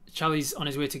 Charlie's on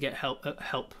his way to get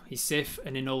help. He's safe,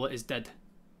 and Enola is dead.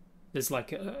 There's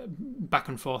like back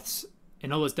and forths.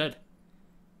 "Enola's dead.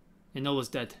 Enola's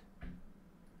dead."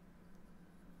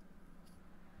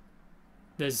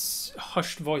 There's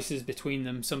hushed voices between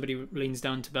them. Somebody leans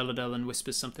down to Beladel and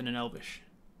whispers something in Elvish,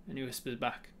 and he whispers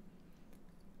back,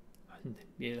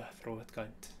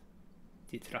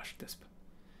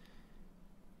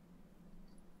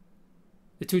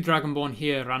 "The two Dragonborn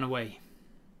here ran away."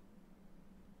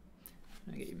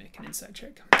 I get you make an insight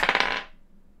check.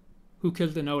 "Who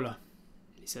killed Enola?"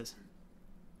 he says.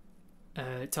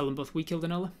 Tell them both we killed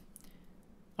Enola.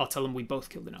 I'll tell them we both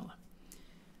killed Enola.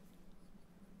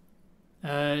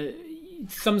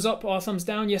 Thumbs up or thumbs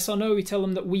down, yes or no? We tell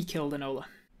them that we killed Enola.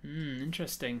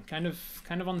 Interesting. Kind of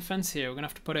on the fence here. We're gonna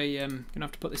have to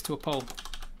put this to a poll.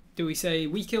 Do we say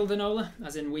we killed Enola,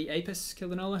 as in we Apis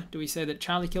killed Enola? Do we say that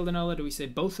Charlie killed Enola? Do we say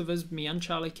both of us, me and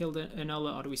Charlie, killed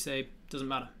Enola? Or do we say doesn't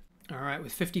matter? Alright,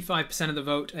 with 55% of the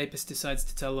vote, Apis decides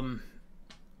to tell them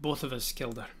both of us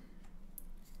killed her.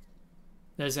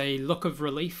 There's a look of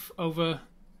relief over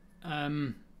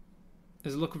a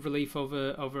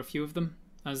few of them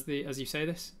as you say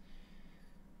this.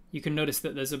 You can notice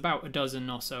that there's about a dozen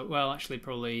or so, well actually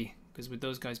probably because with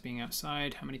those guys being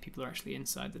outside, how many people are actually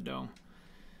inside the dome?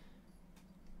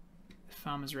 The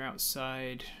farmers are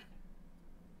outside.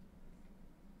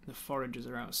 The foragers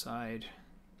are outside.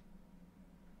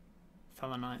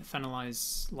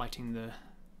 Thanali's lighting the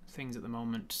things at the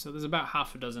moment. So there's about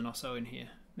half a dozen or so in here.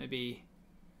 Maybe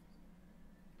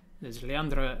there's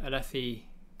Leandra, Alethi,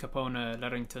 Capona,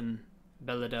 Larrington,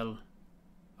 Belladel,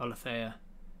 Olathea,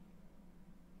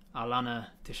 Alana,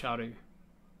 Tisharu,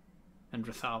 and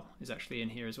Rathal is actually in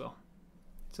here as well.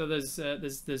 So there's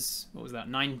what was that,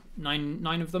 nine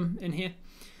of them in here.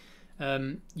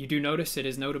 You do notice, it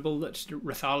is notable that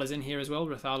Rathal is in here as well.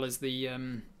 Rathal is the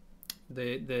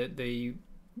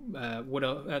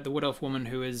wood elf woman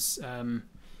who is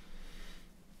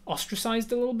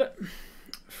ostracized a little bit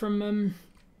from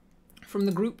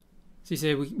the group. So you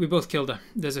say we both killed her.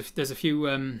 There's a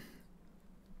few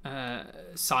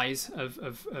sighs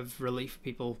of relief.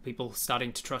 People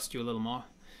starting to trust you a little more.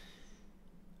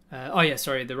 Oh yeah,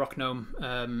 sorry. The rock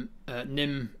gnome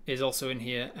Nim is also in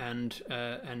here, and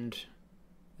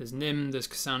there's Nim, there's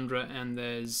Cassandra, and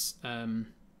there's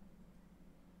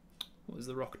what was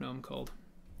the rock gnome called?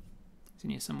 It's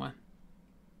in here somewhere.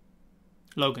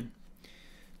 Logan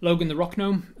the rock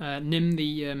gnome. Nim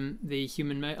the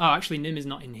human male. Oh, actually Nim is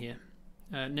not in here.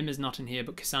 Nim is not in here,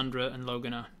 but Cassandra and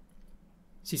Logan are.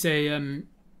 So you say,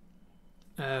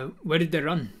 where did they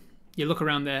run? You look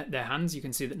around their hands, you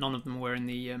can see that none of them were in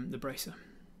the bracer.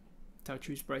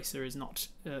 Tauchu's bracer is not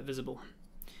visible.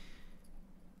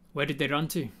 Where did they run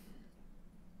to?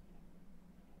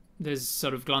 There's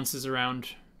sort of glances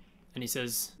around, and he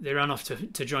says, they ran off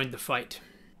to join the fight.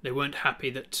 They weren't happy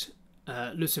that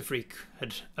Luciferique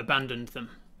had abandoned them,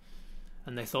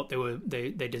 and they thought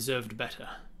they deserved better.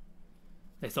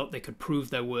 They thought they could prove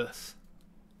their worth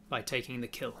by taking the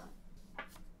kill.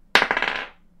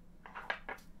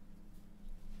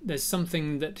 There's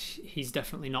something that he's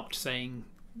definitely not saying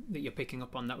that you're picking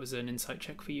up on. That was an insight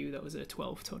check for you. That was a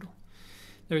 12 total.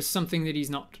 There is something that he's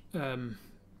not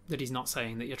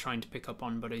saying that you're trying to pick up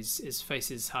on, but his face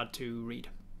is hard to read.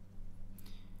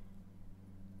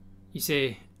 You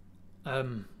say,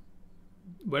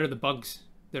 where are the bugs?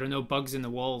 There are no bugs in the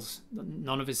walls.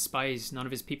 None of his spies, none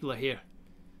of his people are here.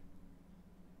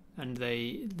 And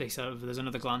they sort of, there's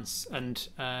another glance, and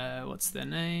what's their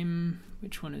name?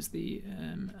 Which one is the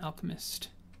alchemist?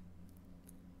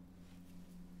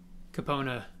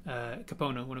 Capona,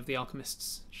 one of the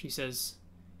alchemists. She says,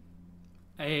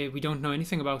 "Hey, we don't know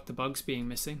anything about the bugs being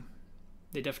missing.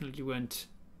 They definitely weren't.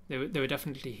 They were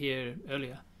definitely here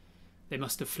earlier. They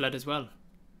must have fled as well."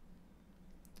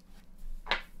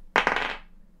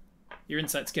 Your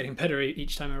insight's getting better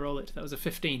each time I roll it. That was a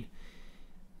 15.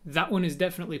 That one is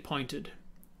definitely pointed.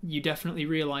 You definitely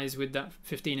realize with that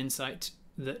 15 insight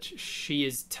that she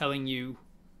is telling you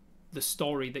the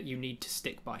story that you need to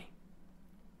stick by.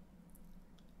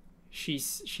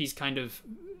 She's kind of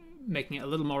making it a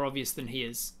little more obvious than he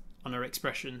is on her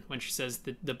expression when she says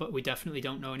that we definitely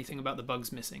don't know anything about the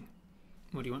bugs missing.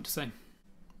 What do you want to say?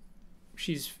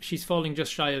 She's falling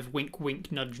just shy of wink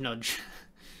wink nudge nudge.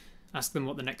 Ask them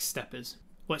what the next step is.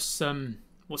 What's the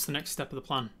next step of the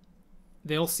plan?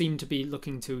 They all seem to be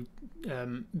looking to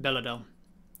Belladel,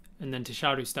 and then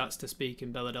Tisharu starts to speak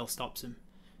and Belladel stops him.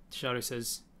 Tisharu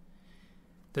says,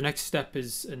 "The next step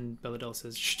is," and Belladel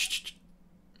says, "Shh, shh, shh.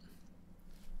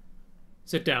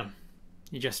 Sit down."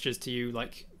 He gestures to you,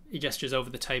 like he gestures over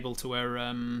the table to where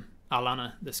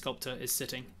Alana, the sculptor, is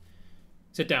sitting.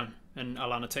 "Sit down." And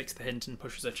Alana takes the hint and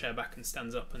pushes her chair back and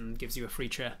stands up and gives you a free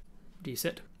chair. Do you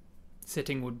sit?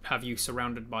 Sitting would have you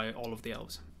surrounded by all of the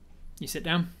elves. You sit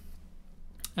down.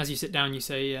 As you sit down, you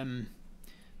say,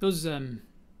 those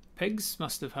pigs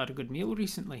must have had a good meal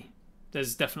recently.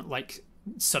 There's definite, like,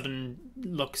 sudden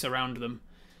looks around them.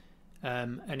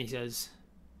 And he says,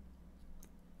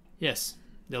 "Yes,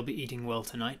 they'll be eating well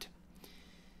tonight.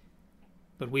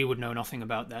 But we would know nothing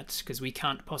about that, because we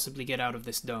can't possibly get out of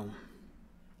this dome.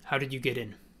 How did you get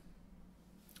in?"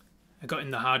 "I got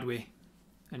in the hard way."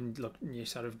 And look, and you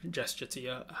sort of gesture to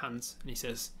your hands, and he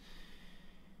says,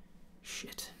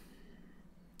 "Shit.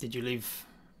 Did you leave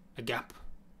a gap?"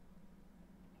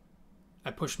 "I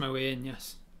pushed my way in,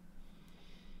 yes."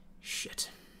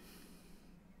 "Shit."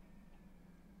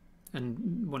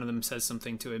 And one of them says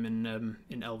something to him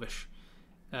in Elvish.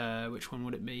 Which one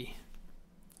would it be?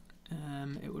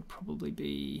 It would probably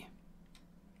be...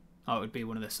 Oh, it would be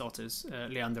one of the sorters.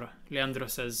 Leandra. Leandra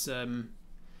says,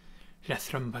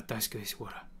 "Lethram bataska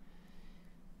iswara.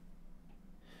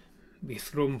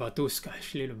 Bithrum batuska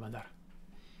shlilumadar.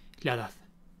 Ladath.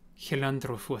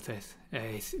 Hilandro fuateth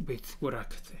with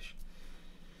Wurakatish."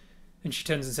 And she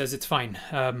turns and says, "It's fine.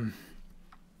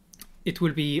 It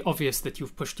will be obvious that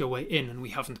you've pushed your way in and we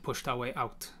haven't pushed our way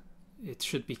out. It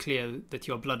should be clear that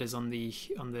your blood is on the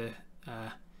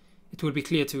it will be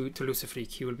clear to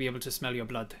Luciferique. He will be able to smell your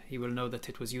blood. He will know that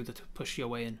it was you that pushed your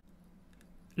way in.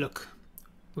 Look,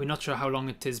 we're not sure how long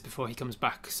it is before he comes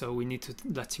back, so we need to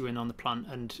let you in on the plan.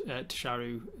 And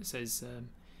Tisharu says,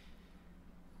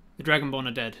 the Dragonborn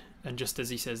are dead. And just as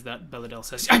he says that, Beladel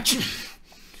says,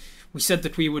 we said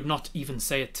that we would not even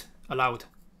say it aloud.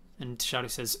 And Tisharu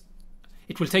says,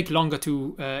 it will take longer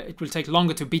to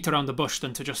beat around the bush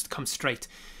than to just come straight.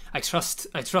 I trust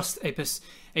Apis.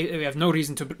 We have no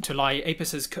reason to lie.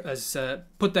 Apis has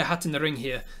put their hat in the ring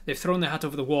here. They've thrown their hat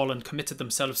over the wall and committed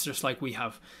themselves just like we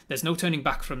have. There's no turning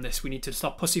back from this. We need to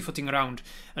stop pussyfooting around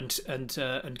and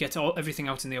get everything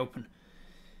out in the open.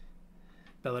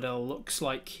 Beladel looks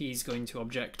like he's going to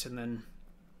object and then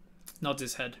nods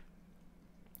his head.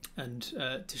 And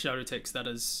Tisharu takes that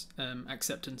as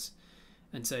acceptance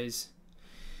and says,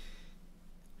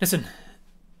 listen,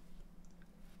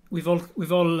 we've all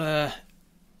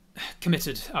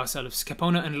committed ourselves.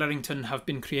 Capona and Larrington have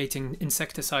been creating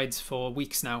insecticides for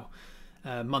weeks now,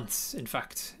 months, in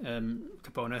fact.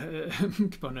 Capona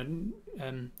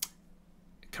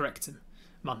corrects him,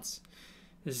 months.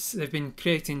 They've been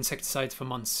creating insecticides for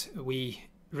months. We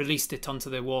released it onto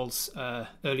their walls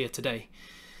earlier today.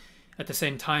 At the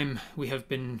same time, we have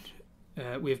been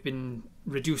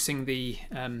reducing the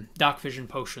dark vision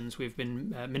potions. We've been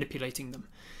manipulating them.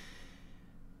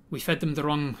 We fed them the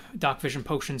wrong dark vision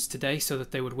potions today, so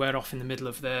that they would wear off in the middle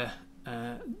of their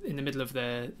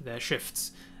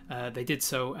shifts. They did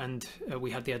so, and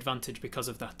we had the advantage because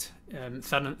of that.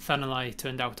 Thanalai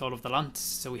turned out all of the lance,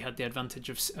 so we had the advantage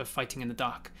of fighting in the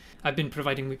dark. I've been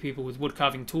providing people with wood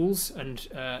carving tools, and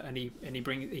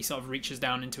he sort of reaches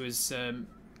down into his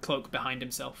cloak behind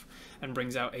himself and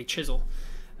brings out a chisel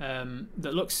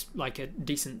that looks like a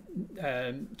decent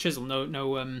chisel.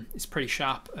 It's pretty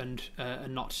sharp and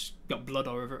not got blood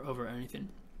over it or anything.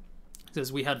 It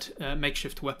says we had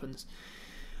makeshift weapons.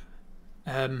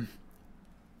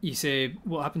 You say,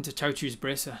 what happened to Chao Chu's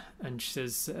bracer? And she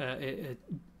says,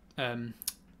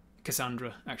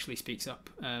 Cassandra actually speaks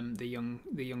up, the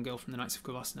young girl from the Knights of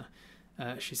Kovasna.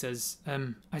 She says,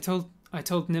 I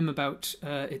told Nim about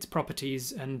its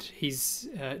properties, and he's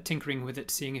tinkering with it,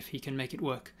 seeing if he can make it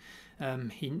work.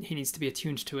 He needs to be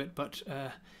attuned to it, but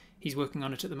he's working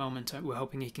on it at the moment. We're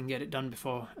hoping he can get it done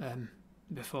before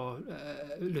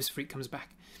Luciferique comes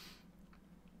back.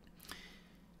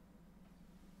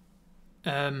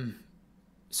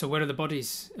 So where are the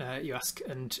bodies? You ask,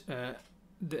 and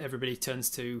everybody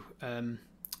turns to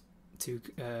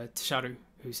Tisharu,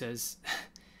 who says,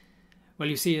 "Well,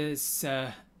 you see,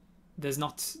 there's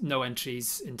no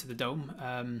entries into the dome.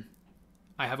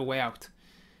 I have a way out.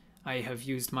 I have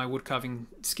used my wood carving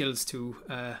skills to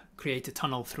create a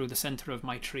tunnel through the center of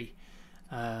my tree.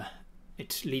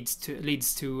 It leads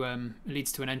to an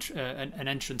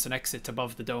entrance and exit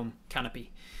above the dome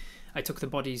canopy. I took the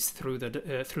bodies through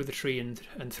the tree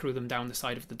and threw them down the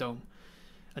side of the dome,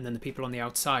 and then the people on the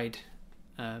outside."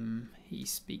 He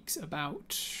speaks about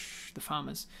the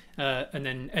farmers, and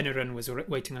then Eneran was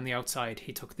waiting on the outside.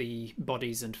 He took the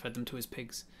bodies and fed them to his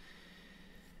pigs.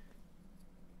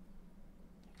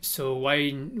 So why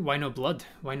no blood?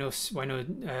 Why no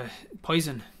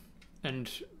poison?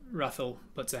 And Rathel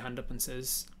puts her hand up and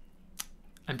says,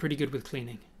 "I'm pretty good with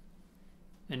cleaning."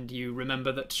 And you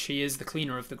remember that she is the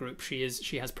cleaner of the group. She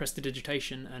has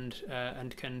prestidigitation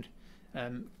and can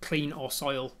clean or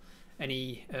soil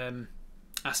any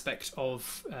aspect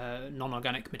of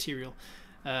non-organic material.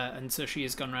 And so she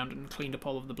has gone around and cleaned up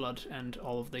all of the blood and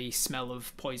all of the smell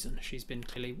of poison. She's been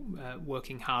clearly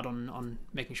working hard on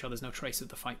making sure there's no trace of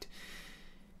the fight.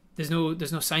 There's no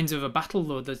signs of a battle,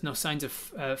 though. There's no signs of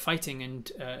fighting.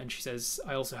 And she says,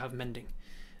 "I also have mending.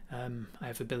 I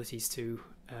have abilities to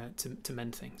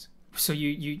mend things." So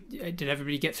you did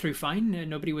everybody get through fine?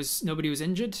 Nobody was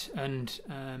injured? And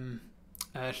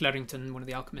Larrington, one of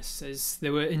the alchemists, says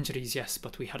there were injuries, yes,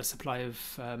 but we had a supply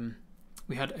of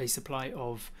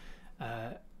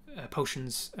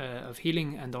potions of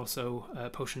healing and also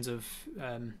potions of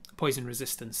poison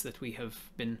resistance that we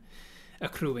have been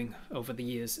accruing over the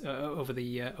years.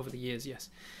 Yes,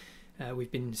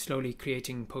 we've been slowly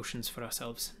creating potions for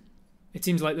ourselves. It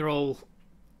seems like they're all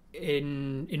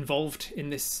involved in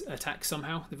this attack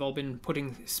somehow. They've all been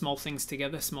putting small things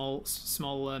together, small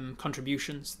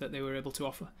contributions that they were able to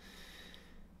offer.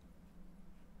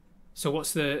 So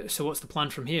what's the plan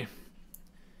from here?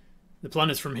 The plan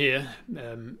is from here,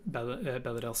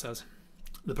 Beladel says.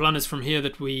 The plan is from here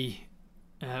that we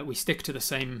stick to the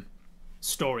same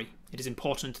story. It is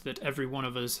important that every one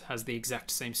of us has the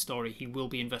exact same story. He will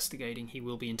be investigating. He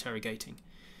will be interrogating.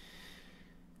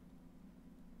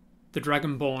 The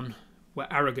Dragonborn were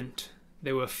arrogant.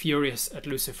 They were furious at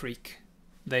Luciferique.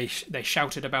 They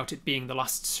shouted about it being the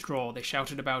last straw. They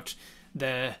shouted about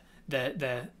their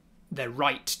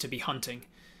right to be hunting.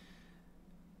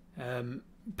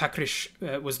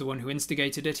 Pakrish was the one who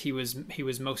instigated it. He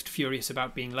was most furious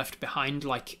about being left behind,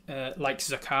 like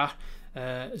Zakar.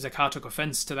 Zakar took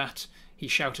offense to that. He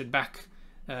shouted back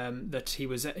that he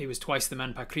was twice the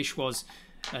man Pakrish was,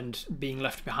 and being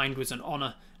left behind was an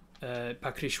honor.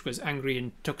 Pakrish was angry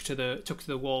and took to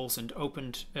the walls and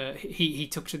opened. He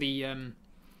took to the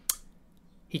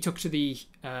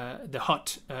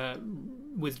hut,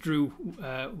 withdrew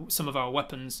some of our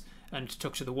weapons, and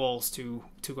took to the walls to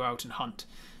go out and hunt.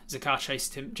 Zakar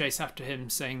chased after him,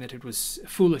 saying that it was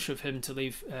foolish of him to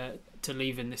leave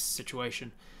in this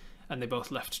situation, and they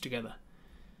both left together.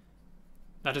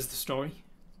 That is the story,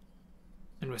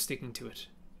 and we're sticking to it.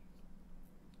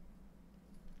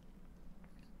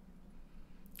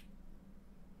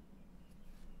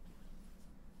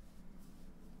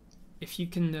 If you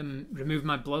can remove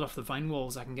my blood off the vine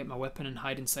walls, I can get my weapon and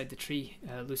hide inside the tree.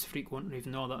 Luciferique won't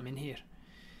even know that I'm in here.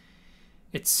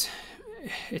 It's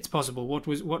possible.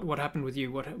 What happened with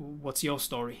you? What's your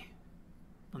story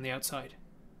on the outside?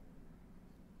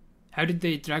 How did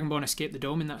the Dragonborn escape the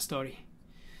dome in that story?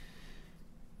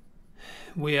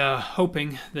 We are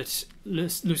hoping that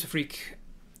Luciferique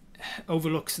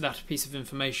overlooks that piece of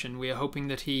information. We are hoping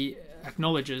that he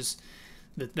acknowledges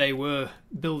that they were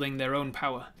building their own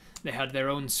power. They had their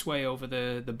own sway over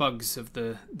the bugs of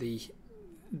the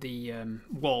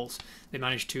walls. They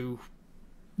managed to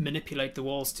manipulate the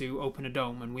walls to open a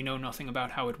dome, and we know nothing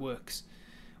about how it works.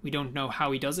 We don't know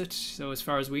how he does it, so as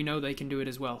far as we know, they can do it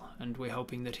as well. And we're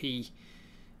hoping that he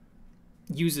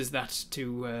uses that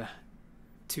to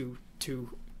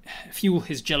fuel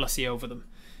his jealousy over them.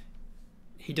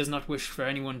 He does not wish for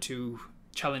anyone to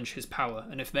challenge his power,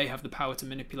 and if they have the power to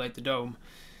manipulate the dome,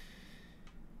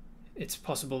 it's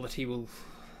possible that he will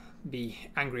be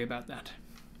angry about that.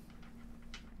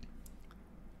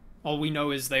 All we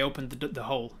know is they opened the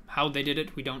hole. How they did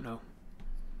it, we don't know.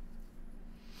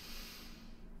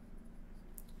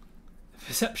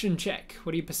 Perception check.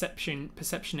 What are you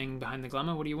perceptioning behind the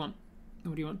glamour? What do you want?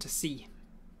 What do you want to see?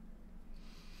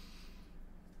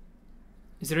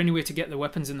 Is there any way to get the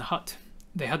weapons in the hut?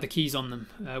 They had the keys on them.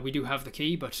 We do have the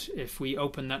key, but if we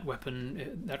open that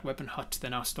weapon hut,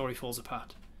 then our story falls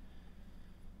apart.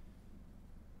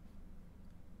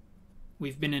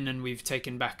 We've been in and we've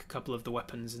taken back a couple of the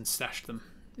weapons and stashed them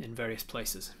in various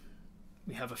places.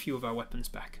 We have a few of our weapons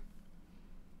back.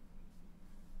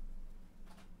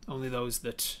 Only those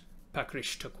that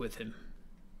Pakrish took with him.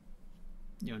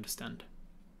 You understand?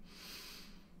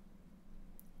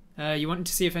 You wanted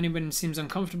to see if anyone seems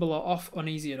uncomfortable or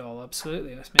uneasy at all?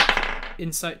 Absolutely. Let's make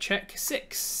insight check.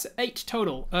 8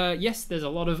 total. Yes, there's a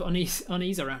lot of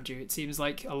unease around you. It seems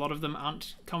like a lot of them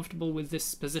aren't comfortable with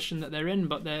this position that they're in,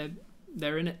 but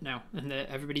they're in it now, and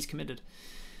everybody's committed.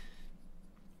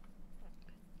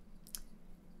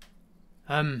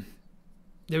 There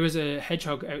was a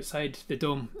hedgehog outside the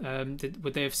dome.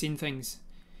 Would they have seen things?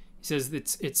 He says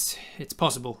it's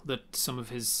possible that some of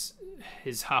his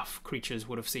half creatures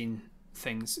would have seen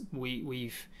things.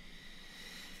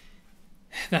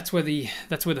 That's where the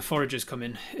foragers come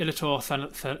in. Illitor,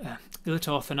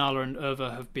 Thanala, and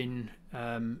Urva have been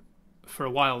for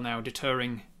a while now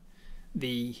deterring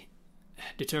the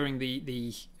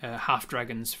half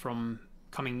dragons from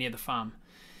coming near the farm.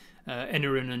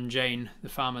 Enerin and Jane, the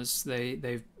farmers,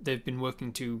 they've been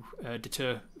working to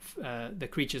deter the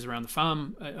creatures around the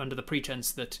farm under the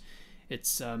pretense that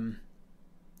it's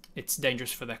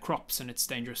dangerous for their crops and it's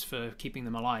dangerous for keeping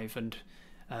them alive. And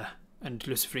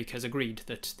Luciferique has agreed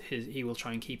that he will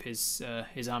try and keep his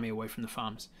army away from the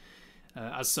farms.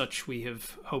 As such, we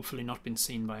have hopefully not been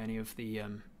seen by any of the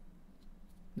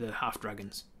half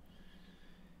dragons.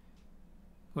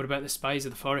 What about the spies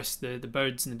of the forest, the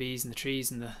birds and the bees and the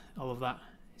trees and all of that?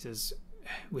 He says,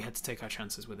 we had to take our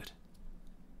chances with it.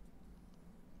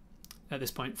 At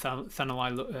this point,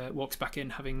 Thanalai walks back in,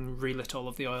 having relit all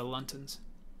of the oil lanterns.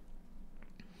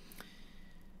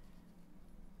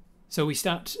 So we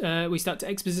start to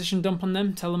exposition dump on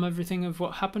them, tell them everything of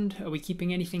what happened. Are we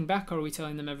keeping anything back, or are we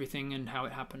telling them everything and how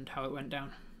it happened, how it went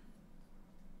down?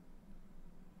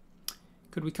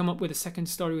 Could we come up with a second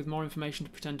story with more information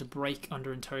to pretend to break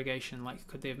under interrogation? Like,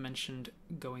 could they have mentioned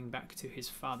going back to his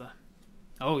father?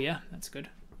 Oh yeah, that's good.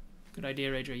 Good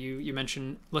idea, Adria. You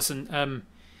mentioned, listen,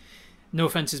 No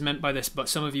offense is meant by this, but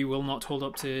some of you will not hold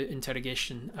up to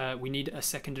interrogation. We need a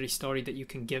secondary story that you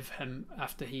can give him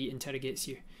after he interrogates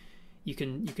you. You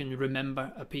can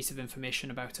remember a piece of information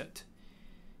about it.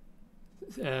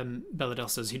 Belladel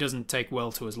says he doesn't take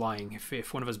well to us lying.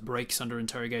 If one of us breaks under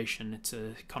interrogation, it's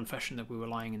a confession that we were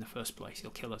lying in the first place.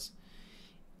 He'll kill us.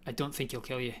 I don't think he'll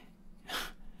kill you.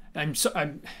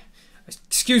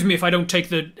 Excuse me if I don't take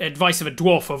the advice of a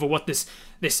dwarf over what this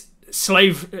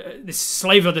slaver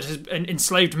that has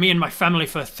enslaved me and my family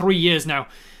for 3 years now,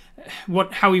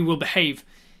 how he will behave.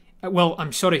 Well,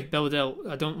 I'm sorry, Belladel,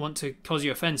 I don't want to cause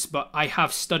you offence, but I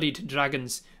have studied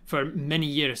dragons for many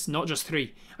years, not just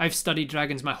 3. I've studied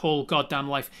dragons my whole goddamn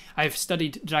life. I've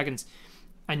studied dragons.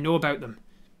 I know about them.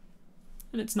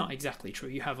 And it's not exactly true.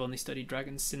 You have only studied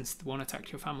dragons since the one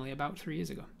attacked your family about 3 years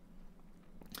ago.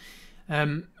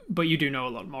 But you do know a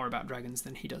lot more about dragons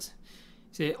than he does.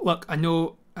 Say, look, I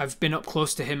know I've been up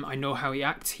close to him. I know how he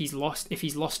acts. If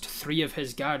he's lost 3 of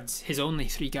his guards, his only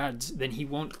 3 guards, then he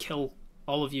won't kill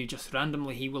all of you just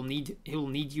randomly. He'll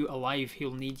need you alive.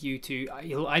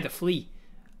 He'll either flee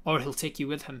or he'll take you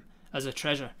with him as a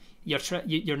treasure.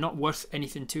 You're not worth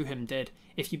anything to him dead.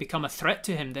 If you become a threat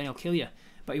to him, then he'll kill you.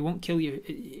 But he won't kill you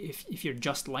if you're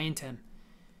just lying to him.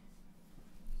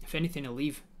 If anything, he'll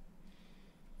leave.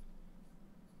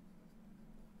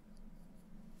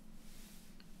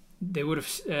 They would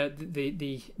have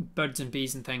the birds and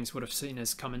bees and things would have seen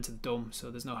us come into the dome, so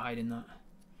there's no hiding that.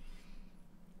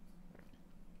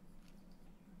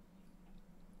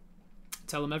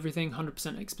 Tell them everything.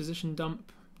 100% exposition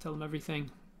dump. Tell them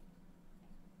everything.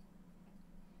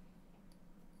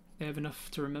 They have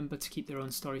enough to remember to keep their own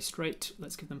story straight.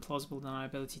 Let's give them plausible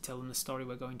deniability. Tell them the story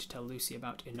we're going to tell Lucy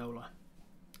about Enola.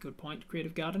 Good point,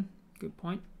 Creative Garden. Good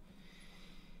point.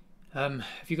 Have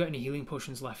you got any healing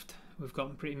potions left? We've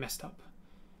gotten pretty messed up.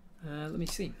 Let me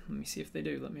see. Let me see if they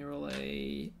do. Let me roll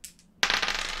a...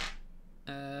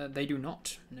 they do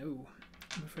not. No.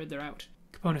 I'm afraid they're out.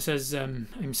 Capona says,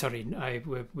 I'm sorry,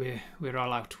 we're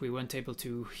all out. We weren't able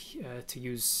to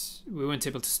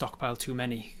stockpile too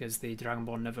many because the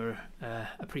Dragonborn never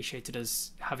appreciated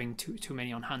us having too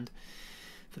many on hand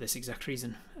for this exact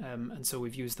reason. And so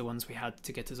we've used the ones we had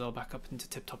to get us all back up into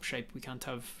tip-top shape.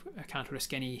 I can't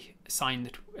risk any sign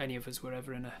that any of us were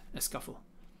ever in a scuffle.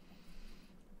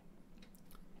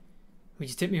 Would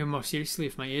you take me more seriously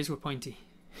if my ears were pointy?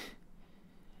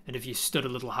 And if you stood a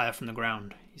little higher from the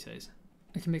ground, he says.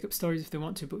 I can make up stories if they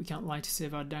want to, but we can't lie to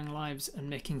save our dang lives, and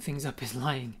making things up is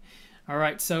lying.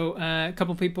 Alright, so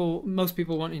most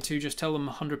people wanting to just tell them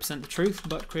 100% the truth,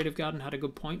 but Creative Garden had a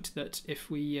good point that if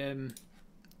we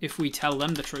tell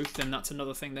them the truth, then that's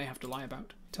another thing they have to lie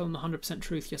about. Tell them the 100%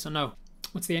 truth, yes or no.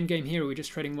 What's the end game here? Are we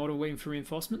just trading water waiting for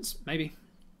reinforcements? Maybe.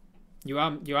 You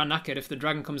are knackered. If the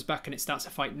dragon comes back and it starts a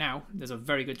fight now, there's a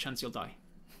very good chance you'll die.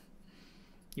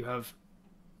 You have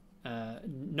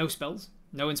no spells,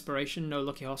 no inspiration, no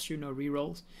lucky horseshoe, no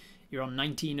rerolls. You're on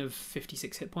 19 of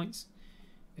 56 hit points.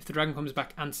 If the dragon comes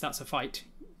back and starts a fight,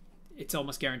 it's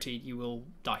almost guaranteed you will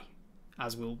die,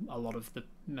 as will a lot of the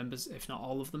members, if not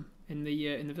all of them, in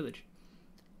the village.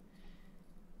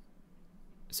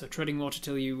 So treading water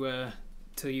till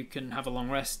you can have a long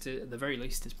rest, at the very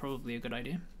least, is probably a good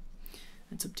idea.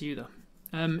 It's up to you though.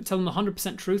 Tell them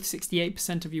 100% truth.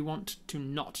 68% of you want to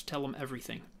not tell them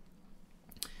everything.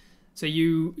 So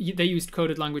they used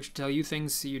coded language to tell you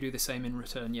things, so you do the same in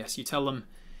return. Yes, you tell them.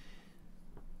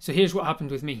 So here's what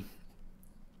happened with me.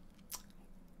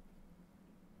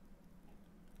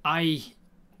 I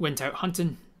went out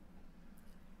hunting,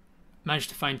 managed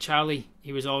to find Charlie.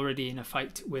 He was already in a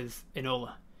fight with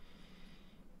Enola.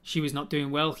 She was not doing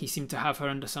well. He seemed to have her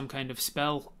under some kind of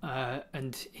spell,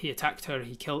 and he attacked her.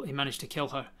 He managed to kill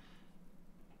her.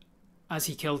 As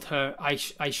he killed her, I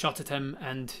shot at him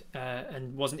and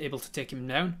wasn't able to take him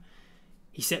down.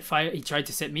 He set fire. He tried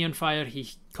to set me on fire.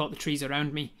 He caught the trees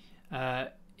around me.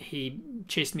 He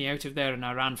chased me out of there, and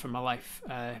I ran for my life.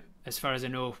 As far as I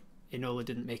know, Enola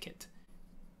didn't make it.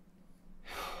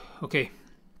 Okay,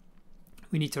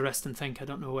 we need to rest and think. I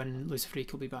don't know when Lucifer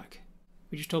will be back.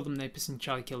 We just told them Napus and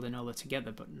Charlie killed Enola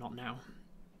together, but not now.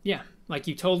 Yeah, like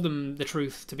you told them the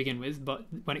truth to begin with, but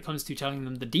when it comes to telling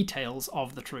them the details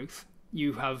of the truth,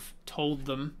 you have told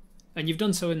them, and you've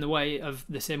done so in the way of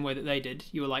the same way that they did.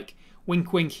 You were like,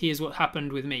 wink, wink, here's what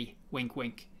happened with me. Wink,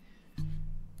 wink.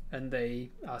 And they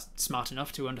are smart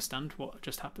enough to understand what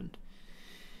just happened.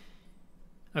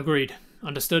 Agreed.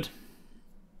 Understood.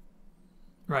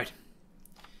 Right.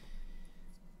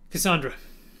 Cassandra,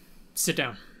 sit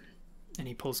down. And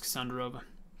he pulls Cassandra over.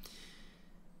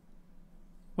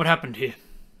 What happened here?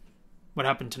 What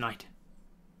happened tonight?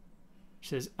 She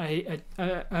says,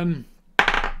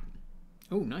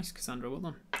 Oh, nice, Cassandra. Well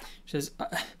done. She says,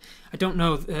 I don't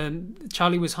know.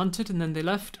 Charlie was hunted, and then they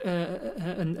left,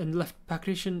 and left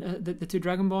Pakrish and the two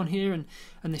Dragonborn here, and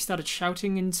they started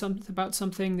shouting about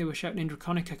something. They were shouting in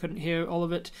Draconic. I couldn't hear all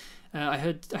of it. I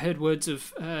heard words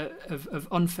of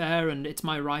unfair and it's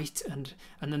my right, and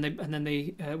then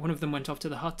they one of them went off to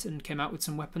the hut and came out with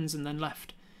some weapons and then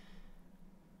left.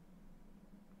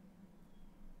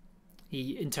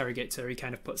 He interrogates her. He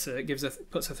kind of puts her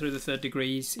through the 3rd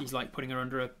degrees. He's like putting her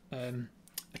under a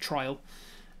trial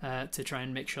to try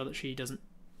and make sure that she doesn't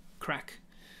crack.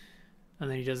 And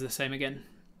then he does the same again.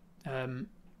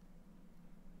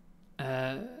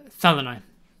 Thanalai,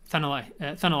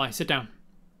 sit down.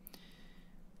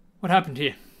 What happened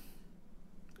here?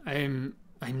 I'm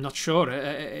not sure.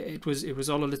 It was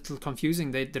all a little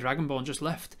confusing. The Dragonborn just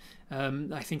left.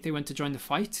 I think they went to join the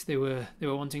fight. They were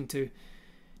wanting to.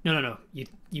 No.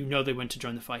 You know they went to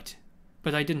join the fight,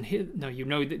 but I didn't hear. No, you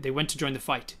know they went to join the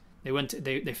fight. They went.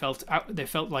 They felt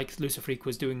like Lucifreak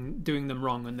was doing them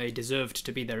wrong, and they deserved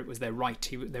to be there. It was their right.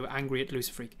 They were angry at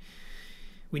Lucifreak.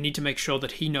 We need to make sure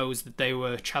that he knows that they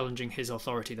were challenging his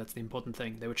authority. That's the important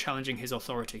thing. They were challenging his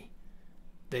authority.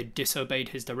 They disobeyed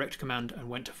his direct command and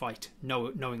went to fight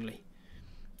knowingly.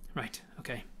 Right.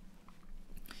 Okay.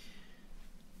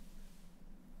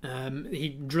 He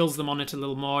drills them on it a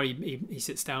little more. He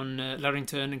sits down.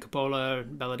 Larrington and Coppola,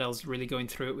 Belladell's really going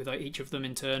through it with each of them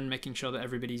in turn, making sure that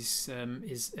everybody's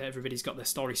got their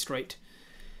story straight.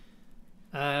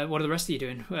 What are the rest of you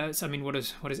doing? What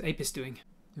is Apis doing?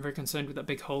 I'm very concerned with that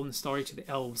big hole in the story to the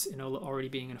elves. Enola already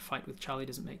being in a fight with Charlie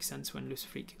doesn't make sense when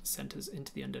Lucifreak sent us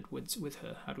into the Undead Woods with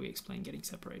her. How do we explain getting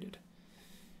separated?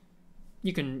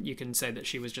 You can say that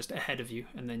she was just ahead of you,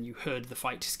 and then you heard the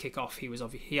fight kick off.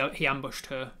 He ambushed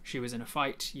her. She was in a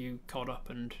fight. You caught up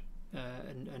and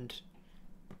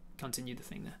continued the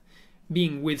thing there.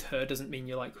 Being with her doesn't mean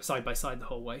you're like side by side the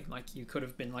whole way. Like you could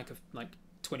have been like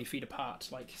 20 feet apart,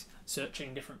 like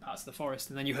searching different parts of the forest,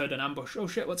 and then you heard an ambush. Oh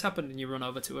shit, what's happened? And you run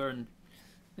over to her, and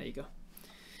there you go.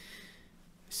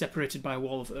 Separated by a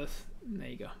wall of earth. There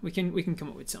you go. We can come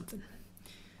up with something.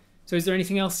 So is there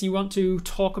anything else you want to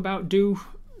talk about? Do?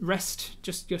 Rest?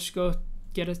 Just go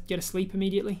get a sleep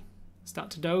immediately? Start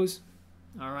to doze?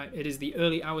 Alright, it is the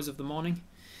early hours of the morning.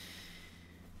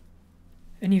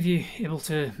 Any of you able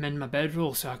to mend my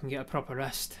bedroll so I can get a proper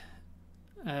rest?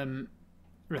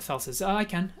 Rathal says, I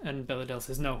can. And Belladell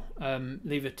says, no,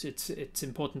 leave it. It's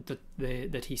important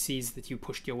that he sees that you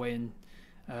pushed your way in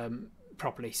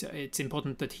properly. So it's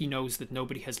important that he knows that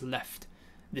nobody has left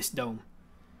this dome.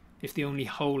 If the only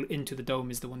hole into the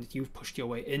dome is the one that you've pushed your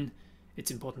way in,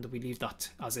 it's important that we leave that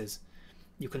as is.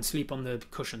 You can sleep on the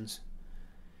cushions.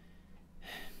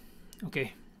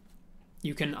 Okay.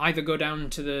 You can either go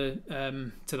down to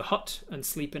the hut and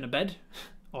sleep in a bed,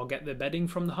 or get the bedding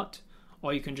from the hut,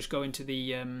 or you can just go into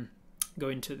the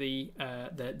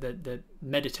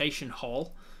meditation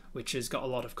hall, which has got a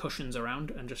lot of cushions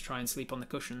around, and just try and sleep on the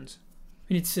cushions.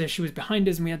 And she was behind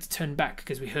us, and we had to turn back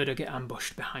because we heard her get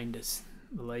ambushed behind us.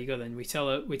 Well, there you go then.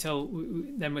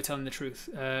 Then we're telling the truth.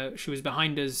 She was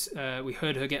behind us. We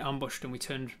heard her get ambushed, and we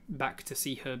turned back to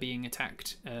see her being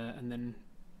attacked. And then,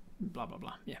 blah blah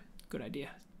blah. Yeah, good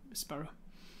idea, Sparrow.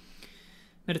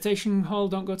 Meditation hall.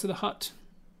 Don't go to the hut.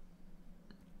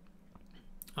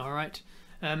 All right.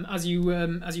 As you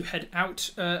head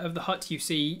out of the hut,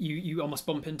 you almost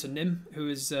bump into Nim, who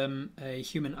is a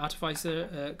human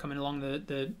artificer coming along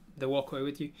the walkway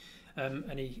with you,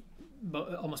 and he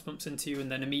almost bumps into you,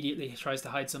 and then immediately tries to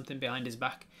hide something behind his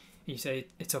back. And you say,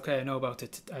 "It's okay, I know about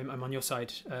it. I'm on your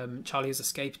side. Charlie has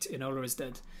escaped. Enola is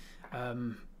dead.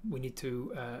 We need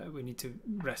to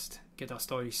rest, get our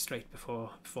stories straight before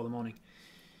the morning."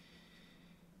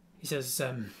 He says,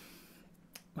 "Well,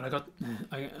 I got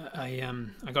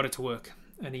it to work,"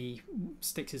 and he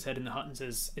sticks his head in the hut and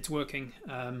says, "It's working.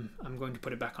 I'm going to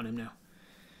put it back on him now."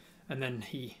 And then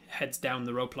he heads down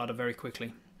the rope ladder very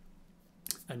quickly.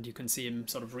 And you can see him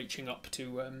sort of reaching up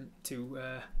to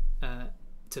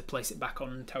place it back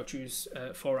on Tauchu's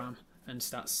forearm, and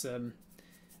starts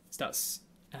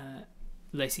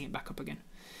lacing it back up again.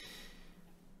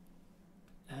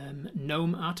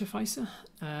 Gnome artificer?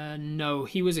 No,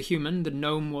 he was a human. The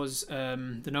gnome was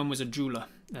a jeweler.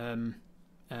 Logan,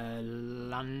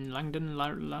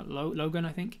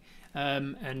 I think.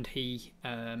 And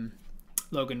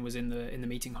Logan was in the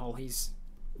meeting hall. He's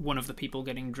one of the people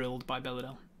getting drilled by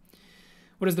Belladell.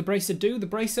 What does the bracer do? The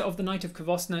bracer of the Knight of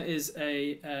Kvosna is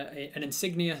an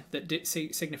insignia that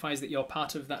signifies that you're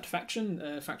part of that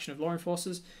faction, faction of law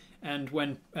enforcers. and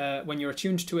when you're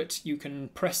attuned to it, you can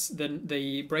press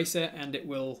the bracer, and it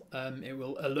will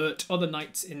alert other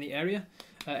knights in the area.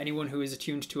 Anyone who is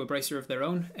attuned to a bracer of their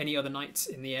own, any other knights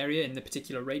in the area in the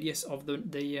particular radius of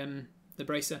the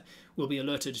bracer will be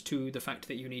alerted to the fact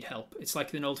that you need help. It's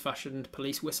like an old-fashioned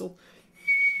police whistle,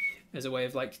 as a way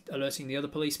of like alerting the other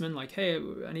policemen, like, hey,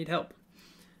 I need help.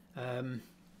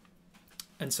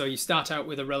 And so you start out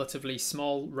with a relatively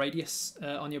small radius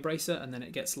on your bracer, and then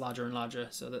it gets larger and larger,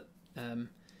 so that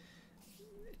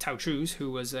Tao Chu's,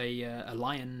 who was a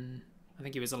lion, I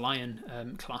think he was a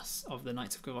lion class of the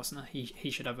Knights of Kvosna, he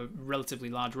should have a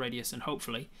relatively large radius, and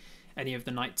hopefully any of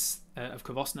the Knights of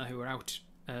Kvosna who are out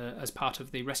as part of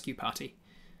the rescue party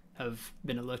have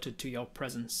been alerted to your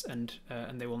presence, and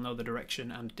they will know the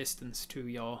direction and distance to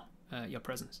your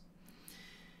presence.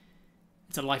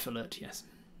 It's a life alert, yes.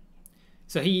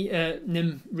 So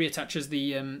Nim reattaches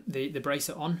the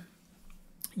bracer on.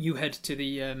 You head to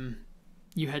the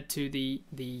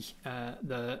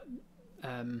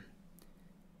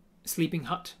sleeping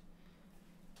hut,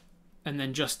 and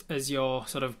then just as you're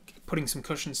sort of putting some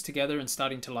cushions together and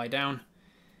starting to lie down,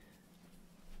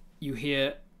 you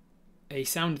hear a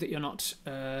sound that you're not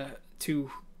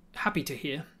too happy to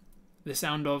hear. The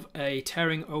sound of a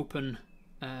tearing open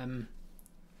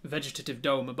vegetative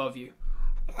dome above you.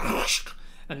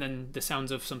 And then the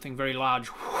sounds of something very large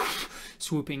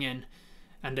swooping in,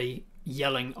 and a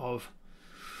yelling of,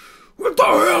 "What the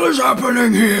hell is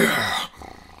happening here?"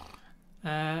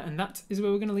 And that is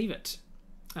where we're going to leave it,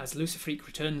 as Lucifreak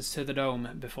returns to the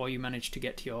dome before you manage to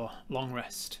get your long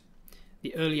rest.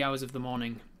 The early hours of the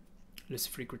morning,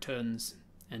 Lucifreak returns,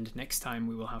 and next time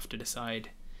we will have to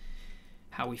decide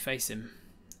how we face him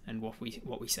and what we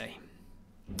say.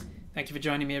 Thank you for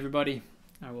joining me, everybody.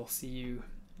 I will see you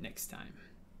next time.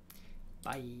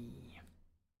 Bye.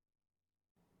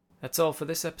 That's all for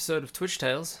this episode of Twitch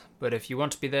Tales, but if you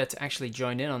want to be there to actually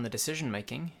join in on the decision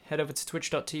making, head over to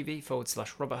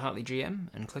twitch.tv/RobertHartleyGM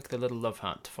and click the little love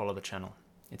heart to follow the channel.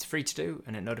 It's free to do,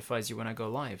 and it notifies you when I go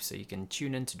live, so you can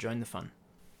tune in to join the fun.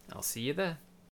 I'll see you there.